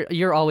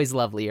 You're always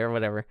lovely or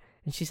whatever.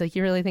 And she's like,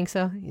 you really think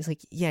so? He's like,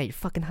 yeah, you're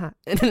fucking hot.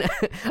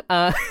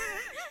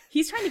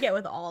 He's trying to get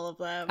with all of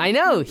them. I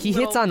know. He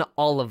hits on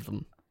all of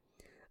them.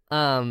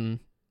 And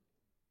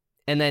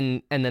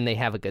then they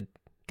have a good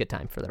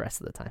time for the rest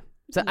of the time.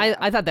 So yeah.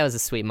 I thought that was a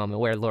sweet moment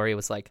where Laurie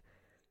was like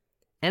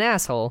an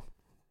asshole,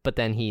 but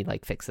then he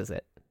like fixes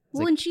it.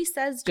 Well, like, and she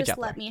says, just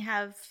let Laurie. me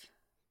have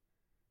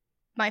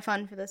my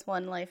fun for this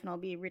one life and I'll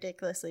be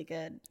ridiculously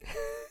good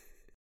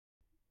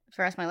for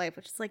the rest of my life,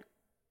 which is like,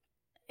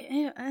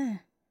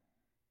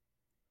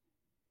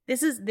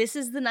 This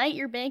is the night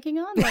you're banking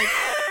on? Like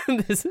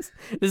this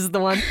is the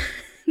one.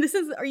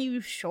 Are you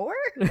sure?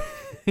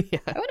 Yeah.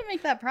 I wouldn't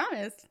make that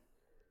promise.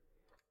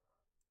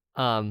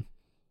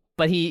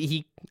 But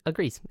he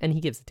agrees and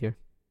he gives it to her.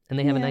 And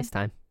they have a nice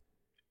time.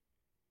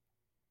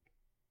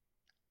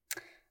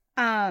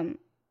 Oh,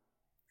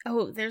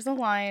 there's a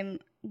line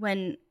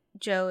when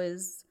Joe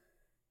is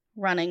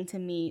running to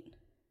meet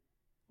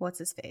what's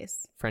his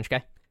face? French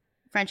guy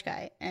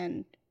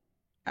and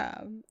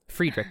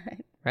Friedrich,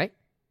 right?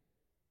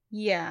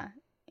 Yeah.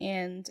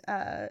 And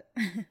I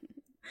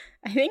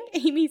think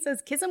Amy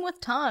says kiss him with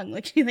tongue.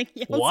 Like she like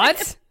yells.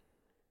 What?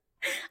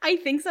 I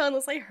think so,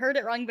 unless I heard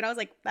it wrong, but I was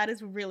like, that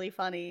is really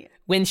funny.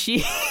 When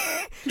she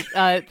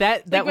that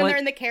like when one... they're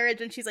in the carriage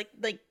and she's like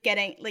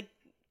getting like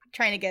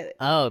trying to get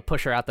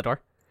push her out the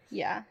door.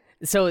 Yeah.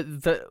 So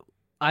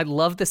I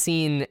love the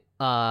scene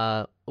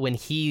when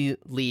he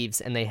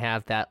leaves and they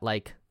have that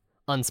like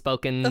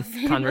unspoken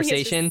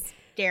conversation.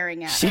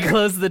 Staring at she her.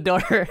 Closed the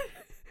door.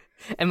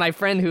 And my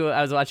friend who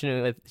I was watching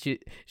it with,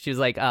 she was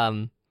like,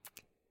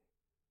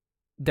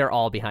 they're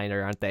all behind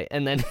her, aren't they?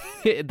 And then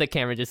the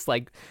camera just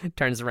like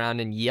turns around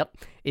and yep,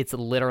 it's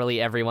literally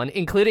everyone,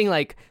 including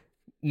like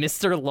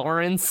Mr.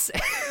 Lawrence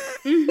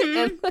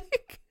and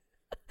like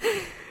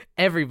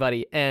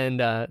everybody.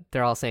 And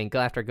they're all saying, go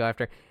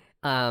after.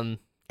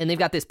 And they've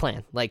got this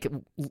plan. Like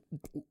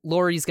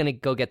Laurie's going to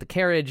go get the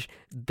carriage.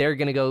 They're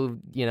going to go,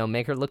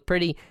 make her look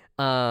pretty.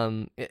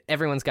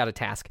 Everyone's got a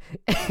task.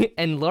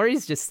 And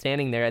Laurie's just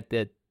standing there at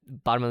the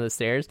bottom of the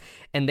stairs,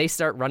 and they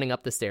start running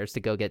up the stairs to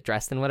go get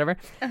dressed and whatever.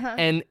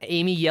 And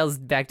Amy yells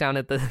back down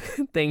at the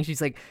thing.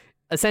 She's like,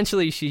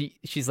 essentially,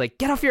 she's like,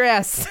 get off your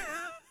ass.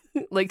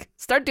 Like,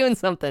 start doing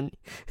something.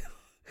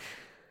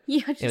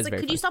 Yeah, she's like, could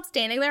funny. You stop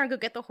standing there and go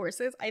get the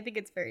horses? I think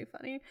it's very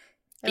funny.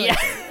 I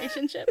like their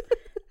relationship.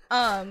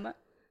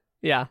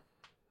 Yeah.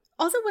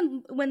 Also,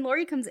 when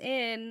Laurie comes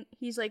in,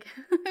 he's like,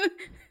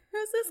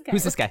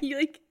 who's this guy? He,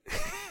 like,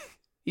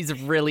 he's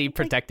really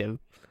protective.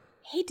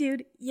 Hey,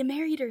 dude, you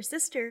married her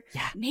sister.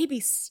 Yeah. Maybe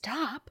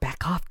stop.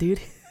 Back off,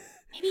 dude.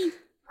 Maybe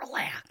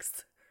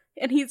relax.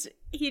 And he's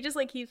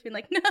been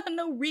like,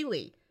 no,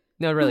 really.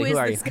 No, really, who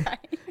are this you? Guy?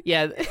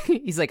 Yeah,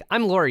 he's like,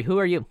 I'm Laurie. Who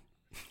are you?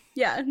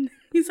 Yeah,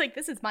 he's like,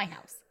 this is my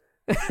house.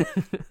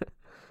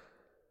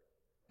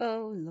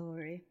 Oh,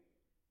 Laurie.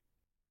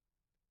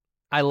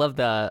 I love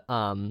the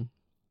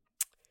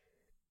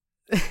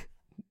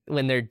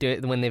when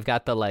they've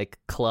got the like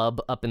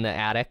club up in the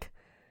attic,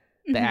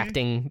 the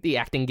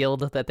acting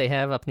guild that they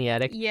have up in the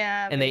attic.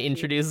 Yeah, and they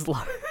introduce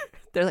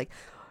they're like,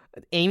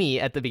 Amy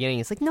at the beginning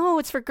is like, no,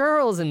 it's for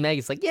girls, and Meg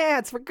is like, yeah,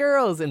 it's for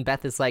girls, and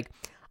Beth is like,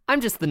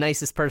 I'm just the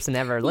nicest person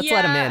ever. Let's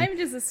let him in. I'm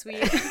just a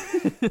sweet.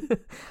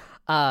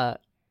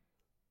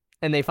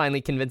 And they finally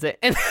convince it,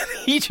 and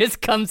he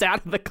just comes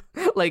out of the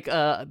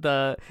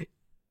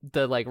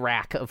like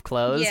rack of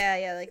clothes.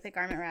 Yeah, like the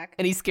garment rack.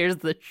 And he scares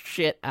the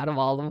shit out of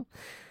all of them.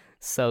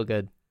 So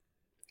good.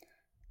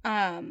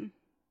 I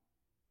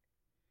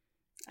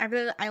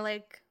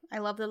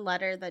love the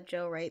letter that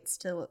Joe writes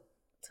to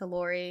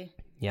Laurie.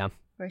 Yeah.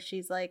 Where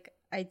she's like,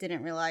 I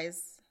didn't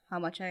realize how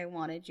much I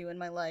wanted you in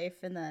my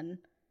life, and then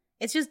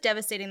it's just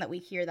devastating that we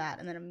hear that,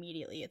 and then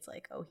immediately it's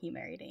like, oh, he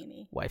married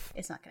Amy. Wife.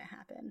 It's not gonna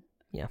happen.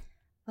 Yeah.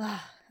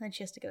 Then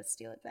she has to go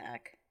steal it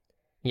back.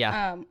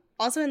 Yeah.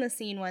 Also in the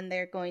scene when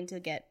they're going to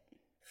get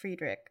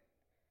Friedrich,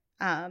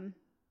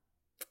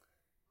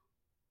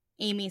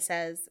 Amy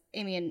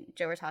and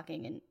Joe are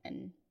talking,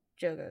 and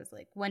Joe goes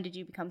like, "When did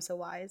you become so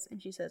wise?"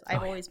 And she says,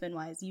 "I've always been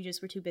wise. You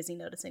just were too busy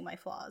noticing my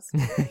flaws."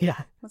 Yeah.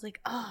 I was like,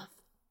 "Oh,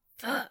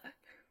 fuck."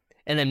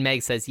 And then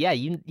Meg says, "Yeah,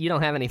 you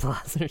don't have any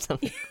flaws or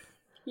something."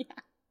 Yeah.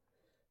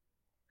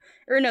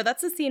 Or no,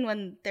 that's the scene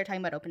when they're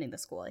talking about opening the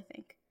school, I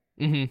think.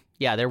 Mm-hmm.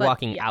 Yeah, they're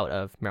walking out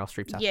of Meryl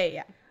Streep's house.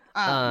 Yeah.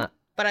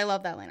 But I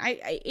love that line.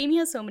 Amy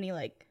has so many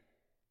like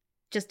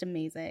just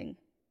amazing.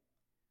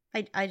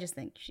 I just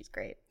think she's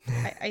great.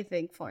 I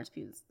think Florence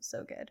Pugh is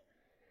so good.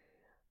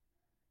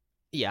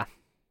 Yeah.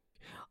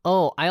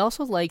 Oh, I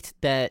also liked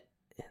that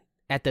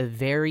at the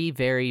very,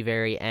 very,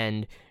 very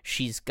end,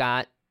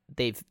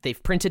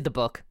 they've printed the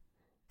book.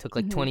 Took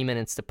like 20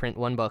 minutes to print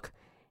one book,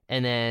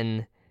 and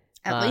then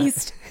at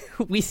least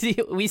we see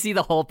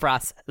the whole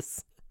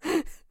process.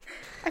 I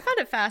found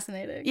it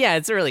fascinating. Yeah,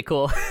 it's really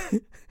cool.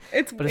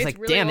 It's like,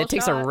 really damn, well it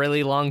takes shot. a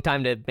really long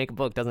time to make a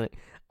book, doesn't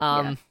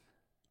it?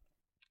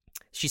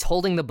 She's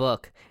holding the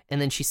book, and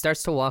then she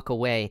starts to walk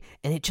away,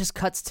 and it just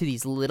cuts to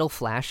these little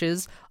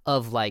flashes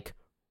of like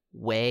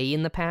way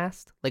in the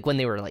past, like when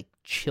they were like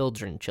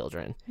children.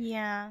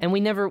 Yeah. And we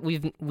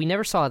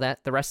never saw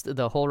that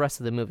the whole rest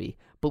of the movie,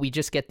 but we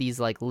just get these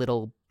like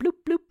little bloop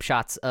bloop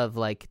shots of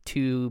like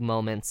two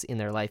moments in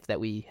their life that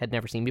we had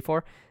never seen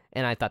before,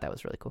 and I thought that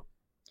was really cool.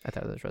 I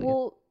thought it was really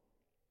good.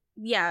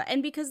 Yeah,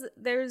 and because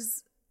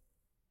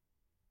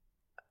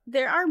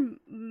there are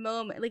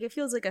moments, like it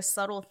feels like a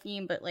subtle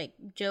theme, but like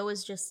Joe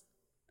is just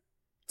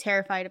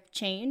terrified of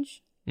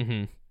change.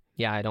 Mm-hmm.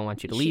 Yeah, I don't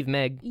want you to leave,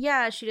 Meg.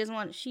 Yeah, she doesn't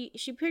want. She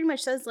pretty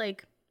much says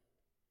like,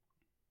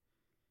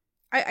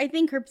 I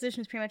think her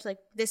position is pretty much like,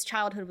 this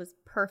childhood was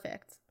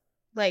perfect,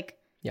 like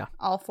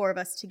all four of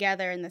us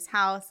together in this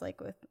house,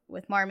 like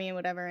with Marmee and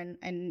whatever,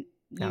 and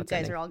you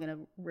guys are all gonna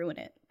ruin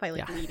it by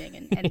like leaving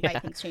and by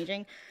things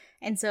changing,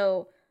 and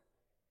so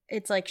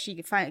it's like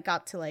she finally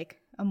got to like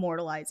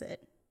immortalize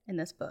it in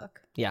this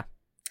book. Yeah.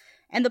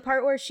 And the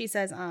part where she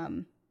says,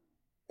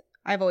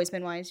 "I've always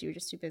been wise. You were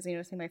just too busy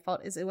noticing my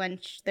fault," is when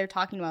they're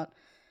talking about,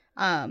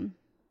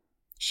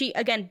 she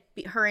again,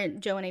 her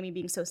and Joe and Amy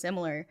being so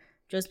similar.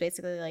 Joe's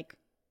basically like,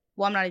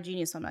 "Well, I'm not a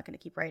genius, so I'm not going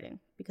to keep writing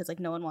because like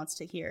no one wants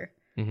to hear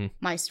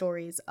my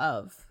stories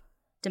of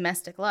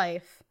domestic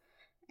life,"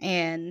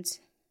 and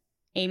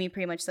Amy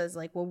pretty much says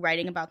like, "Well,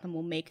 writing about them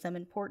will make them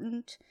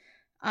important,"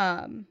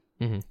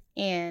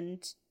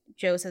 and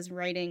Joe says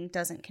writing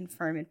doesn't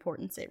confirm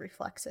importance, it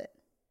reflects it.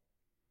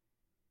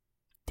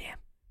 Damn.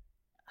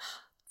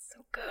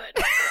 So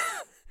good.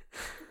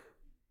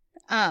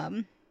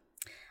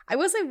 I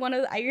will say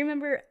I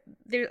remember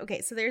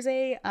there's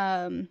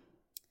a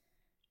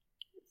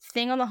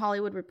thing on the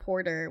Hollywood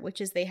Reporter,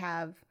 which is they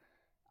have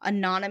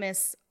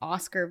anonymous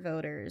Oscar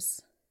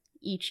voters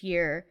each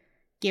year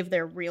give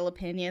their real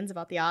opinions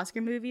about the Oscar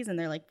movies, and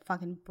they're like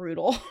fucking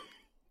brutal.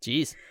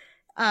 Jeez.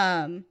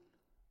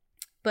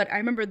 But I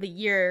remember the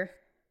year,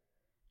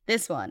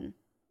 this one,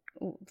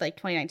 like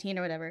 2019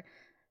 or whatever,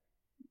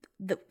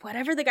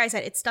 whatever the guy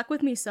said, it stuck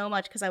with me so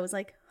much because I was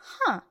like,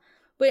 huh.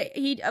 But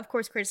he, of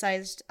course,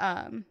 criticized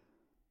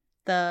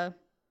the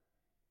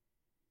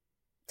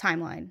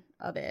timeline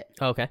of it.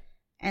 Okay.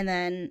 And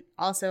then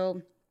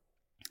also,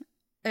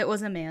 it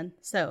was a man,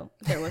 so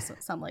there was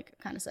some like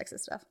kind of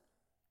sexist stuff.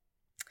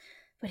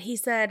 But he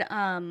said,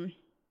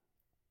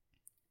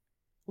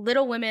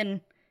 Little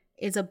Women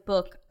is a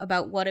book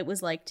about what it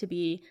was like to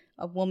be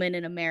a woman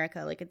in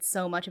America. Like, it's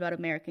so much about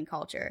American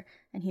culture.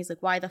 And he's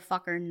like, why the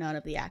fuck are none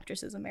of the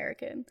actresses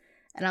American?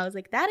 And I was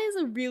like, that is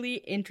a really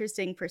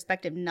interesting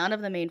perspective. None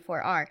of the main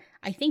four are.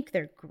 I think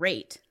they're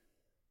great.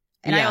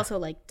 And I also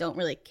like don't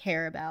really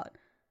care about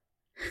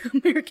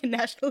American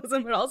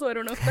nationalism, but also I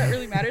don't know if that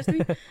really matters to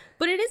me.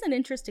 But it is an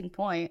interesting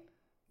point.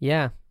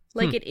 Yeah.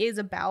 Like it is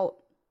about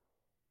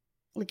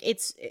like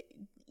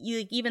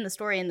even the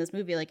story in this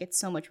movie, like it's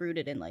so much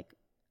rooted in like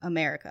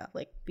America,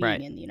 like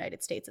being in the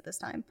United States at this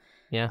time.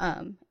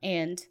 Yeah.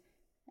 And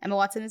Emma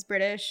Watson is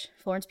British,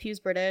 Florence Pugh's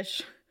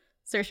British,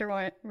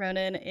 Saoirse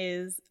Ronan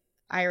is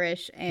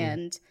Irish,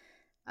 and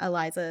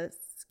Eliza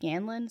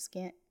Scanlon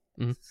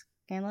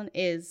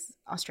is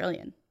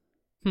Australian.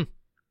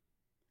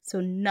 So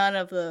none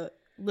of the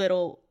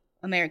little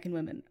American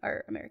women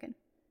are American.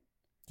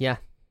 Yeah,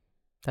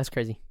 that's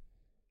crazy.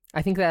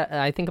 I think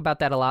about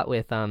that a lot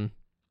with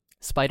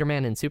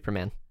Spider-Man and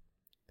Superman.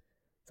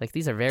 It's like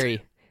these are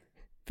very,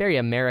 very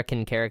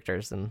American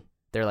characters, and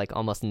they're like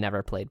almost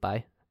never played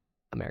by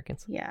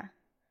Americans. Yeah.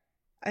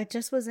 It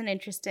just was an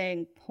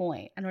interesting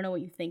point. I don't know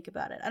what you think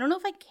about it. I don't know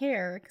if I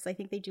care because I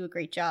think they do a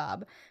great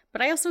job,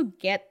 but I also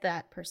get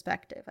that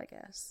perspective, I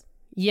guess.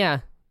 Yeah.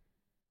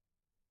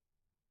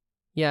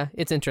 Yeah,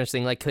 it's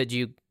interesting. Like, could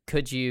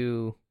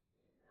you,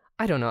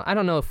 I don't know. I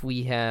don't know if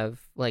we have,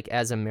 like,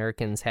 as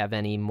Americans have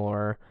any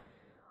more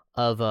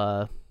of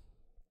a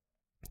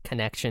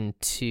connection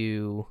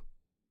to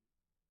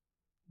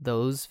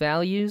those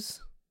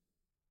values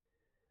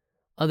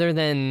other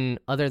than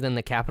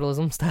the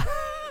capitalism stuff.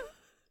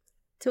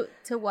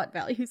 To what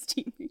values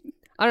do you mean?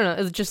 I don't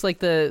know. It's just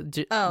like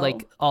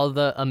like all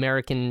the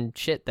American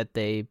shit that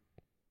they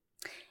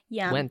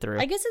went through.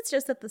 I guess it's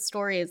just that the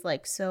story is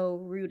like so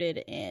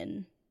rooted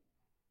in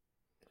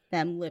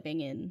them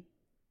living in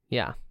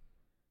the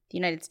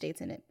United States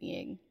and it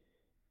being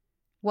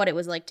what it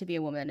was like to be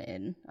a woman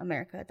in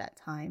America at that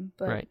time.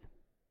 But right.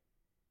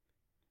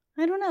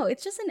 I don't know.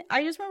 It's just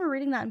I just remember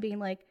reading that and being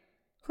like,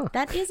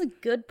 that is a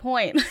good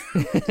point.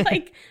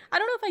 Like, I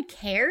don't know if I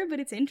care, but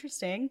it's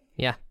interesting.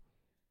 Yeah.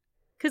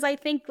 Because I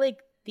think, like,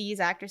 these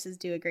actresses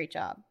do a great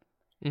job.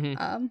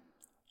 Mm-hmm.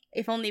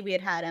 If only we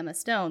had had Emma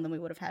Stone, then we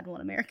would have had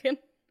one American.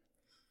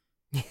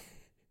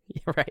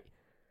 You're right.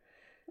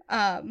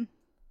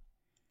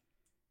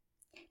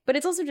 But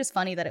it's also just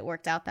funny that it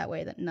worked out that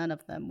way, that none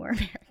of them were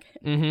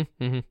American.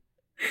 Mm-hmm.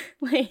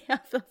 Mm-hmm. Like,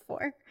 of the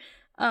four.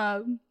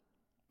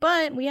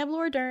 But we have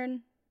Laura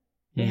Dern.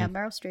 We have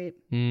Meryl Streep.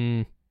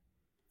 Mm.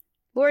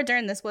 Laura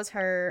Dern, this was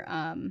her...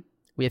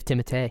 we have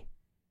Timothée.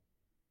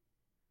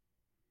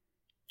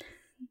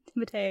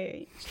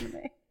 Timothée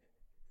Chalamet.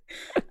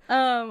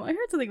 I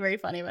heard something very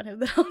funny about him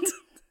that I'll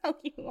tell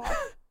you off.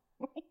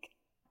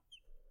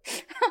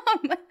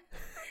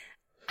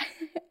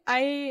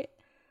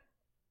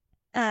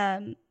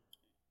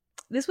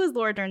 This was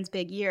Laura Dern's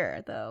big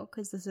year though,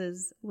 because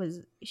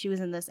she was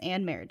in this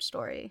and Marriage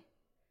Story,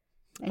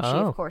 and she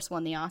of course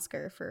won the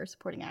Oscar for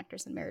supporting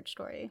actress in Marriage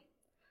Story.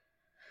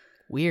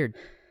 Weird.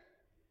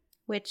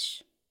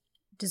 Which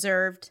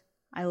deserved.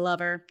 I love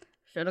her.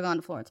 Should have gone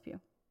to Florence Pugh.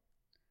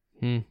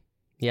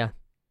 Yeah.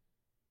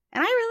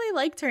 And I really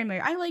liked her in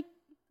Marriage.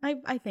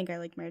 I think I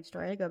like Marriage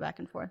Story. I go back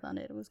and forth on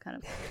it. It was kind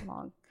of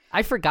long.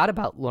 I forgot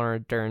about Laura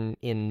Dern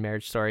in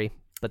Marriage Story,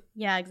 but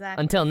yeah,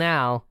 exactly. Until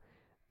now,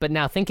 but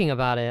now thinking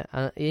about it,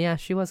 yeah,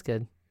 she was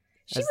good.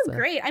 She was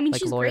great. I mean,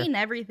 she's great in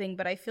everything,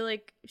 but I feel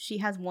like she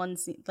has one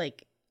scene.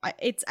 Like, I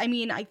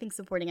think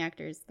supporting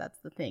actors. That's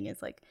the thing.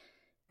 Is like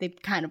they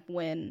kind of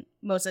win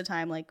most of the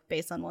time, like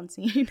based on one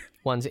scene.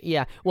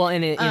 Yeah. Well,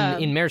 and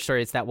in Marriage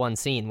Story, it's that one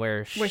scene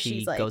where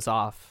she like, goes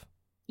off.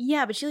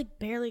 Yeah, but she like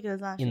barely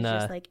goes off. She's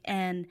just like,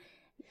 and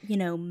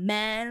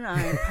men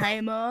are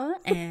primal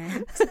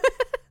and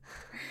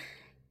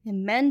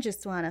men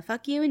just want to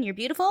fuck you and you're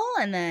beautiful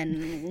and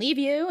then leave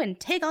you and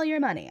take all your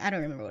money. I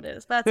don't remember what it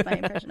is, but that's my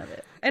impression of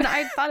it. And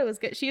I thought it was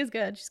good. She is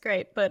good. She's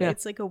great, but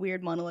it's like a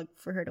weird monologue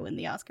for her to win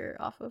the Oscar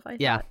off of. I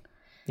thought.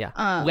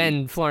 Yeah.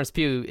 When Florence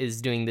Pugh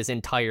is doing this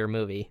entire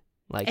movie,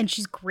 like, and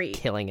she's great,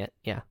 killing it.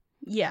 Yeah.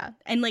 Yeah,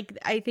 and like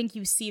I think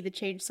you see the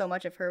change so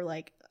much of her,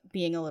 like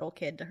being a little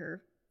kid to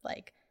her,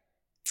 like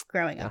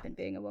growing up and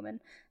being a woman.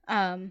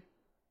 Yeah,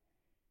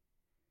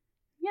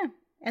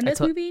 and this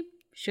movie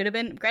should have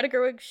been Greta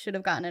Gerwig should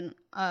have gotten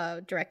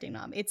a directing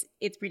nom. It's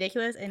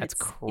ridiculous and it's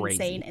crazy.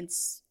 Insane and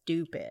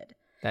stupid.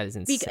 That is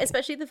insane.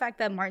 Especially the fact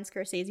that Martin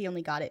Scorsese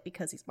only got it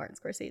because he's Martin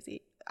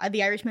Scorsese.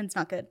 The Irishman's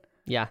not good.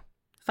 Yeah.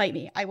 Fight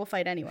me. I will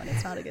fight anyone.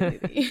 It's not a good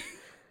movie.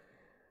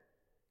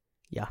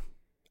 Yeah.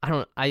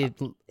 I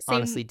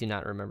honestly do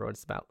not remember what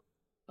it's about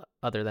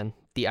other than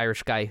the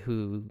Irish guy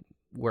who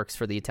works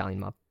for the Italian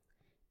mob.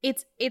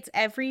 It's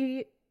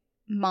every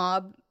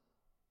mob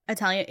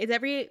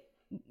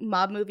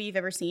movie you've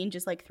ever seen,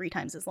 just like 3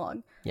 times as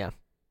long. Yeah.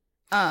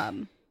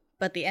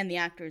 But the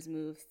actors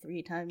move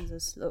 3 times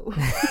as slow.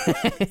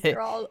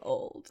 They're all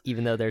old.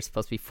 Even though they're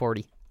supposed to be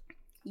 40.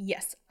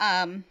 Yes.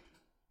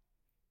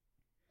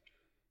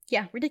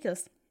 Yeah,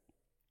 ridiculous.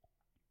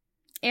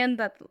 And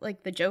that,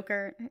 like, the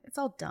Joker, it's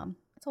all dumb.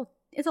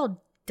 It's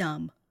all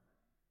dumb.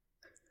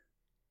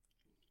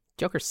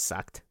 Joker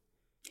sucked.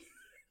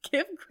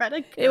 Give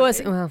Greta Gerwig. It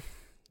was, well,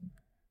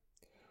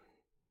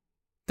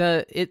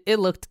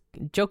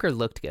 Joker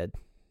looked good.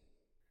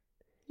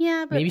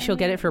 Yeah, but maybe she'll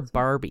get it for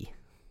Barbie.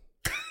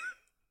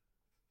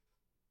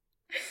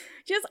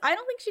 I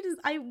don't think she does.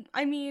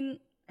 I mean,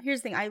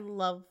 here's the thing. I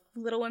love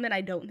Little Women.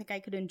 I don't think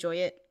I could enjoy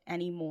it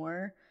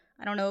anymore.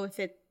 I don't know if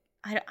it.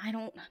 I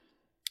don't.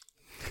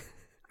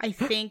 I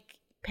think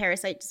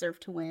Parasite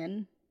deserved to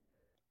win.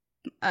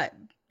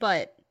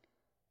 But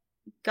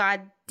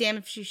god damn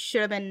if she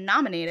should have been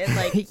nominated.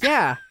 Like,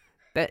 yeah.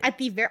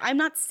 I'm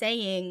not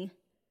saying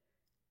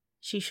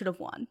she should have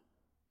won.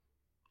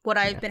 Would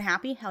I have been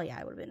happy? Hell yeah,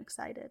 I would have been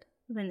excited.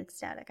 I've been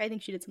ecstatic. I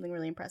think she did something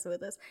really impressive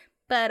with this.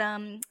 But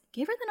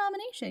give her the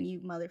nomination, you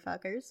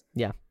motherfuckers.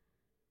 Yeah.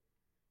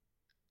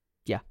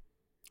 Yeah.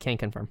 Can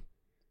confirm.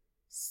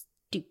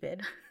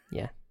 Stupid.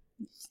 Yeah.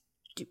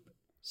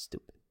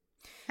 Stupid.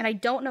 And I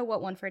don't know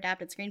what won for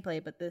adapted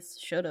screenplay, but this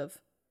should have.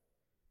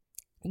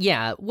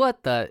 Yeah,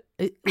 what the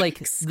like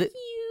Excuse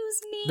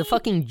me. The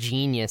fucking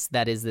genius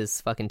that is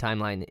this fucking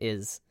timeline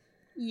is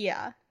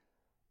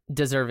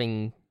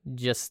deserving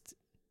just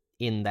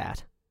in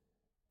that.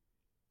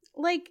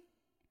 Like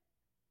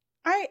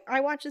I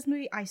watched this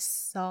movie, I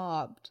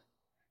sobbed.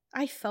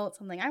 I felt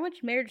something. I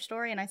watched Marriage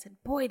Story and I said,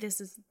 "Boy,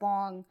 this is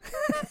long."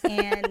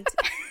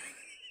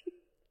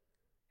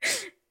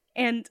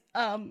 and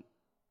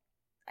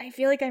I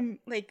feel like I'm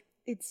like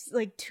it's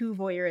like too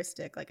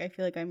voyeuristic. Like I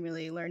feel like I'm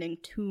really learning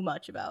too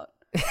much about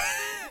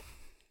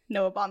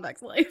Noah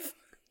Baumbach's life.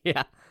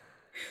 Yeah.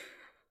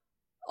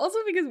 Also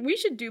because we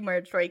should do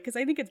Marriage Story because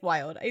I think it's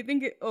wild. I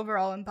think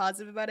overall I'm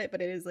positive about it,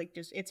 but it is like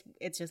just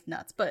it's just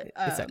nuts. But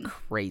it's a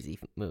crazy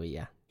movie,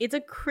 yeah. It's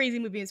a crazy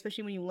movie,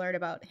 especially when you learn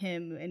about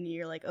him and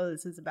you're like, oh,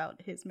 this is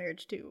about his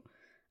marriage too.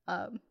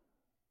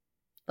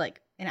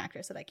 Like an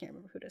actress that I can't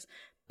remember who it is.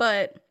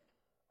 But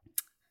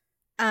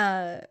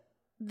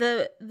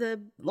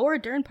the Laura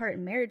Dern part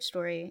in Marriage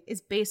Story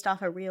is based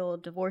off a real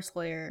divorce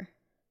lawyer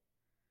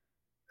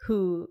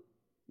who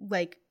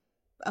like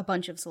a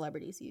bunch of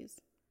celebrities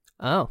use.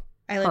 Oh.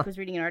 I was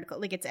reading an article.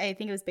 Like I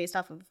think it was based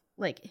off of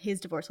like his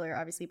divorce lawyer,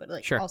 obviously, but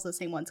like also the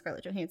same one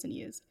Scarlett Johansson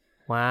used.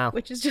 Wow.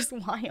 Which is just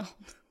wild.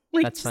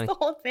 Like that's just funny. The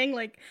whole thing,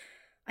 like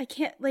I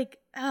can't like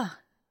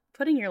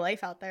putting your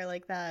life out there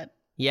like that.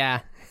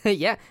 Yeah.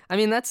 Yeah. I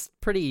mean that's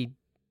pretty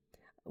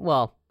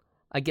well,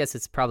 I guess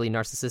it's probably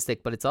narcissistic,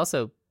 but it's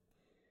also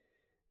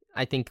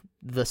I think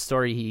the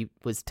story he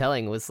was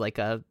telling was like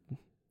a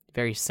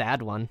very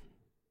sad one.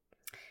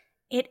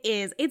 It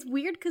is. It's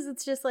weird because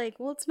it's just like,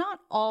 well, it's not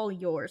all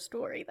your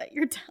story that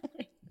you're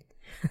telling.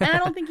 And I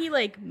don't think he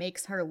like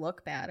makes her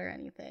look bad or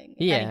anything.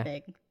 If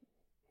anything,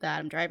 the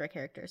Adam Driver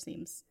character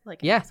seems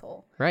like an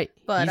asshole. Right.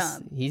 But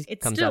he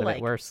it's comes still out of like,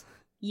 it worse.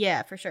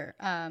 Yeah, for sure.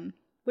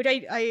 Which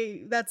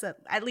I that's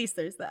at least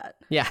there's that.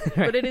 Yeah.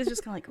 Right. But it is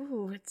just kind of like,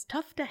 ooh, it's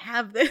tough to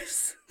have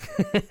this.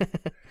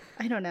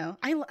 I don't know.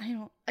 I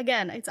don't.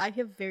 Again, I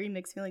have very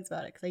mixed feelings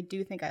about it because I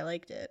do think I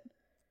liked it.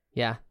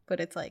 Yeah.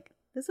 But it's like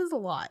this is a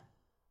lot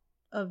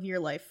of your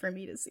life for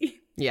me to see.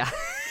 Yeah.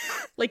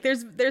 Like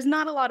there's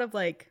not a lot of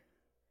like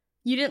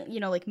you didn't,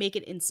 like make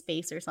it in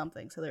space or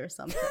something, so there was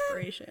some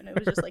separation. It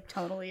was just like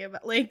tonally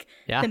about like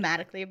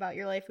thematically about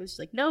your life. It was just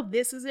like, no,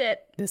 this is it.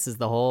 This is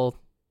the whole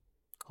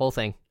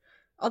thing.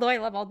 Although I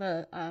love all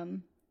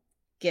the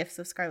gifs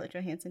of Scarlett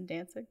Johansson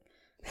dancing.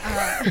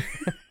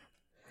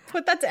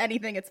 Put that to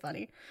anything, it's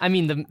funny. I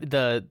mean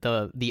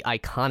the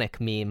iconic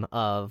meme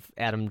of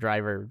Adam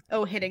Driver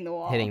hitting the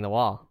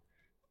wall.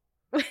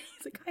 He's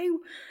like,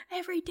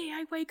 every day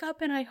I wake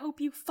up and I hope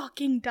you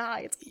fucking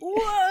die. It's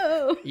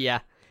whoa.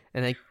 Yeah.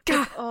 And then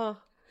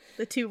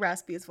the two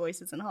raspiest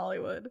voices in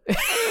Hollywood. Yeah.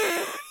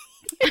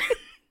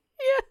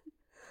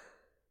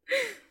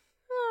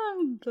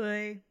 Oh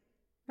boy.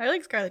 I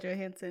like Scarlett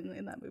Johansson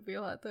in that movie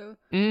a lot though.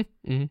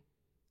 Mm-hmm.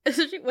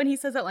 Especially when he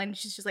says that line,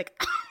 she's just like,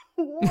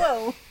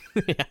 whoa.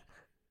 Yeah.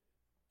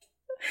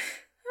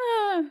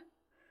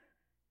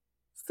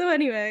 So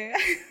anyway,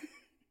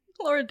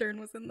 Laura Dern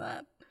was in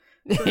that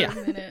for a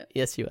minute.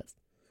 Yes, she was.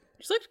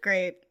 She looked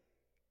great.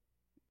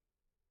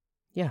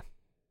 Yeah.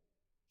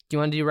 Do you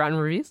want to do rotten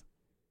reviews?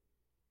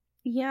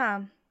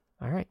 Yeah.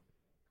 All right.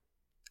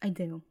 I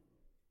do.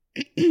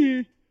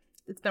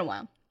 It's been a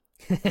while.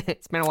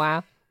 It's been a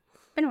while.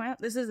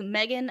 This is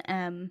Megan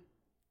M.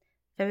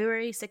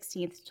 February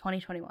 16th,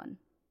 2021.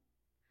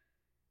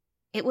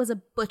 It was a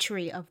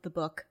butchery of the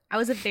book. I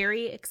was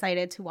very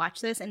excited to watch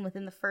this, and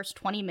within the first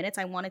 20 minutes,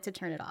 I wanted to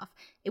turn it off.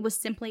 It was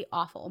simply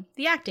awful.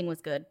 The acting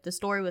was good. The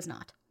story was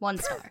not. 1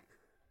 star.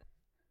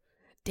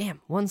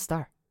 Damn, 1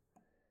 star.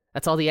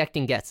 That's all the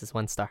acting gets is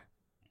 1 star.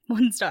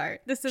 1 star.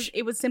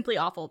 It was simply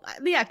awful.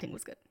 The acting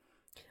was good.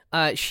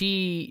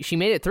 She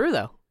made it through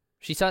though.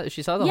 She saw the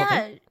whole thing.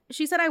 Yeah,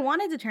 she said I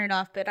wanted to turn it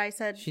off, but I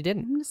said she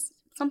didn't.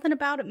 Something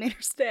about it made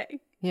her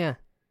stay. Yeah.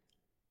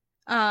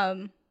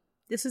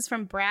 This is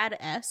from Brad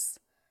S.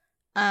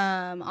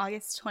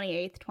 August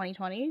 28th,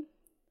 2020.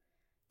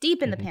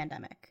 Deep in the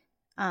pandemic.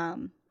 I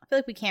feel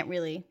like we can't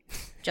really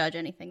judge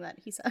anything that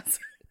he says.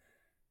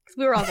 Because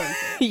we were all going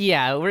through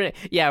it.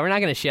 Yeah, we're not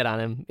gonna shit on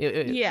him.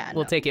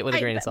 We'll take it with a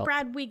grain of salt.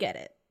 Brad, we get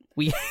it.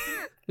 We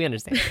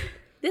understand.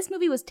 This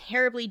movie was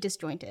terribly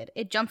disjointed.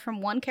 It jumped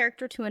from one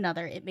character to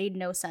another. It made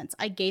no sense.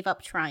 I gave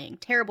up trying.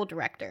 Terrible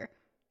director.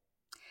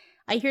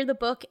 I hear the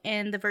book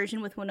and the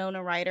version with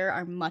Winona Ryder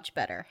are much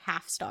better.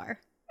 0.5 star.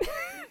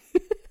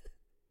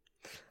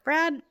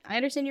 Brad, I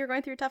understand you're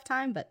going through a tough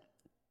time, but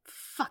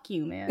fuck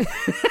you, man.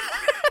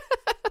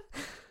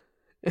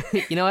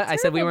 You know what? I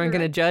said we weren't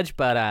going to judge,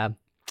 but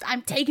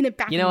I'm taking it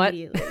back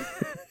immediately.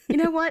 You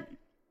know what?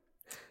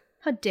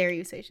 How dare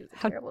you say she was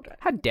a terrible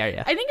director? How dare you?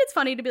 I think it's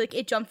funny to be like,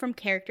 it jumped from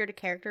character to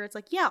character. It's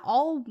like, yeah,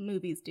 all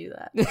movies do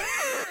that.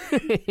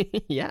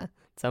 Yeah,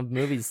 some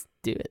movies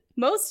do it.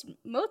 Most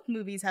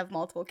movies have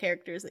multiple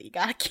characters that you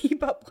gotta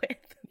keep up with.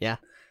 Yeah.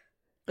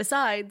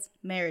 Besides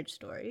Marriage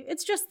Story,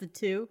 it's just the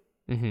two.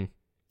 Mm-hmm.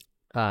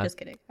 Just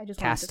kidding. I just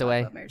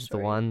Castaway, wanted to talk about Marriage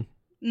Story. The one.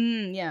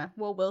 Yeah.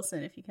 Will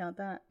Wilson, if you count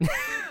that.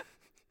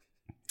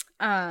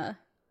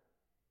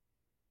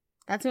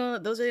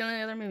 Those are the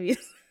only other movies.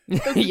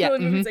 Yeah.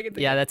 Mm-hmm.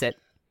 Yeah, that's it.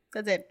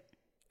 That's it.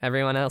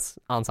 Everyone else,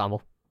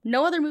 ensemble.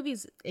 No other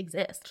movies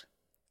exist.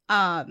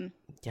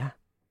 Yeah.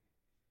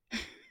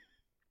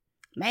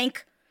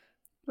 Mank.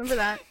 Remember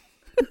that?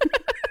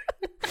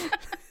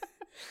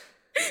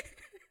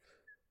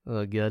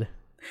 Oh, good.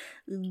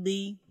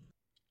 Lee.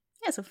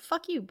 Yeah, so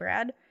fuck you,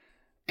 Brad.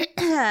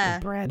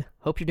 Brad,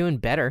 hope you're doing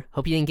better.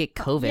 Hope you didn't get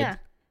COVID. Yeah.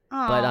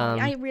 But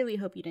I really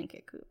hope you didn't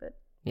get COVID.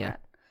 Yeah.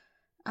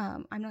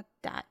 Brad. I'm not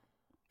that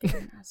big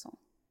of an asshole.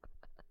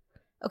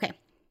 Okay.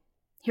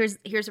 Here's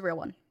a real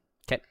one.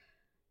 Okay.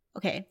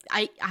 Okay,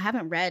 I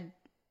haven't read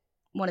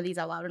one of these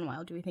out loud in a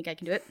while. Do we think I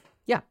can do it?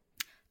 Yeah.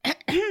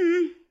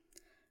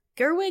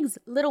 Gerwig's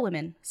Little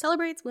Women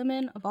celebrates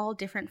women of all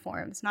different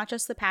forms, not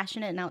just the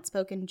passionate and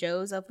outspoken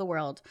Joes of the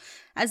world.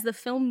 As the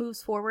film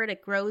moves forward,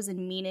 it grows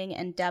in meaning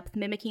and depth,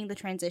 mimicking the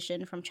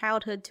transition from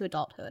childhood to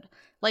adulthood.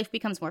 Life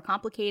becomes more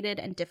complicated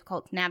and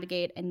difficult to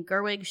navigate, and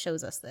Gerwig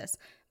shows us this.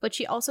 But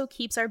she also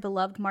keeps our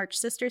beloved March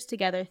sisters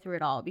together through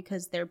it all,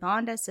 because their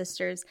bond as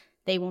sisters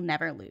they will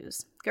never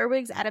lose.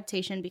 Gerwig's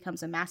adaptation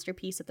becomes a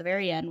masterpiece at the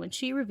very end when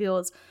she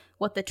reveals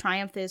what the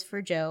triumph is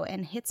for Jo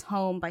and hits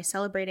home by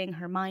celebrating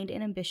her mind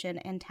and ambition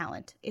and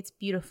talent. It's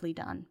beautifully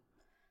done.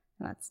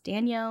 And that's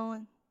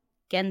Danielle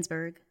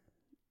Gensberg,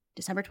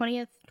 December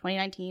 20th,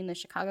 2019, The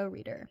Chicago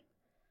Reader.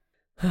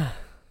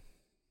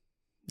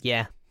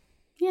 Yeah.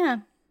 Yeah.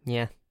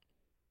 Yeah.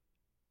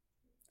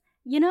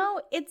 You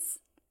know, it's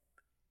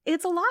a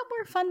lot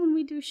more fun when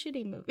we do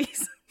shitty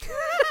movies.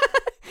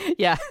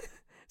 Yeah.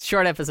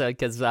 Short episode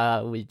because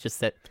we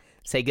just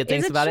say good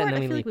things about short? it and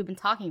then I feel we like we've been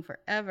talking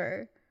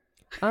forever.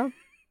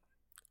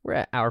 We're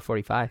at hour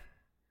 45.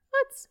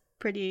 That's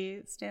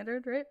pretty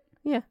standard, right?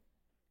 Yeah.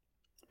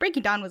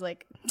 Breaking Dawn was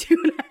like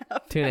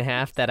 2.5.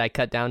 2.5 that I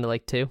cut down to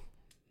like 2.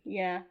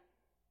 Yeah.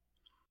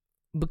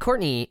 But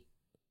Courtney,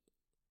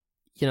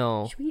 you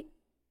know,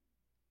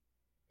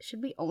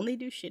 should we only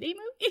do shitty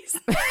movies?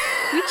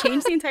 We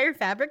change the entire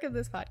fabric of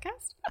this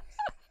podcast?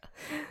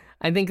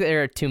 I think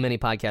there are too many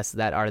podcasts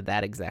that are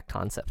that exact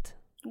concept.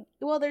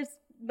 Well, there's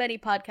many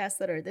podcasts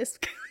that are this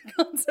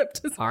concept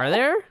as well. Are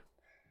there?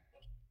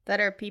 That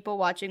are people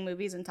watching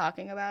movies and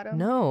talking about them?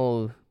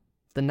 No.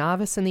 The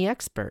novice and the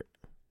expert.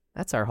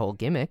 That's our whole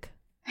gimmick.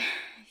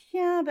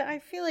 Yeah, but I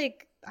feel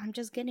like I'm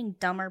just getting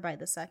dumber by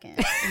the second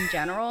in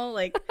general.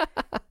 Like,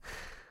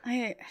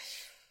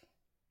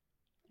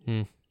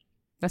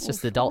 That's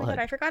just adulthood. Oh my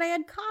God, I forgot I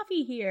had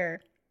coffee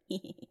here.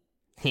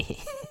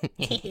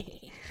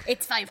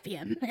 It's 5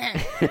 p.m.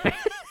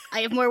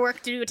 I have more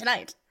work to do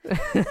tonight.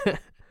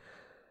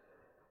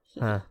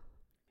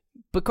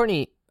 But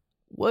Courtney,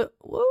 what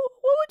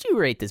would you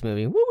rate this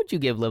movie? What would you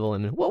give Little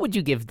Women? What would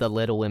you give The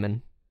Little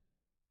Women?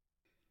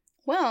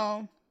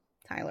 Well,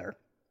 Tyler.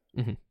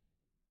 Mm-hmm.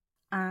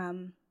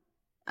 I'm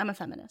a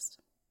feminist.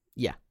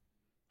 Yeah.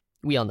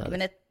 We all know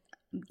that.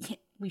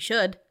 We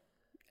should.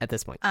 At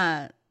this point.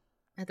 At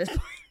this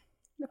point.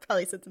 I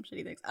probably said some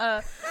shitty things.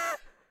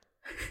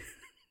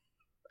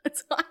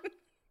 It's fine.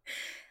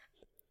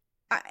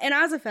 And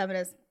as a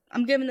feminist,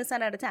 I'm giving this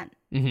 10 out of 10.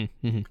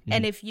 Mm-hmm, mm-hmm.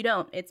 And if you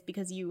don't, it's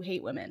because you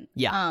hate women.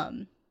 Yeah.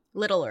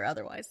 Little or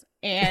otherwise.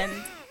 And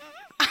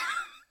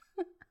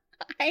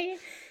I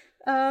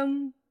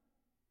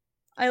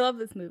love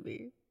this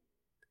movie.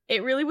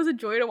 It really was a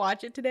joy to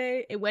watch it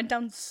today. It went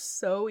down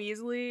so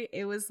easily.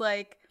 It was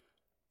like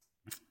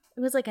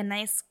a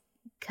nice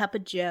cup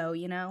of Joe,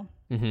 you know?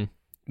 Mm-hmm.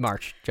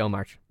 Joe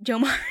March.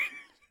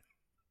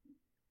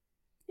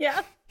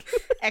 Yeah.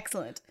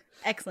 Excellent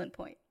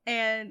point.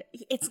 And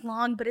it's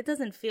long, but it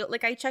doesn't feel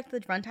like I checked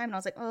the runtime and I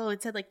was like, oh,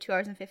 it said like 2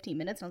 hours and 15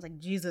 minutes. And I was like,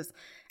 Jesus.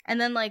 And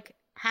then like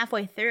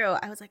halfway through,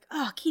 I was like,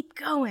 oh, keep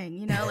going.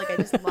 You know, like I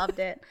just loved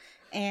it.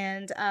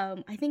 And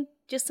I think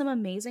just some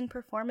amazing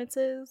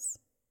performances.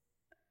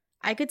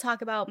 I could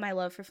talk about my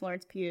love for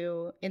Florence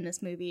Pugh in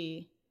this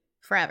movie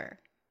forever.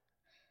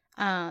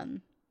 Yeah.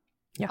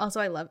 Also,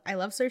 I love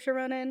Saoirse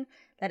Ronan.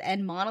 That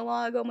end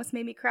monologue almost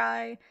made me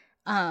cry.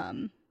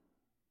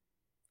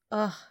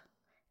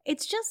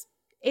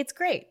 It's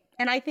great.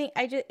 And I think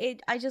I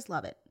just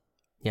love it.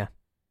 Yeah.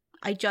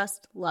 I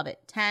just love it.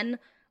 10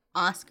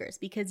 Oscars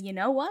because you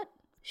know what?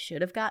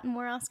 Should have gotten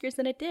more Oscars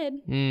than it did.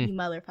 You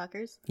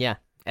motherfuckers. Yeah.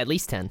 At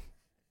least 10.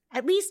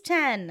 At least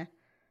 10.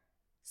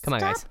 Come on,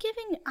 guys. Stop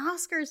giving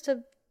Oscars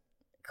to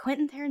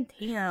Quentin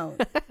Tarantino.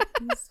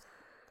 He's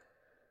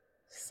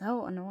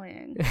so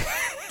annoying.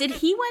 Did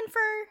he win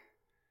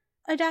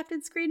for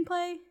adapted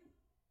screenplay?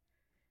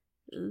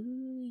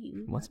 Ooh,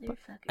 you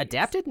motherfuckers.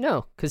 Adapted?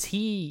 No, because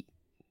he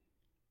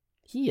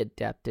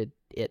adapted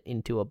it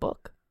into a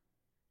book.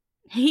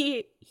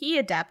 He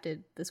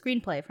adapted the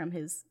screenplay from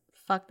his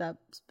fucked up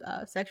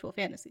sexual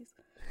fantasies.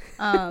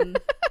 I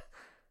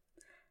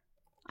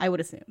would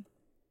assume.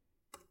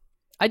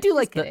 I do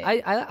like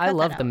I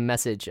love the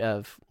message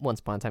of Once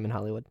Upon a Time in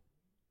Hollywood.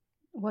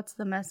 What's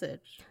the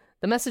message?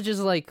 The message is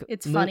like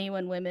it's funny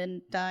when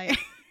women die.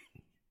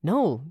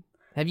 No.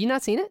 Have you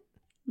not seen it?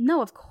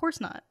 No, of course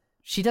not.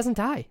 She doesn't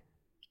die.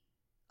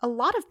 A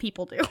lot of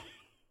people do.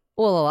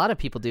 Well, a lot of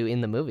people do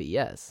in the movie,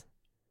 yes.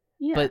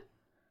 Yeah.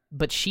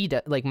 But she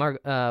like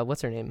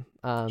what's her name?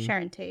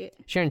 Sharon Tate.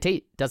 Sharon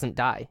Tate doesn't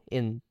die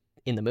in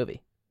the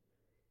movie.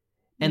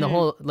 And the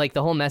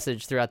whole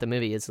message throughout the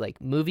movie is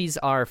like movies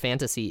are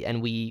fantasy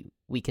and we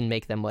can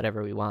make them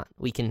whatever we want.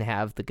 We can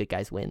have the good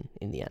guys win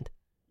in the end.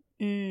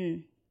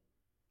 And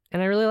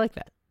I really like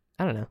that.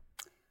 I don't know.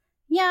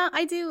 Yeah,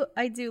 I do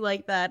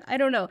like that. I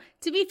don't know.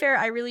 To be fair,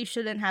 I really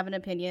shouldn't have an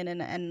opinion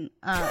and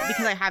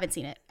because I haven't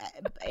seen it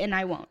and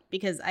I won't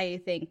because I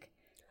think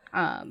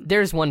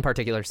there's one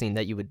particular scene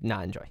that you would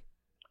not enjoy.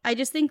 I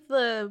just think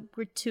the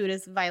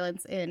gratuitous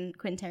violence in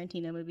Quentin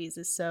Tarantino movies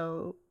is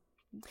so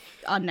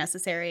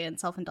unnecessary and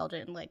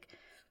self-indulgent and like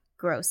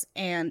gross.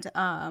 And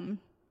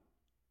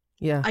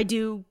Yeah.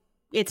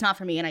 It's not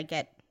for me, and I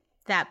get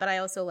that, but I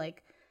also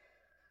like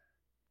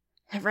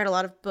have read a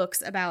lot of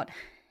books about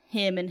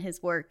him and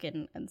his work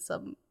and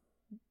some,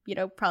 you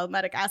know,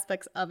 problematic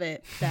aspects of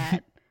it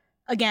that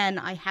again,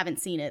 I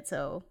haven't seen it,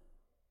 so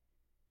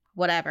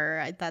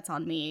whatever, that's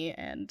on me,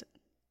 and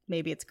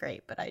maybe it's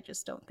great, but I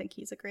just don't think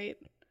he's a great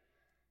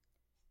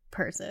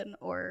person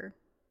or,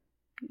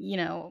 you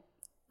know,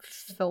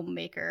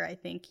 filmmaker. I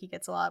think he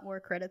gets a lot more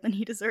credit than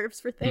he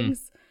deserves for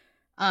things.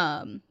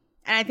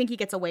 And I think he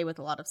gets away with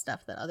a lot of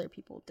stuff that other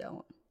people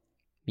don't.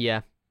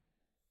 Yeah.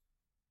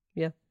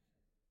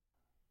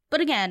 But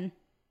again,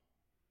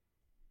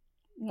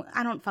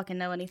 I don't fucking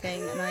know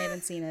anything, and I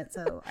haven't seen it,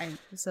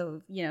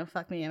 so you know,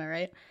 fuck me, am I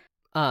right?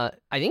 I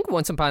think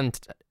Once Upon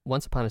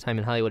a Time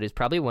in Hollywood is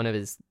probably one of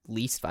his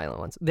least violent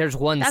ones. There's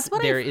one.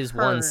 There is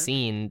one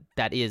scene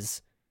that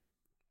is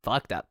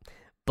fucked up,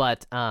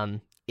 but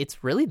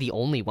it's really the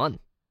only one.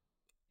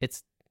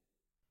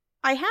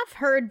 I have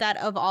heard that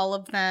of all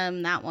of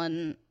them, that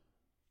one,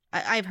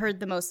 I've heard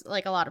the most,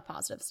 like, a lot of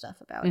positive stuff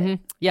about it.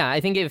 Yeah,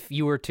 I think if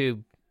you were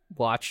to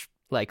watch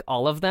like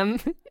all of them,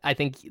 I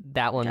think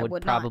that one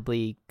would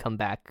probably come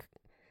back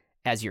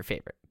as your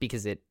favorite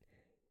because it.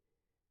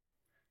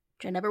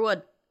 Which I never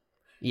would.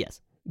 Yes,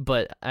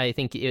 but I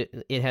think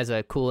it has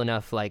a cool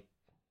enough like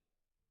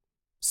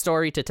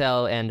story to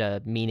tell and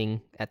a meaning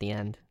at the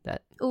end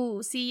that.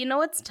 Ooh, see, you know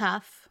what's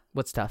tough?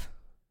 What's tough?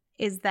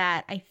 Is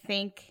that I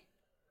think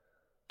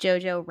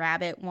Jojo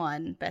Rabbit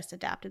won Best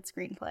Adapted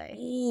Screenplay.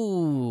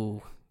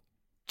 Ooh,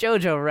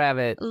 Jojo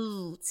Rabbit.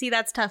 Ooh, see,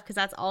 that's tough because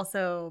that's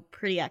also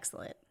pretty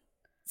excellent.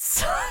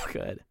 So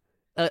good.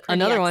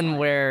 Another one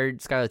where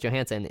Scarlett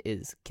Johansson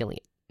is killing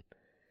it.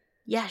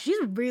 Yeah, she's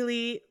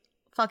really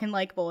fucking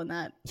likable in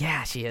that.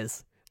 Yeah, she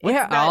is.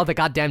 Where are all the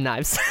goddamn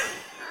knives?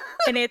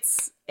 and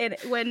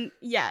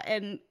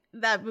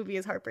that movie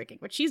is heartbreaking,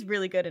 but she's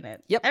really good in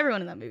it. Yep.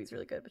 Everyone in that movie is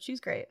really good, but she's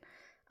great.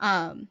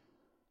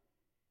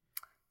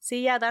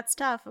 See, yeah, that's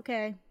tough.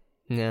 Okay.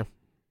 Yeah.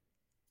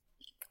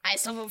 I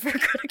still vote for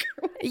Greta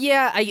Gerwig.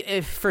 Yeah,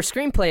 for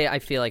screenplay, I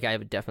feel like I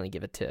would definitely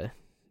give it to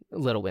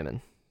Little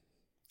Women.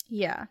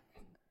 Yeah.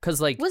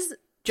 Because, like,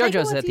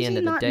 JoJo's at the end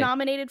of the day. Not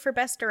nominated for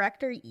Best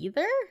Director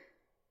either?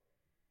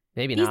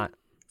 Maybe not.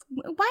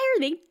 Why are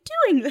they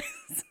doing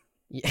this?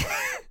 Yeah.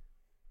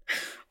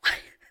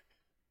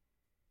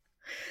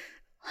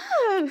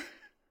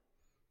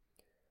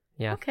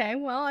 Yeah. Okay,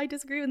 well, I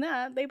disagree with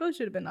that. They both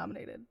should have been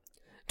nominated.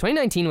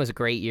 2019 was a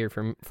great year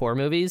for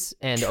movies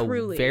and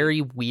Truly. A very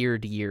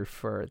weird year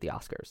for the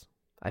Oscars,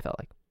 I felt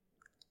like.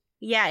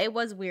 Yeah, it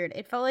was weird.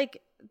 It felt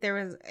like there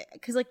was,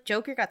 because like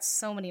Joker got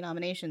so many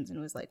nominations and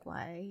it was like,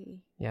 why?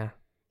 Yeah.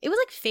 It was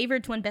like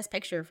favored to win Best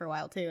Picture for a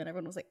while too, and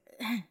everyone was like,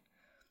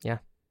 yeah.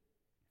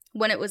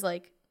 When it was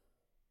like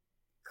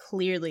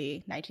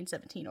clearly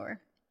 1917 or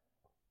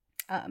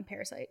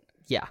Parasite.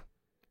 Yeah.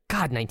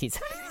 God,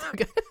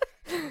 1917.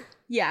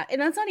 Yeah,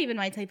 and that's not even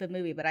my type of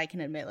movie, but I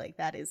can admit, like,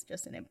 that is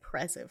just an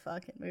impressive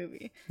fucking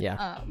movie.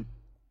 Yeah.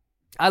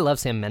 I love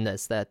Sam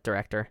Mendes, that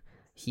director.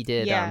 He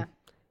did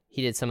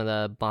some of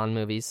the Bond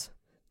movies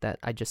that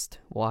I just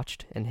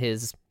watched, and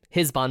his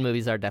Bond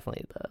movies are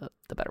definitely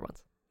the better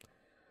ones.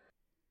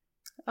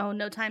 Oh,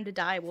 No Time to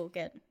Die will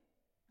get,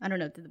 I don't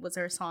know, was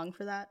there a song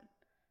for that?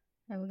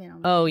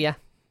 Oh, yeah.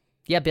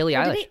 Yeah, Billie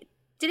Eilish.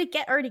 Did it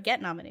already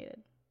get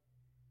nominated?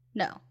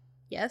 No.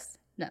 Yes?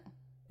 No.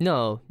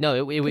 No,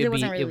 it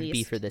would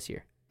be for this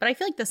year. But I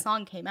feel like the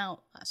song came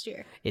out last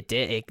year. It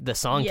did. The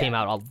song came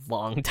out a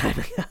long time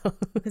ago.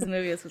 Because the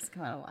movie was supposed to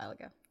come out a while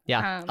ago.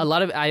 Yeah, a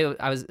lot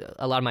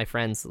of my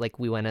friends, like,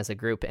 we went as a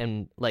group,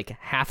 and like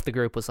half the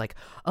group was like,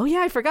 "Oh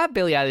yeah, I forgot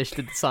Billie Eilish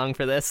did the song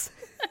for this,"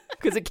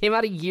 because it came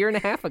out a year and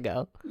a half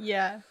ago.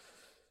 Yeah.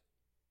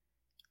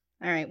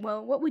 All right.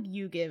 Well, what would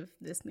you give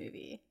this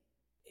movie?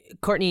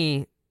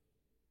 Courtney,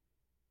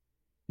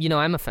 you know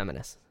I'm a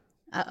feminist.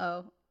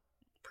 Uh-oh.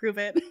 Prove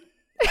it.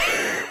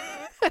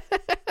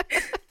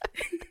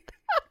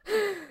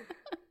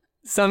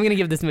 So I'm going to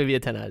give this movie a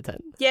 10 out of 10.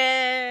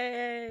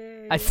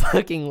 Yay! I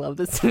fucking love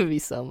this movie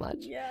so much.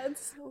 Yeah,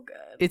 it's so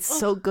good. It's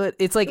so good.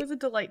 It's like... It was a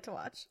delight to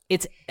watch.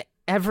 It's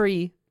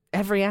every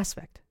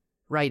aspect.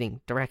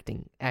 Writing,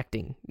 directing,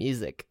 acting,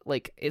 music.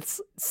 Like,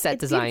 it's set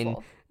design,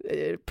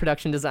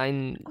 production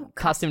design,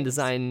 costume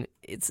design.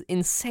 It's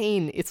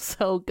insane. It's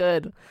so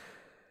good.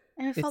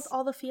 And I felt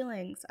all the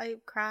feelings. I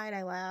cried,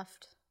 I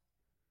laughed.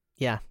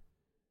 Yeah.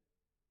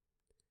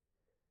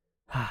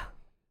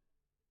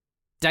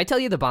 Did I tell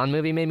you the Bond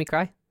movie made me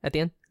cry at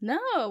the end?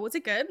 No. Was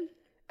it good?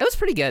 It was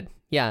pretty good.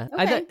 Yeah.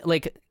 Okay. I thought,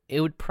 like, it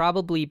would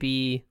probably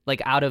be,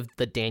 like, out of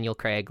the Daniel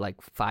Craig,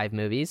 like, 5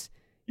 movies,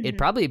 it'd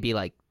probably be,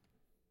 like,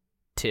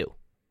 2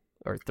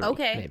 or 3,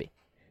 maybe.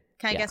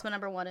 Can I guess what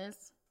number 1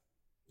 is?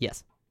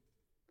 Yes.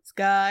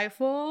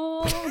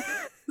 Skyfall.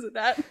 Is it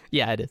that?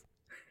 Yeah, it is.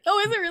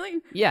 Oh, is it really?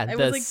 Yeah.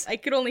 I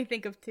could only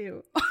think of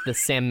 2. The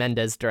Sam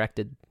Mendes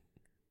directed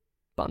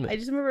Bond movie. I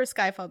just remember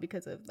Skyfall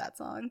because of that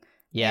song.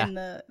 Yeah. And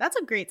that's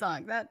a great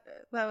song. That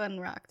one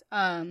rocked.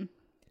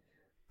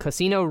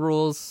 Casino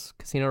rules.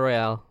 Casino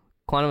Royale.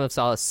 Quantum of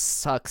Solace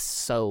sucks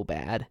so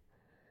bad.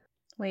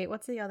 Wait,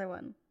 what's the other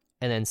one?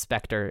 And then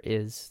Spectre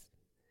is...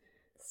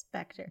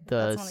 Spectre.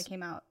 That's the one that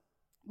came out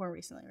more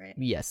recently, right?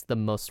 Yes, the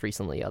most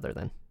recently other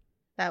than.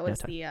 That was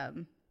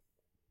the...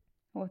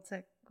 What's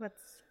their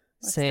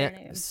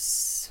name?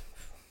 Sam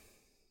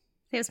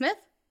Smith?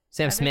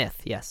 Sam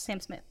Smith, yes. Sam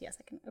Smith, yes.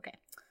 Okay.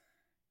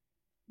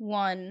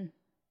 Won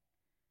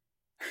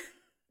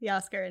the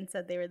Oscar and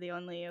said they were the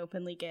only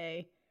openly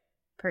gay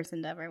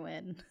person to ever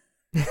win.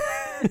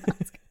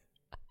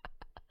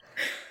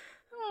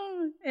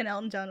 And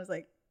Elton John was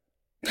like...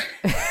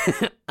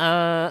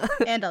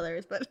 and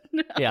others, but...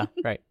 Yeah,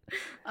 right.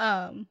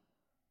 That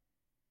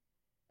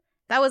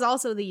was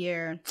also the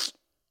year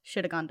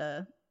should have gone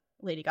to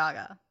Lady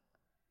Gaga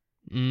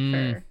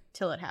for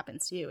Till It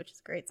Happens to You, which is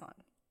a great song.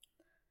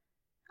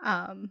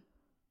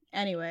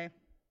 Anyway.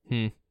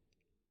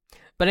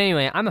 But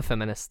anyway, I'm a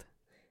feminist.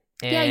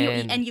 And... Yeah,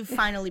 and you've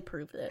finally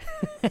proved it.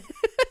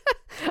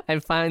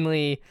 I've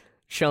finally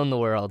shown the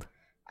world.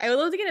 I would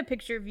love to get a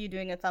picture of you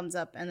doing a thumbs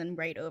up and then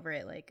right over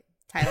it, like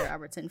Tyler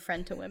Robertson,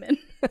 friend to women.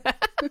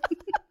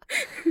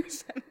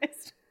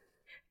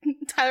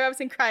 Tyler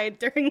Robertson cried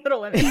during Little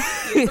Women.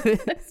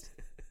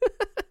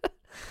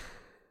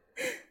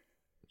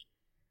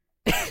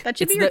 That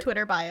should be your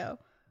Twitter bio.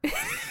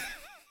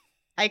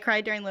 I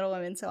cried during Little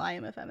Women, so I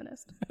am a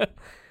feminist.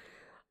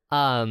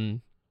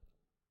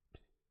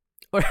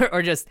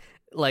 Or just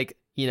like,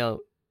 you know,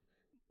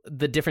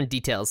 the different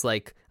details.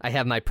 Like I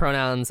have my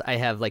pronouns, I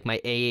have like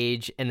my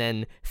age, and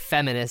then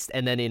feminist,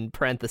 and then in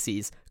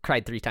parentheses,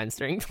 cried 3 times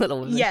during Little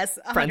Women. Yes,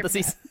 100%.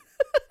 Parentheses.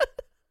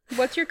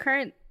 What's your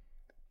current?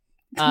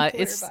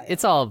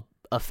 It's all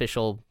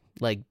official.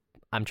 Like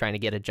I'm trying to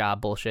get a job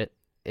bullshit.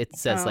 It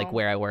says like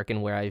where I work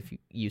and where I've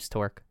used to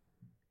work.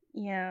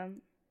 Yeah.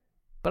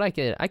 But I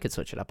could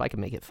switch it up. I could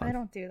make it fun. I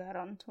don't do that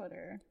on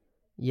Twitter.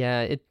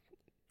 Yeah, it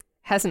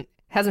hasn't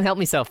helped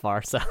me so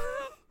far. So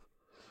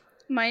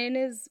mine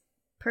is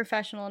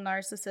professional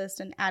narcissist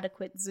and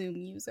adequate Zoom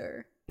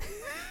user.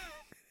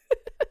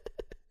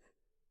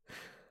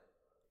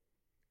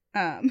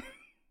 Yeah.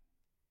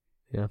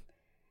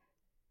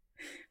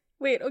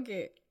 Wait,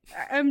 okay.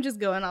 I'm just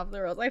going off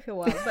the rails. I feel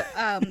wild, but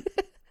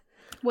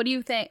what do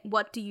you think?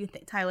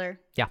 Tyler?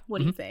 Yeah. What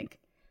do you think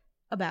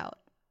about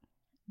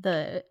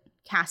the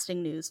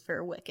casting news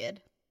for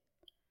Wicked?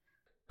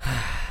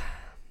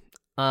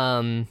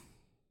 I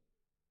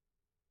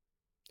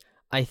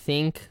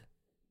think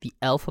the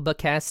Elphaba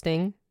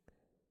casting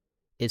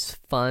is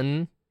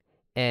fun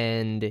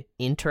and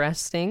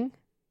interesting.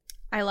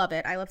 I love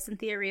it. I love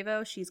Cynthia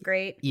Erivo. She's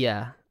great.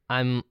 Yeah,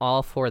 I'm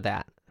all for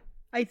that.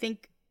 I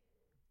think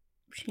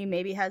she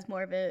maybe has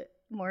more of a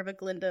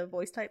Glinda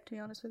voice type, to be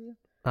honest with you.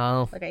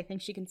 Oh. Like, I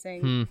think she can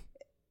sing.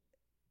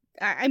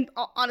 I'm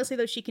honestly,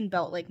 though, she can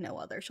belt like no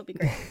other. She'll be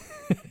great.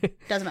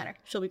 Doesn't matter.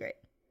 She'll be great.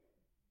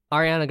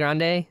 Ariana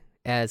Grande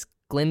as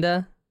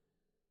Glinda.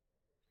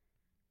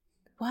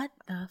 What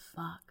the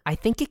fuck? I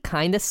think it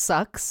kind of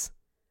sucks.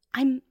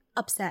 I'm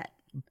upset.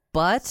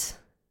 But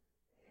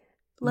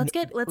let's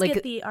get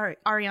the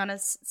Ariana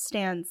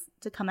stands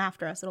to come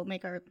after us. It'll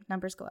make our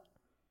numbers go up.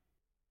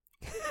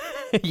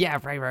 Yeah,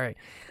 right.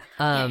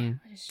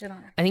 Shit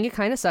on her. I think it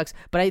kind of sucks,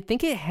 but I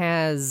think it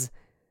has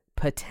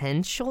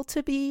potential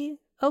to be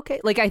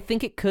okay. Like I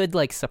think it could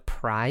like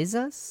surprise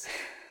us.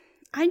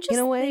 I just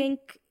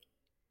think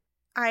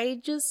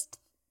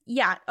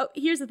yeah. Oh,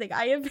 here's the thing.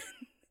 I have been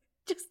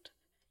just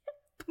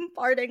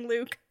bombarding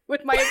Luke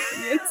with my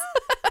opinions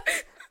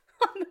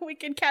on the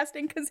Wicked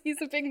casting because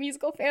he's a big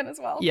musical fan as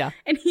well. Yeah.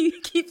 And he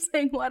keeps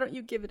saying, why don't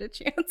you give it a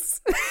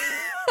chance?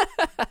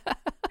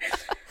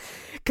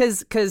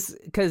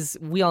 Because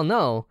we all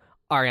know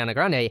Ariana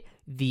Grande,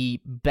 the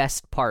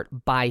best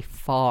part by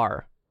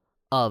far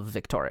of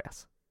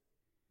Victorious.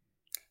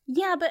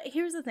 Yeah, but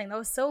here's the thing. That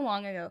was so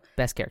long ago.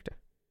 Best character.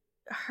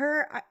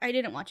 I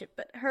didn't watch it,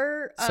 but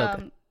her so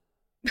good.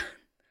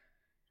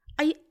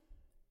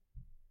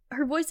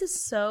 her voice is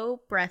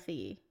so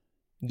breathy.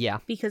 Yeah.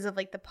 Because of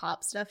like the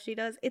pop stuff she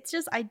does. It's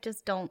just I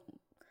just don't.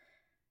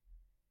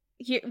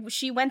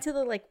 She went to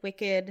the like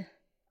Wicked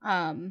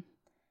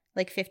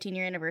like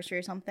 15-year anniversary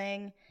or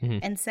something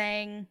and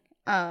sang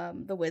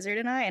The Wizard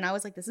and I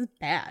was like, this is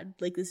bad.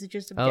 Like this is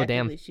just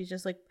objectively. She's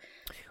just like,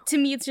 to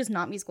me it's just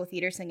not musical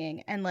theater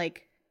singing, and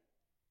like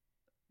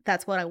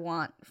that's what I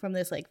want from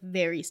this like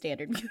very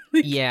standard music.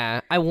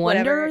 Yeah. I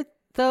wonder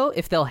though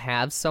if they'll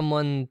have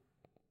someone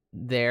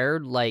there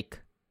like,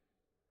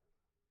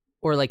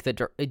 or like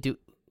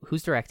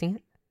who's directing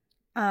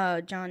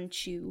it? John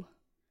Chu.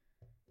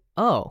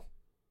 Oh,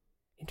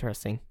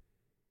 interesting.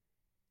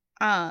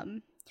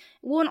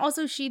 Well, and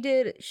also she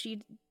did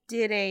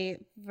a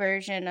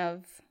version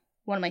of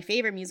one of my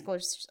favorite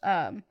musicals.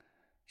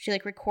 She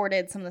like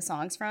recorded some of the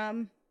songs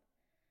from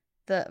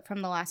the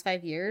last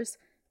 5 years,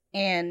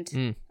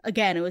 and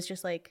again, it was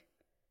just like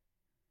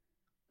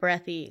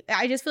breathy.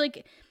 I just feel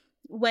like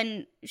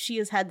when she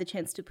has had the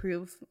chance to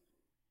prove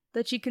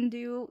that she can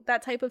do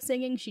that type of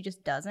singing, she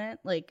just doesn't.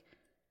 Like,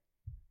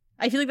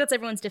 I feel like that's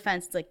everyone's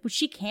defense. It's like, well,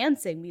 she can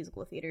sing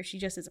musical theater. She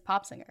just is a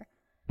pop singer.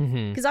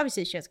 Because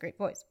obviously she has a great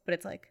voice, but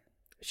it's like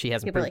she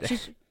hasn't proved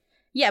it.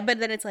 Yeah, but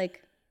then it's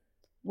like,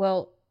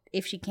 well,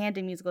 if she can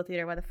do musical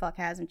theater, why the fuck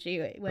hasn't she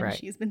when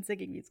she's been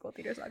singing musical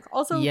theater songs?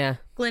 Also,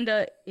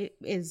 Glinda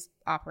is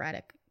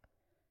operatic.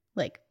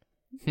 Like,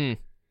 a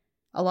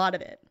lot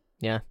of it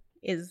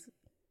is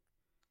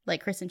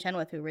like Kristen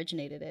Chenoweth, who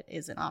originated it,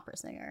 is an opera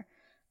singer.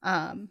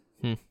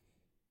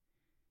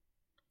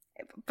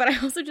 But I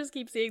also just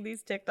keep seeing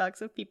these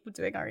TikToks of people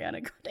doing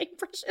Ariana Grande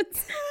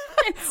impressions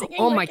and singing.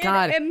 Oh my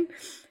God. And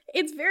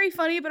it's very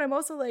funny, but I'm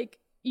also like,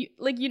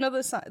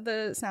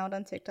 the sound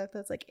on TikTok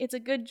that's like, it's a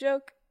good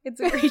joke. It's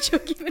a great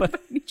joke, even if I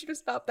need you to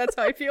stop. That's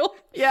how I feel.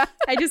 Yeah.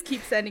 I just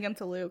keep sending them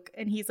to Luke,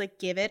 and he's like,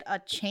 give it a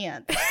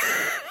chance.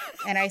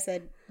 And I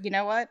said, you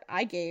know what?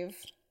 I gave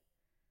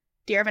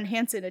Dear Evan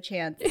Hansen a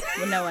chance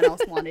when no one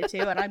else wanted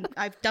to, and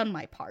I've done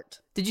my part.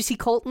 Did you see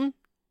Colton?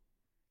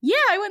 Yeah,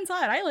 I went and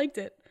saw it. I liked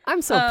it.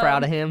 I'm so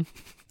proud of him.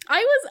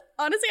 I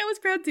was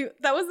proud too.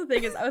 That was the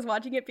thing, is I was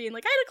watching it being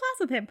like, I had a class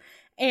with him.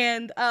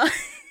 And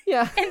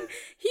and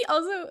he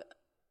also,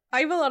 I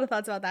have a lot of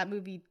thoughts about that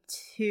movie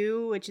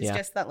too, which is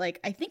just that, like,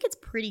 I think it's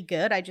pretty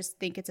good. I just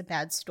think it's a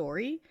bad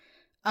story.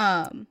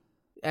 Have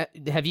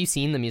you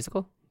seen the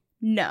musical?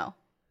 No.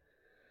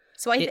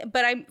 So I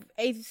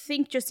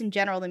think just in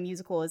general the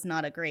musical is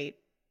not a great.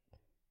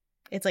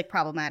 It's like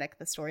problematic,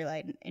 the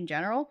storyline in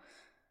general.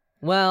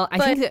 Well,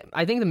 I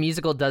think the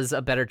musical does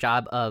a better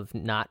job of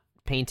not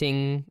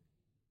painting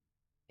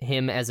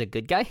him as a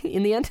good guy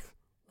in the end.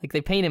 Like,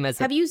 they paint him as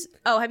have you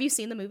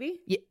seen the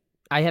movie? Yeah,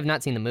 I have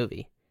not seen the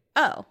movie.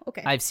 Oh,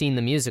 okay. I've seen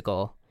the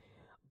musical,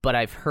 but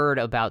I've heard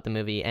about the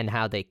movie and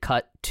how they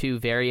cut two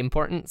very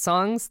important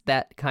songs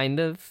that kind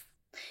of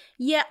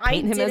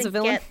paint him as a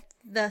villain.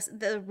 Get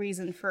the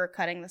reason for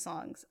cutting the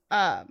songs.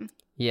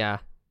 Yeah.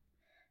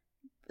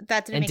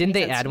 That didn't. And didn't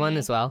they add one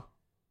as well?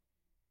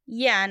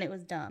 Yeah, and it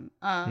was dumb.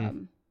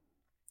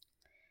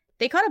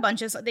 They cut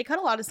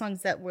a lot of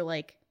songs that were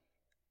like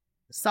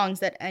songs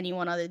that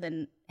anyone other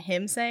than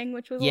him sang,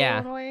 which was a little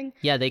annoying.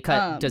 Yeah, they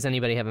cut Does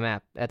Anybody Have a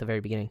Map at the very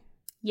beginning.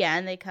 Yeah,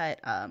 and they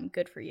cut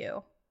Good For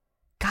You.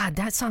 God,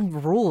 that song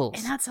rules.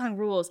 And that song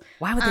rules.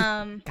 Why would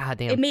they? God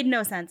damn. It made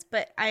no sense,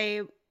 but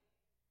I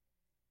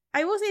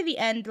will say the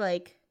end,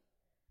 like,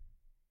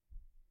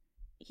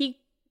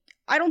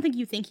 I don't think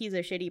you think he's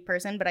a shitty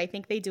person, but I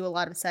think they do a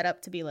lot of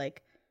setup to be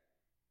like,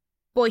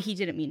 boy, he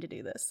didn't mean to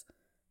do this.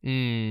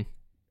 In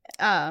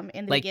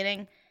the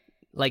beginning.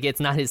 Like, it's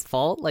not his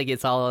fault? Like,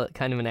 it's all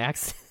kind of an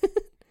accident?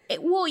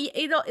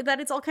 That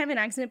it's all kind of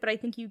an accident, but I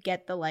think you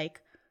get the,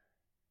 like,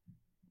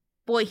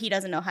 boy, he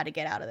doesn't know how to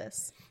get out of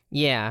this.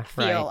 Yeah,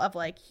 feel of,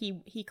 like,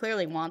 he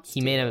clearly wants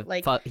he made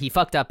he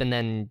fucked up, and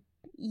then...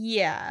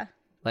 Yeah.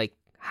 Like,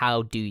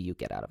 how do you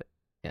get out of it?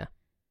 Yeah.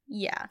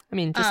 Yeah. I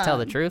mean, just tell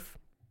the truth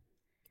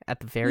at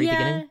the very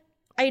beginning.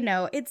 I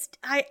know. It's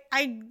I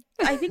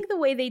think the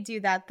way they do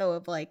that, though,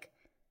 of, like,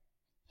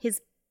 his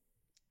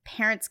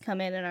parents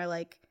come in and are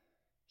like,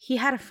 he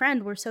had a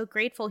friend, we're so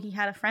grateful he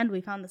had a friend,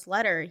 we found this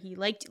letter, he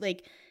liked,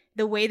 like,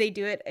 the way they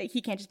do it,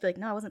 he can't just be like,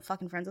 no, I wasn't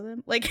fucking friends with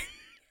him. Like,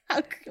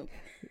 how,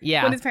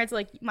 when his parents are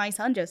like, my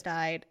son just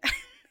died.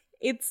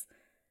 It's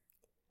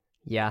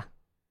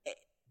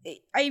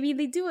I mean,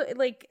 they do it,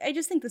 like, I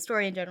just think the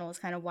story in general is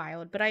kind of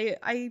wild, but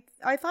I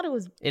thought it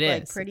was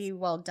pretty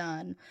well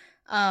done.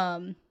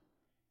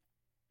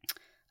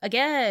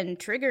 Again,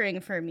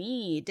 triggering for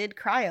me, did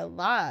cry a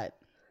lot.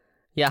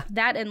 Yeah.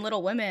 That and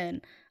Little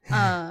Women.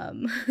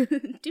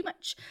 Too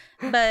much.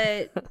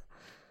 But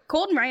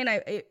Colton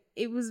Ryan,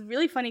 it was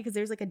really funny because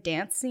there's, like, a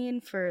dance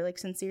scene for, like,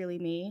 Sincerely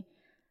Me.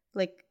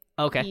 Like,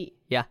 okay.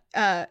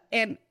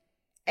 And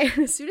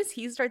as soon as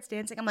he starts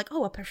dancing, I'm like,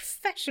 oh, a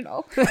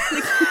professional. Like,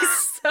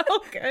 he's so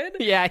good.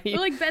 Yeah. But,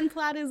 like, Ben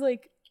Platt is,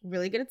 like,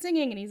 really good at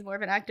singing, and he's more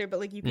of an actor, but,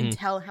 like, you can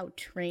tell how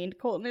trained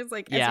Colton is.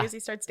 Like, as soon as he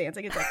starts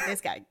dancing, it's like,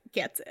 this guy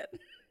gets it.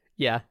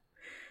 Yeah.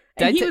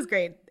 And he was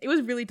great. It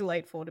was really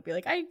delightful to be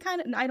like, I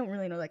don't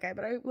really know that guy,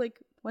 but I, like,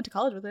 went to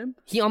college with him.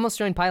 He almost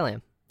joined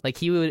Pylam. Like,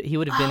 he would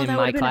have been in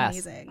my class.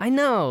 Amazing. I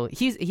know.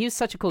 He was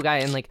such a cool guy,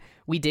 and, like,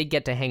 we did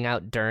get to hang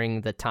out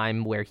during the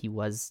time where he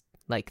was,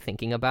 like,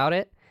 thinking about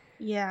it.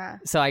 Yeah.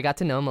 So I got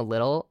to know him a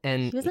little,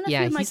 and he was in a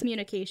few of my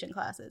communication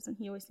classes, and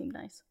he always seemed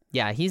nice.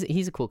 Yeah,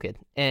 he's a cool kid,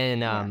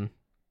 and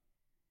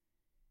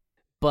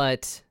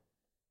but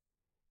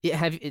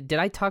did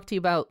I talk to you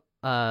about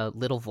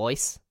Little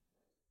Voice,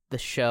 the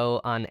show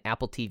on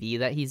Apple TV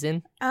that he's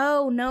in?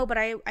 Oh no, but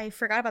I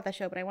forgot about that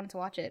show, but I wanted to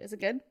watch it. Is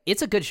it good?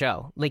 It's a good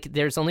show. Like,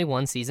 there's only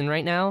one season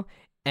right now,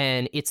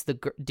 and it's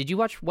did you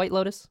watch White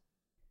Lotus?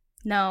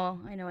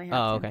 No, I know I have.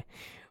 Oh, okay.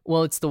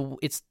 Well, it's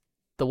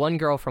the one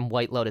girl from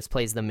White Lotus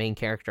plays the main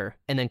character,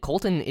 and then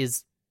Colton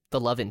is the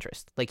love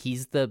interest. Like,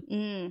 he's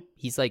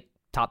he's like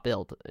top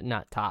billed,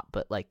 not top,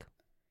 but like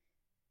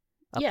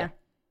up there.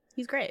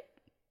 He's great.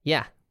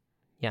 Yeah,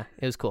 it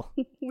was cool.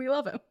 We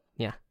love him.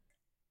 Yeah.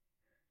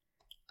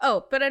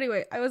 Oh, but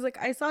anyway, I was like,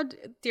 I saw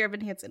Dear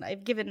Evan Hansen.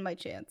 I've given my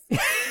chance,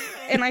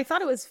 and I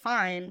thought it was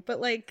fine, but,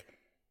 like,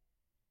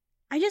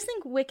 I just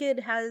think Wicked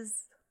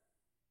has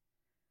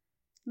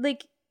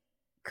like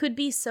could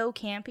be so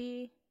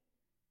campy,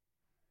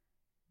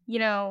 you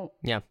know,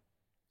 Yeah.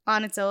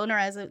 on its own or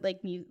as a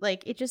like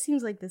it just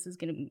seems like this is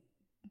gonna be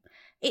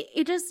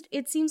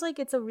it seems like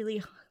it's a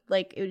really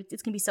like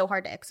it's gonna be so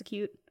hard to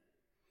execute.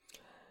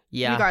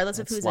 Yeah, regardless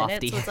of who's lofty.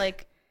 in it. So it's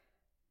like,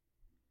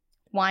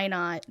 why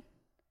not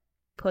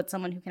put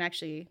someone who can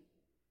actually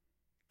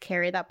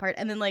carry that part?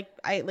 And then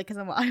because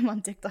I'm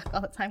on TikTok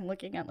all the time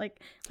looking at like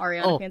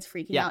Ariana fans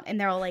freaking out, and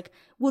they're all like,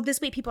 well,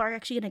 this way people are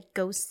actually gonna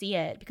go see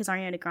it because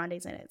Ariana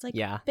Grande's in it. It's like,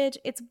 bitch,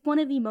 it's one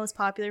of the most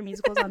popular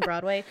musicals on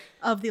Broadway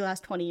of the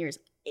last 20 years.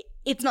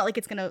 It's not like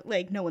it's gonna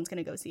like no one's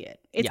gonna go see it.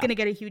 It's gonna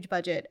get a huge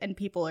budget and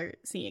people are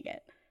seeing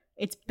it.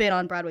 It's been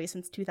on Broadway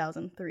since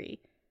 2003.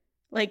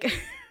 Like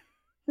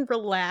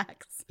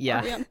relax.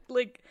 Yeah. Ariana,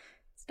 like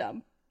it's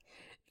dumb.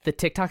 The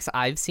TikToks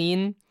I've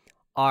seen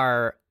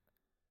are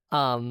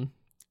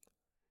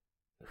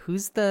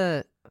who's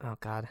the oh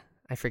god,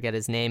 I forget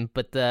his name,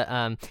 but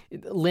the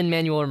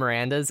Lin-Manuel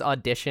Miranda's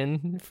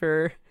audition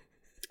for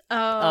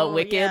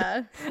Wicked.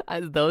 Yeah.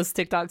 Those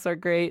TikToks are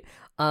great.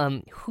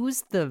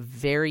 Who's the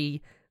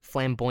very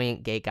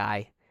flamboyant gay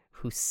guy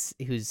who's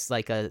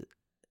like an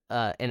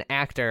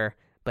actor,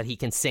 but he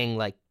can sing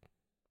like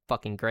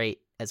fucking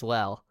great as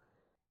well?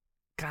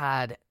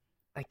 God,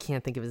 I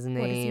can't think of his name.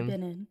 What has he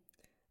been in?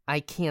 I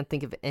can't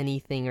think of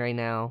anything right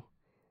now.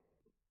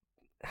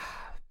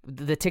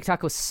 The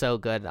TikTok was so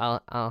good.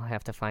 I'll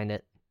have to find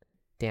it.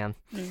 Damn.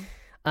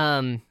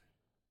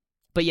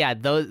 But yeah,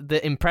 the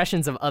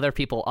impressions of other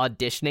people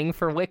auditioning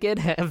for Wicked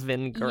have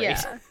been great.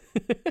 Yeah.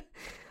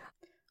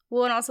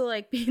 Well, and also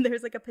like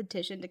there's like a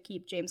petition to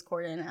keep James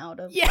Corden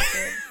out of Wicked,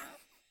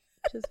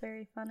 which is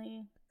very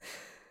funny.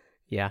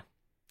 Yeah,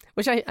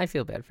 which I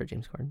feel bad for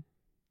James Corden.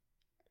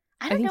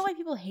 I don't know why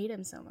people hate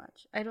him so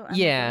much. I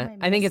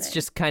think it's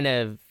just kind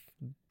of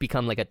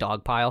become like a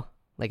dog pile.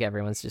 Like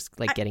everyone's just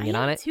like getting in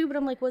on it too. But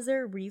I'm like, was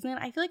there a reason?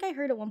 I feel like I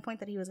heard at one point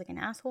that he was like an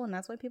asshole, and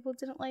that's why people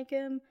didn't like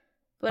him.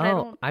 But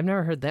I've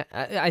never heard that.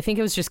 I think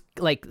it was just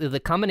like the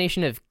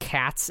combination of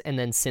Cats and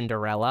then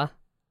Cinderella.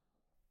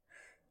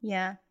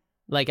 Yeah.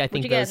 Like I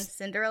think again,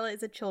 Cinderella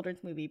is a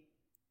children's movie.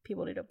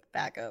 People need to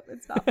back up.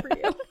 It's not for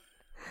you.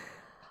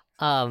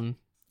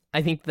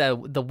 I think the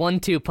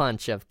 1-2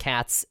 punch of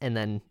Cats and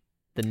then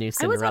the new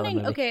Cinderella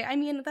movie. Okay, I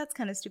mean that's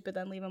kind of stupid.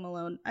 Then leave him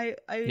alone. I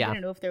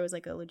didn't know if there was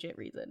like a legit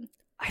reason.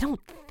 I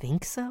don't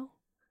think so.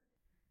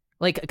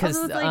 Like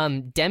because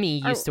Demi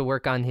used to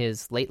work on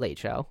his Late Late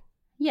Show.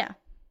 Yeah.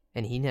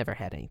 And he never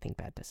had anything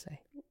bad to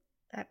say.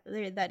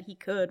 That he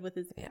could with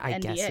his I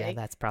NDA. guess yeah,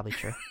 that's probably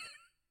true.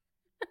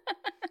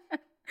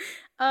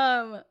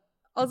 Also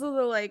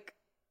though, like,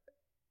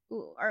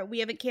 we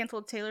haven't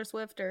canceled Taylor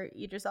Swift or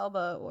Idris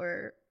Elba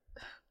or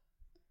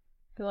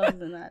who else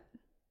is in that?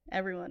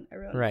 Everyone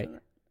right. Is in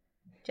that.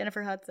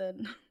 Jennifer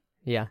Hudson.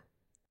 Yeah,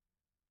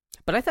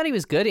 but I thought he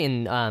was good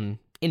in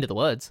Into the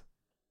Woods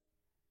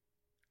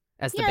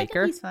as the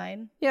baker. I think he's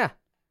fine. Yeah,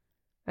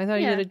 I thought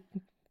he did a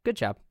good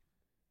job.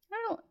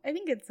 I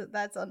think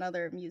that's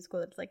another musical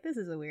that's like, this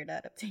is a weird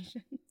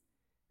adaptation.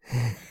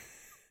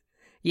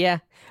 Yeah,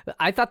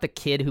 I thought the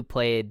kid who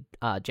played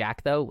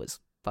Jack though was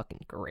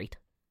fucking great.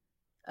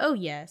 Oh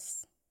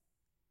yes.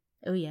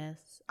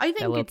 I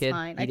think it's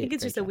fine. I think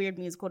it's just a weird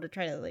musical to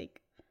try to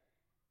like.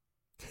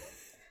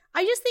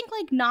 I just think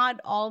like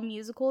not all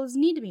musicals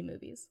need to be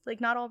movies.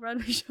 Like not all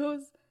Broadway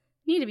shows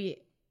need to be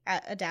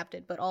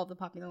adapted, but all of the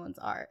popular ones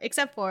are,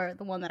 except for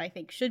the one that I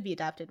think should be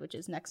adapted, which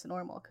is Next to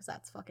Normal, because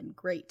that's fucking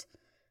great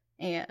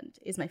and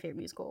is my favorite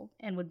musical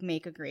and would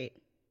make a great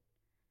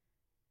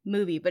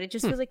movie. But it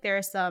just feels like there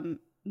are some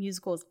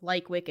musicals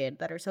like Wicked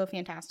that are so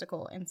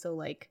fantastical and so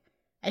like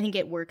I think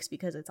it works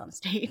because it's on a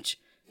stage.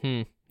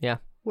 Yeah.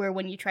 Where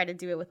when you try to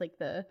do it with like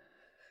the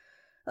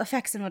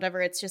effects and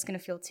whatever, it's just gonna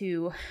feel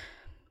too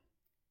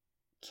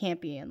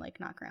campy and like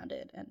not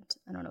grounded, and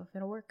I don't know if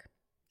it'll work.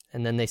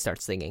 And then they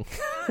start singing.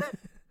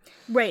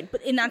 Right,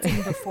 but that's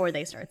even before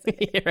they start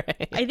singing.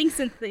 Right. I think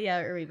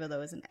Cynthia Erivo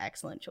though is an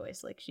excellent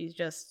choice. Like she's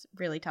just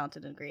really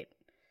talented and great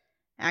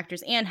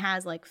actress and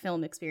has like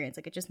film experience.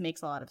 Like it just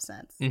makes a lot of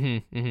sense.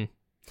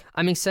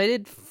 I'm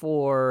excited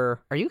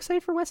for. Are you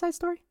excited for West Side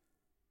Story?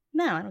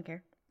 No, I don't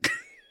care.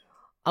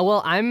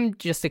 Well, I'm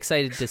just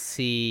excited to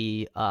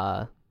see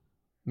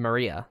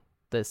Maria.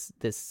 This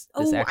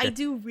actor. I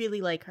do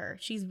really like her.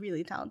 She's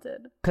really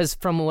talented. Because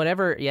from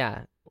whatever,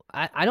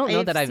 I don't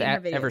know that I've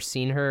ever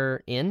seen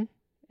her in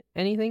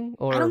anything.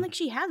 Or I don't think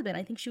she has been.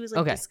 I think she was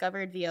like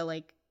discovered via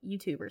like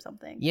YouTube or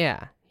something.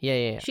 Yeah.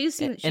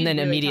 She's and then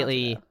really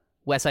immediately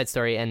West Side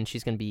Story, and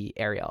she's gonna be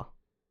Ariel.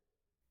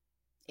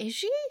 Is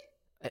she?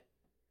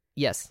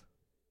 Yes.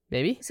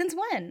 Maybe. Since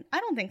when? I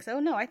don't think so.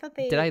 No, I thought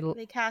they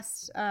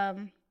cast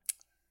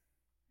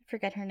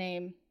forget her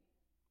name.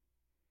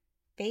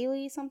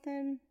 Bailey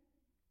something.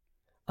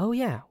 Oh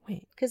yeah,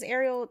 wait. Because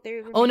Ariel,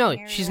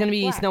 she's gonna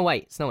be Snow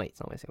White. Snow White.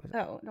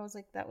 Oh, and I was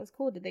like, that was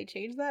cool. Did they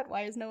change that?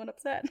 Why is no one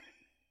upset?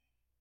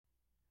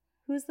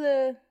 Who's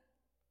the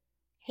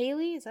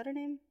Haley? Is that her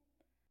name?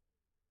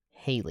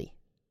 Haley.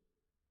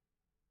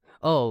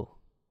 Oh.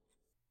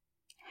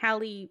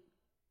 Halle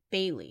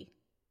Bailey.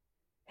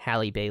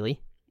 Halle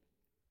Bailey.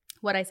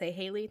 What'd I say,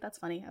 Haley? That's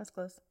funny. I was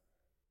close.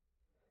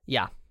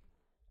 Yeah.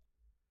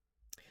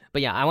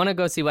 But yeah, I want to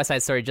go see West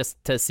Side Story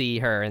just to see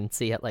her and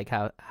see like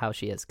how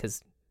she is,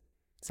 because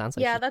it sounds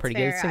like she's pretty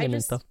good at singing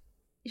and stuff.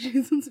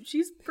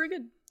 She's pretty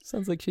good.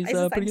 Sounds like she's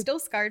I'm pretty good. still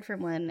scarred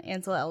from when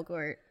Ansel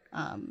Elgort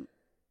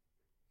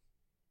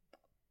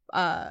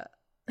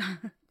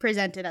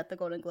presented at the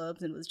Golden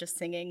Globes and was just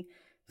singing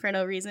for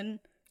no reason.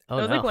 Oh,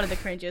 it was no. like one of the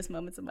cringiest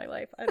moments of my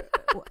life.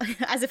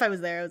 As if I was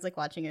there. I was like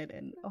watching it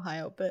in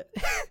Ohio, but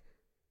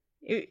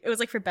it was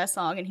like for best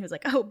song, and he was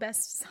like, "Oh,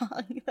 best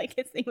song!" Like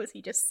his thing was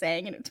he just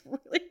sang, and it's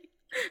really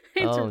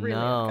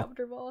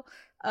uncomfortable.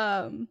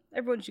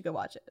 Everyone should go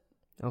watch it.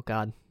 Oh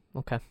God.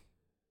 Okay.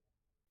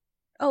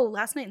 Oh,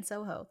 Last Night in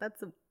Soho.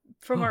 That's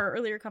from our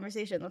earlier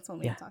conversation. That's the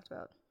one we talked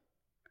about.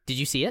 Did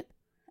you see it?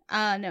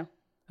 No.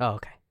 Oh,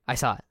 okay. I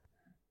saw it.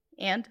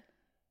 And?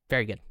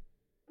 Very good.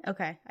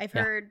 Okay. I've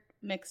heard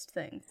mixed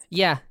things.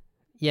 Yeah.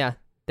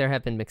 There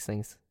have been mixed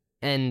things.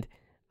 And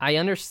I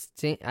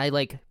understand, I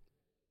like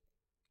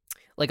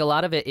a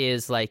lot of it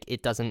is like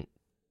it doesn't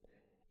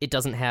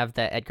have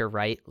that Edgar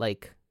Wright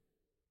like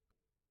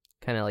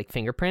kind of like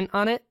fingerprint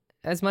on it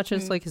as much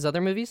as like his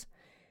other movies.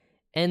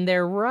 And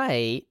they're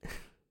right.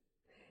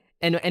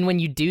 And when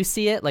you do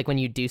see it, like when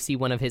you do see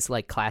one of his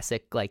like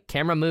classic like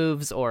camera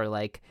moves or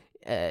like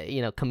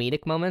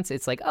comedic moments,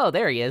 it's like, oh,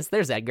 there he is.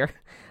 There's Edgar.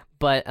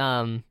 But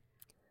I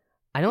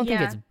don't think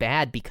it's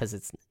bad because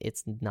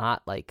it's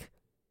not like.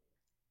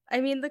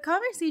 I mean, the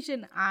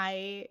conversation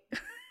I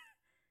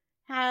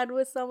had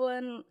with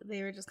someone,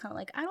 they were just kind of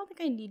like, I don't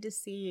think I need to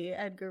see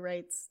Edgar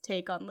Wright's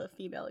take on the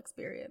female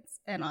experience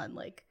and on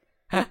like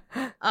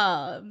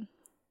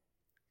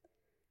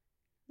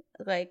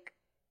like,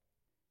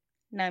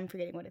 now I'm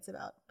forgetting what it's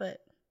about,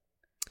 but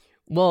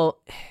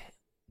well,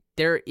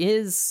 there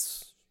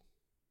is.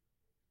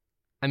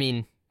 I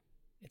mean,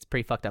 it's a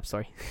pretty fucked up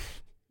story.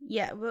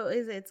 Yeah, well,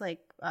 it's like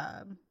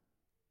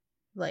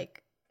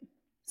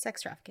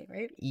sex trafficking,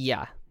 right?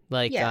 Yeah,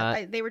 like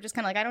they were just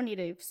kind of like, I don't need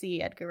to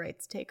see Edgar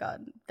Wright's take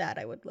on that.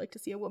 I would like to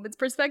see a woman's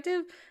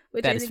perspective,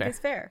 which I think is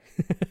fair.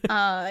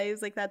 I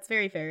was like, that's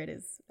very fair. It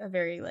is a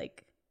very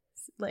like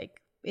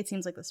it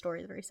seems like the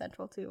story is very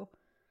central to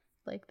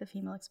like the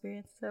female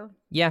experience. So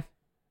yeah,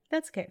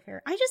 that's okay,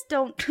 fair. I just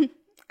don't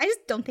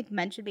think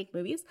men should make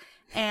movies,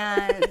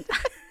 and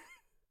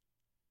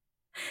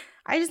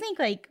I just think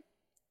like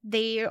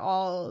they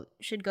all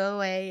should go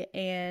away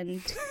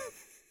and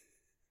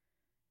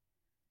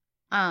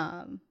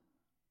and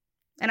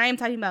I am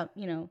talking about,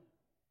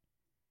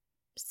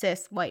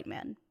 cis white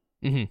men.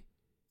 Mm-hmm.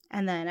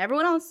 And then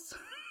everyone else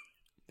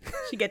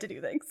should get to do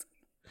things.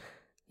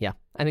 Yeah,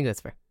 I think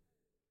that's fair.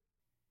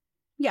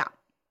 Yeah.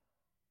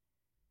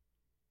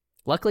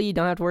 Luckily, you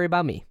don't have to worry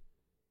about me.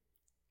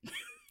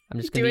 I'm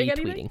just going to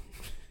be tweeting.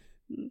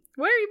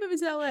 Where are you moving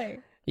to LA?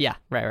 Yeah,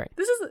 right.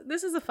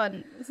 This is a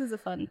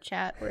fun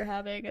chat we're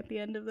having at the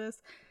end of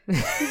this. We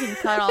can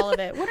cut all of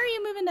it. When are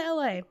you moving to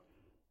LA?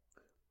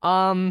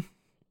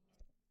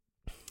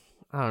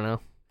 I don't know.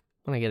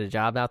 When I get a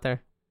job out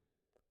there.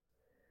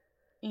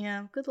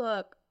 Yeah, good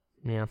luck.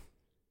 Yeah.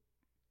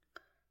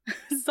 I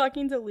was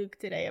talking to Luke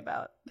today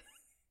about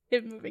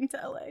him moving to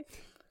LA.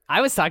 I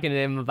was talking to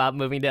him about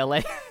moving to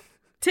LA.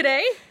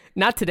 Today?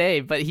 Not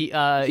today, but he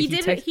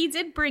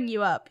did bring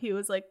you up. He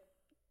was like,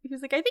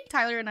 I think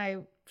Tyler and I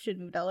should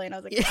move to LA, and I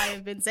was like, I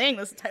have been saying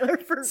this to Tyler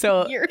for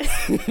years.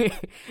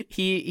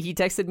 he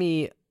texted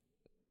me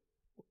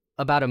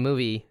about a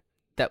movie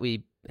that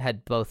we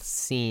had both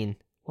seen.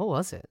 What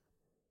was it?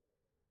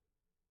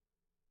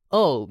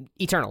 Oh,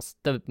 Eternals,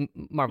 the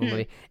Marvel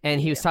movie. And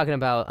he was talking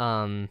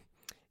about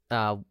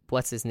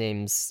what's his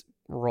name's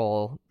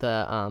role?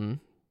 The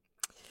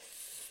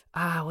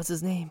what's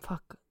his name?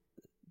 Fuck.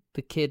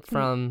 The kid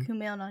from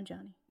Kumail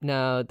Nanjiani.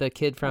 No, the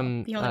kid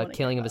from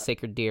Killing of a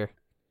Sacred Deer.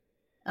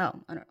 Oh,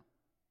 I don't know.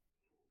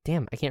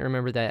 Damn, I can't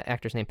remember that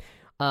actor's name.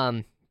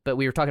 But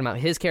we were talking about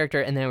his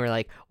character, and then we were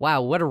like,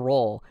 wow, what a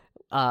role.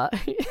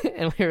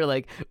 And we were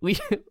like,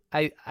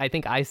 I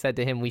think I said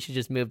to him, we should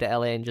just move to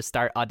LA and just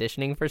start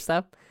auditioning for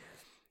stuff.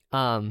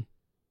 And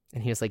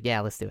he was like,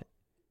 yeah, let's do it.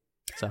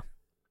 So.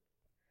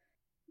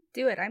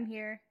 Do it. I'm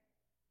here.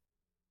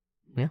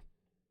 Yeah.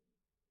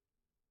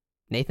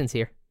 Nathan's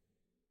here.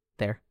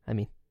 There, I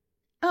mean.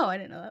 Oh, I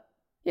didn't know that.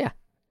 Yeah.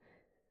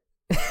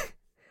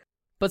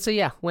 But so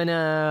yeah, when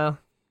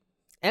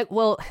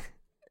well,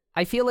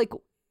 I feel like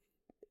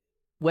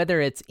whether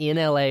it's in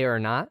LA or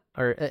not,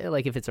 or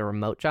like if it's a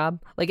remote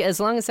job, like as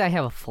long as I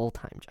have a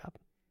full-time job,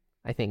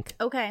 I think.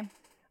 Okay.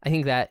 I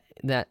think that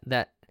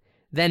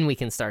then we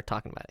can start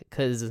talking about it,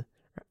 because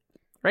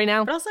right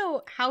now. But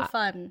also, how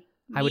fun.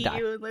 I would die.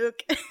 You and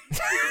Luke.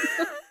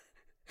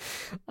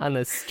 On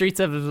the streets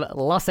of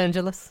Los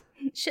Angeles.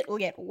 Shit will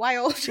get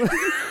wild. Shit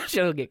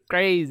will get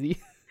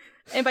crazy.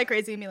 And by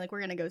crazy, I mean like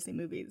we're gonna go see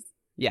movies.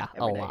 Yeah,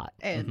 a lot.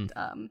 And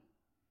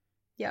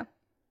yeah.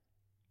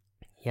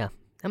 Yeah,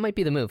 that might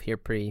be the move here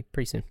pretty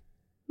soon.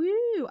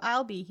 Woo!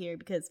 I'll be here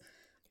because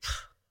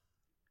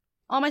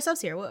all my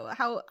stuff's here.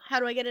 How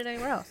do I get it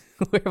anywhere else?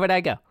 Where would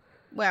I go?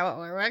 Where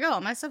would I go?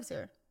 All my stuff's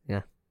here.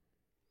 Yeah.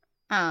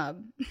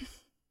 Um,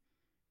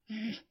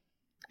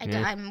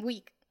 I'm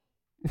weak.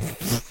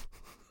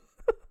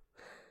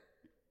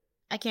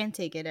 I can't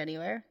take it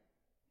anywhere.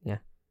 Yeah.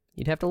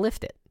 You'd have to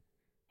lift it.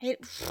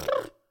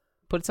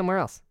 Put it somewhere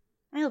else.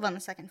 I live on the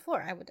second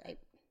floor.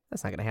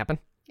 That's not going to happen.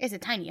 It's a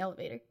tiny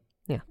elevator.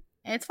 Yeah.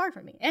 And it's far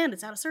from me. And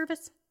it's out of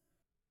service.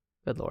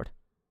 Good Lord.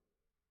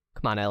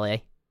 Come on, LA.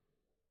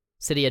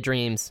 City of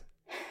dreams.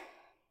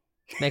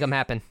 Make them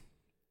happen.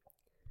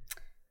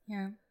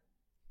 Yeah.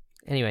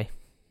 Anyway.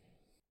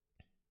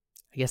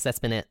 I guess that's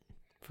been it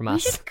from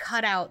us. We should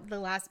cut out the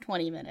last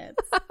 20 minutes.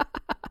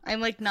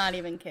 I'm like not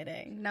even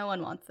kidding. No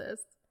one wants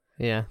this.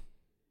 Yeah.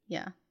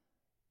 Yeah.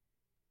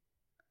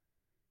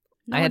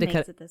 I had to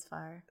makes it this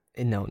far.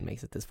 No one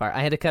makes it this far. I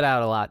had to cut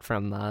out a lot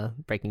from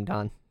Breaking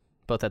Dawn,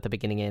 both at the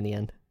beginning and the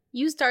end.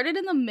 You started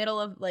in the middle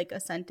of like a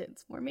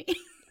sentence for me.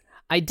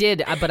 I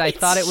did, but I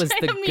thought it was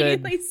the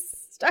immediately good.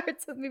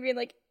 Starts with me being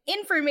like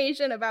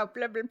information about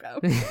blah blah blah.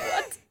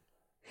 What?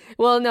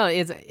 Well, no,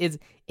 it's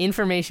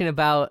information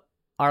about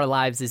our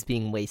lives is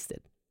being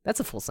wasted. That's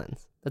a full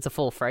sentence. That's a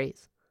full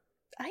phrase.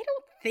 I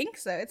don't think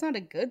so. It's not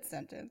a good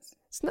sentence.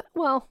 It's not.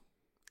 Well,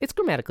 it's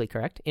grammatically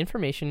correct.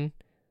 Information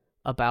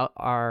about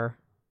our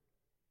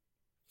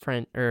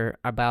friend or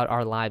about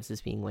our lives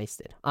is being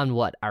wasted on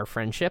what? Our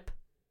friendship.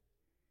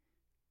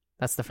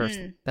 That's the first.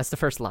 That's the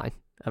first line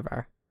of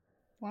our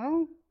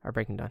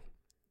Breaking Dawn.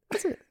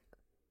 It's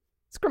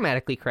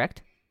grammatically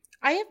correct.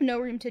 I have no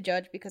room to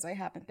judge because I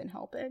haven't been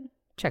helping.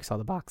 Checks all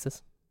the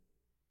boxes.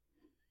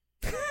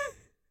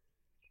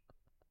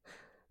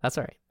 That's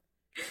all right.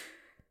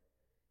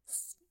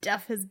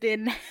 Stuff has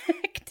been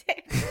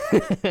hectic.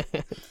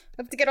 I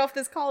have to get off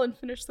this call and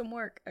finish some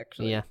work,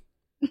 actually. Yeah.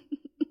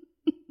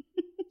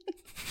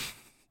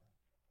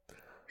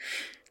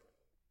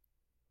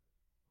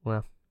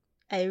 Well.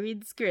 I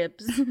read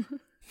scripts. Does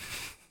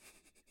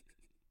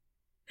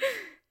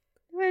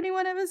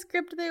anyone have a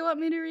script they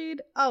want me to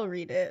read? I'll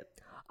read it.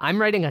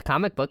 I'm writing a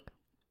comic book.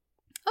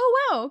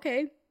 Oh, wow,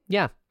 okay.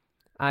 Yeah.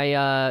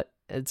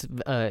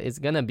 It's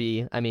gonna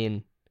be, I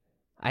mean,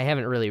 I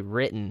haven't really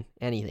written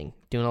anything.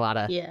 Doing a lot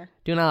of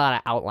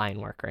outline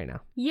work right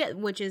now. Yeah,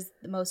 which is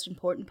the most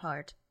important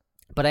part.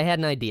 But I had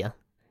an idea,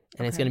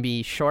 and it's gonna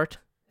be short.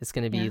 It's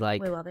gonna be we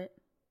love it.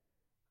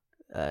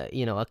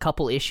 A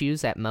couple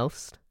issues at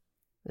most.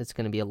 It's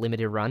gonna be a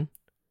limited run.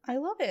 I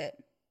love it.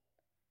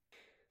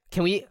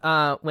 Can we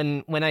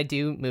when I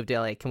do move to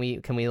LA, can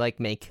we like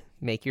make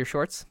your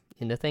shorts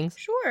into things?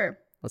 Sure.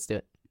 Let's do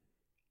it.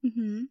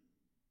 Mm-hmm.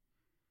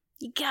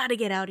 You gotta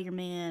get out here,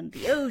 man.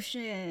 The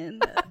ocean.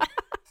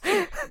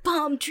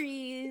 Palm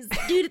trees.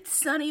 Dude, it's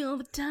sunny all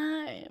the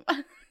time.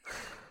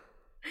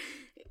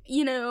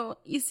 You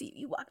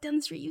walk down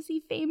the street, you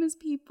see famous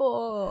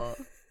people.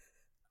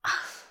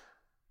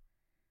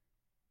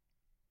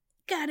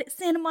 Got it,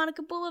 Santa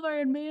Monica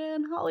Boulevard,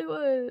 man.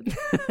 Hollywood. You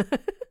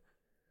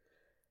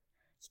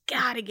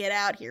gotta get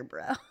out here,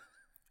 bro.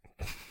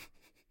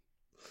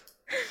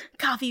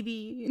 Coffee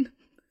bean.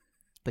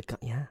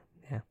 Yeah.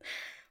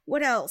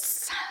 What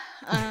else?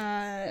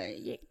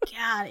 You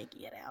gotta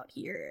get out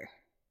here.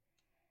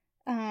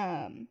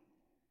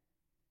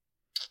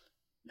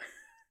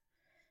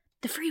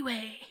 The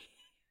freeway.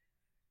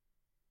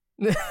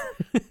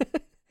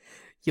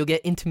 You'll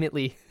get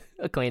intimately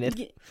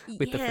acquainted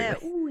with the freeway.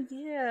 Ooh,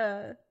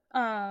 yeah.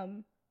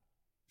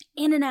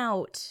 In and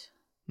out.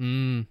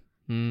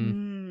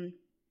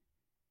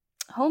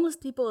 Homeless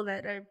people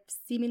that are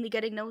seemingly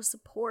getting no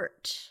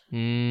support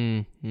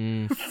from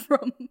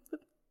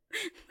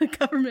the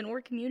government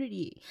or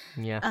community.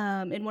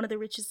 Yeah. In one of the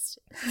richest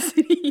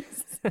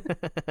cities.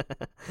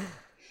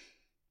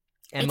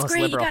 And it's most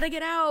great, liberal. You gotta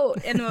get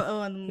out. And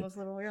the most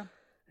liberal,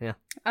 yeah.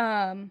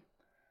 Yeah.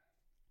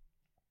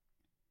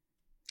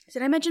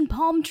 Did I mention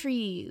palm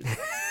trees?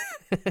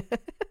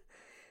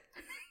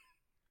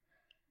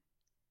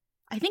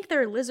 I think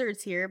there are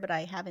lizards here, but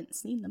I haven't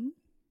seen them.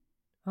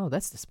 Oh,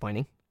 that's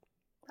disappointing.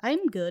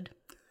 I'm good.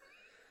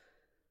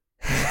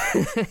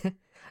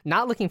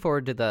 Not looking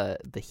forward to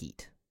the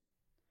heat.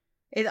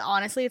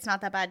 Honestly, it's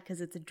not that bad because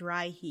it's a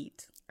dry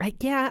heat.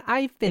 Yeah,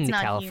 I've been to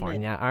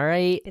California. Humid. All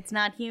right, it's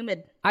not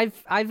humid.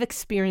 I've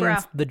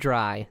experienced the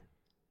dryness.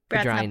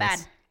 It's not bad.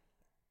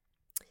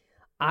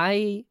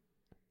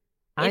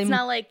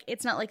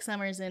 It's not like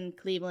summers in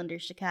Cleveland or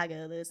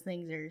Chicago. Those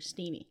things are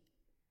steamy.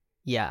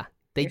 Yeah,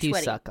 they do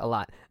sweaty. suck a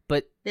lot.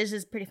 But this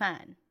is pretty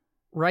fine.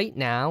 Right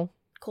now,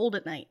 cold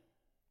at night.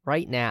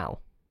 Right now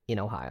in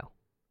Ohio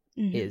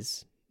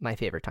is my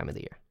favorite time of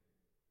the year.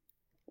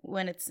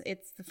 When it's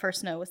the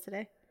first snow was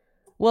today.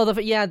 Well,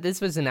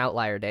 this was an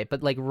outlier day,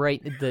 but like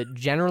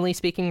generally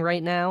speaking,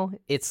 right now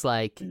it's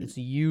like it's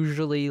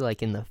usually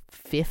like in the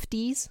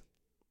 50s.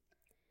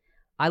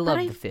 I love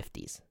the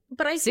 50s.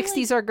 But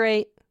 60s are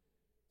great.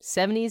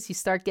 70s, you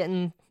start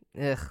getting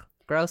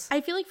gross.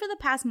 I feel like for the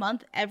past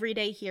month, every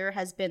day here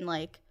has been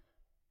like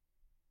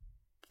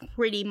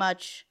pretty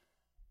much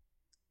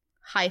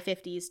high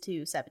 50s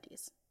to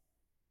 70s.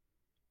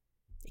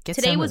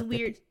 Today was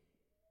weird.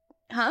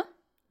 Huh?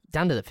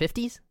 Down to the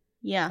 50s?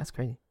 Yeah. That's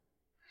crazy.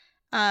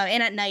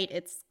 And at night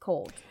it's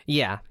cold.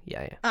 Yeah.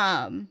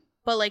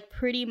 But like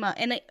pretty much,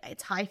 and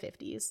it's high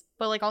 50s.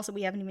 But like also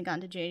we haven't even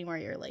gotten to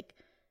January or like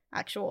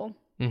actual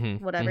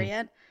whatever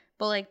yet.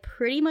 But like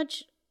pretty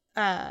much,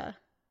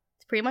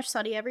 it's pretty much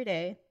sunny every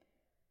day.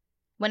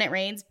 When it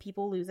rains,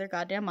 people lose their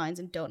goddamn minds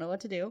and don't know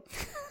what to do.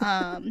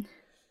 I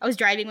was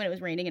driving when it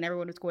was raining and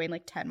everyone was going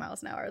like 10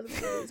 miles an hour. I was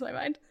going to lose my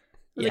mind.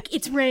 Like,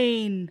 it's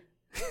rain.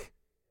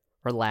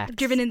 Relax. I've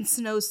driven in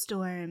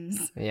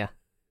snowstorms. Yeah.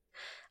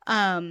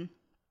 And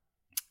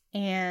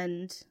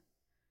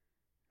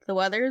the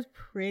weather is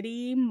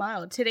pretty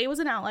mild. Today was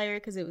an outlier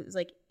because it was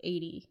like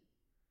 80,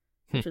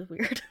 which was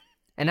weird.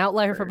 An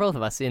outlier for both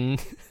of us in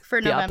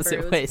for the November,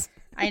 opposite ways.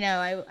 I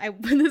know. I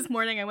this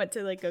morning I went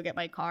to like go get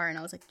my car and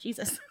I was like,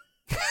 Jesus.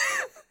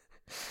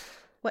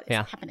 What is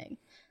happening?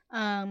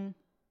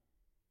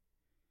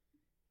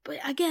 But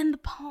again, the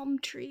palm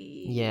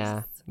trees.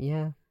 Yeah.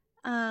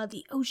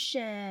 The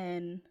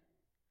ocean.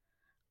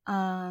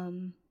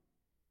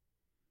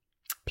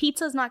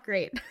 Pizza's not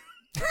great.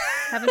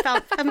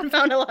 haven't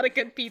found a lot of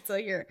good pizza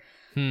here.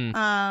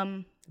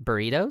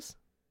 Burritos?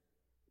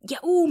 Yeah.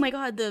 Oh my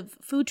God, the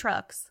food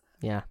trucks.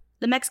 Yeah.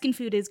 The Mexican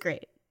food is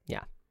great.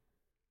 Yeah.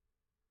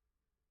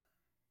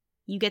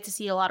 You get to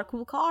see a lot of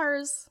cool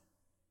cars.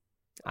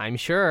 I'm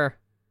sure.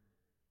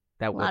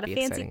 That would be a lot of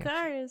fancy exciting,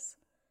 cars.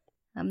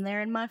 I'm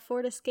there in my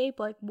Ford Escape,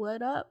 like,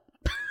 what up?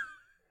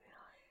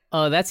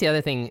 Oh, that's the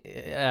other thing,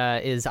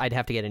 is I'd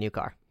have to get a new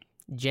car.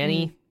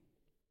 Jenny's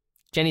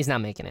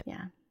not making it.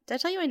 Yeah. Did I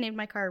tell you I named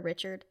my car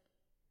Richard?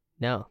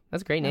 No,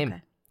 that's a great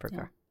name for a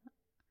car.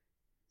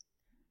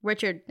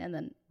 Richard and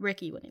then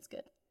Ricky when he's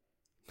good.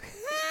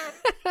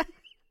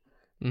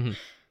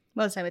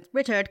 Most of the time it's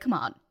Richard, come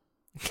on.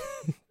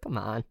 Come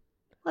on.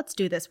 Let's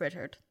do this,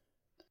 Richard.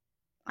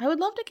 I would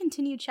love to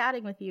continue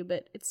chatting with you,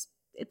 but it's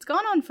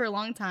gone on for a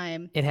long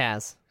time. It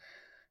has.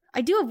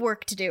 I do have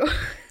work to do.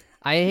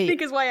 I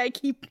think is why I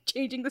keep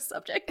changing the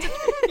subject.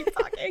 Keep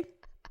talking.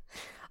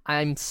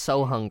 I'm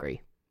so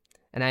hungry,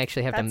 and I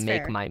actually have to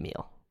make fair. my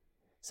meal.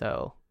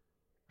 So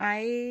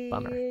I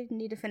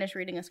need to finish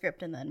reading a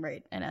script and then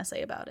write an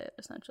essay about it.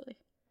 Essentially.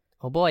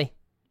 Oh boy.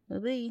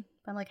 Maybe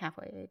I'm like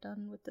halfway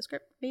done with the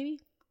script.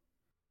 Maybe.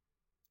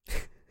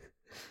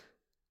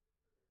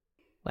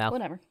 Well,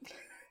 whatever.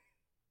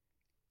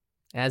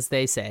 As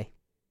they say.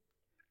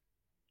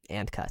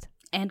 And cut.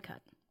 And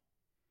cut.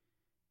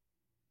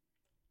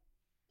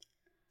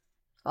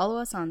 Follow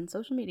us on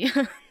social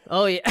media.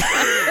 Oh, yeah.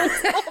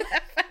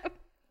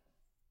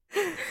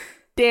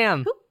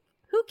 Damn.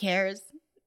 Who cares?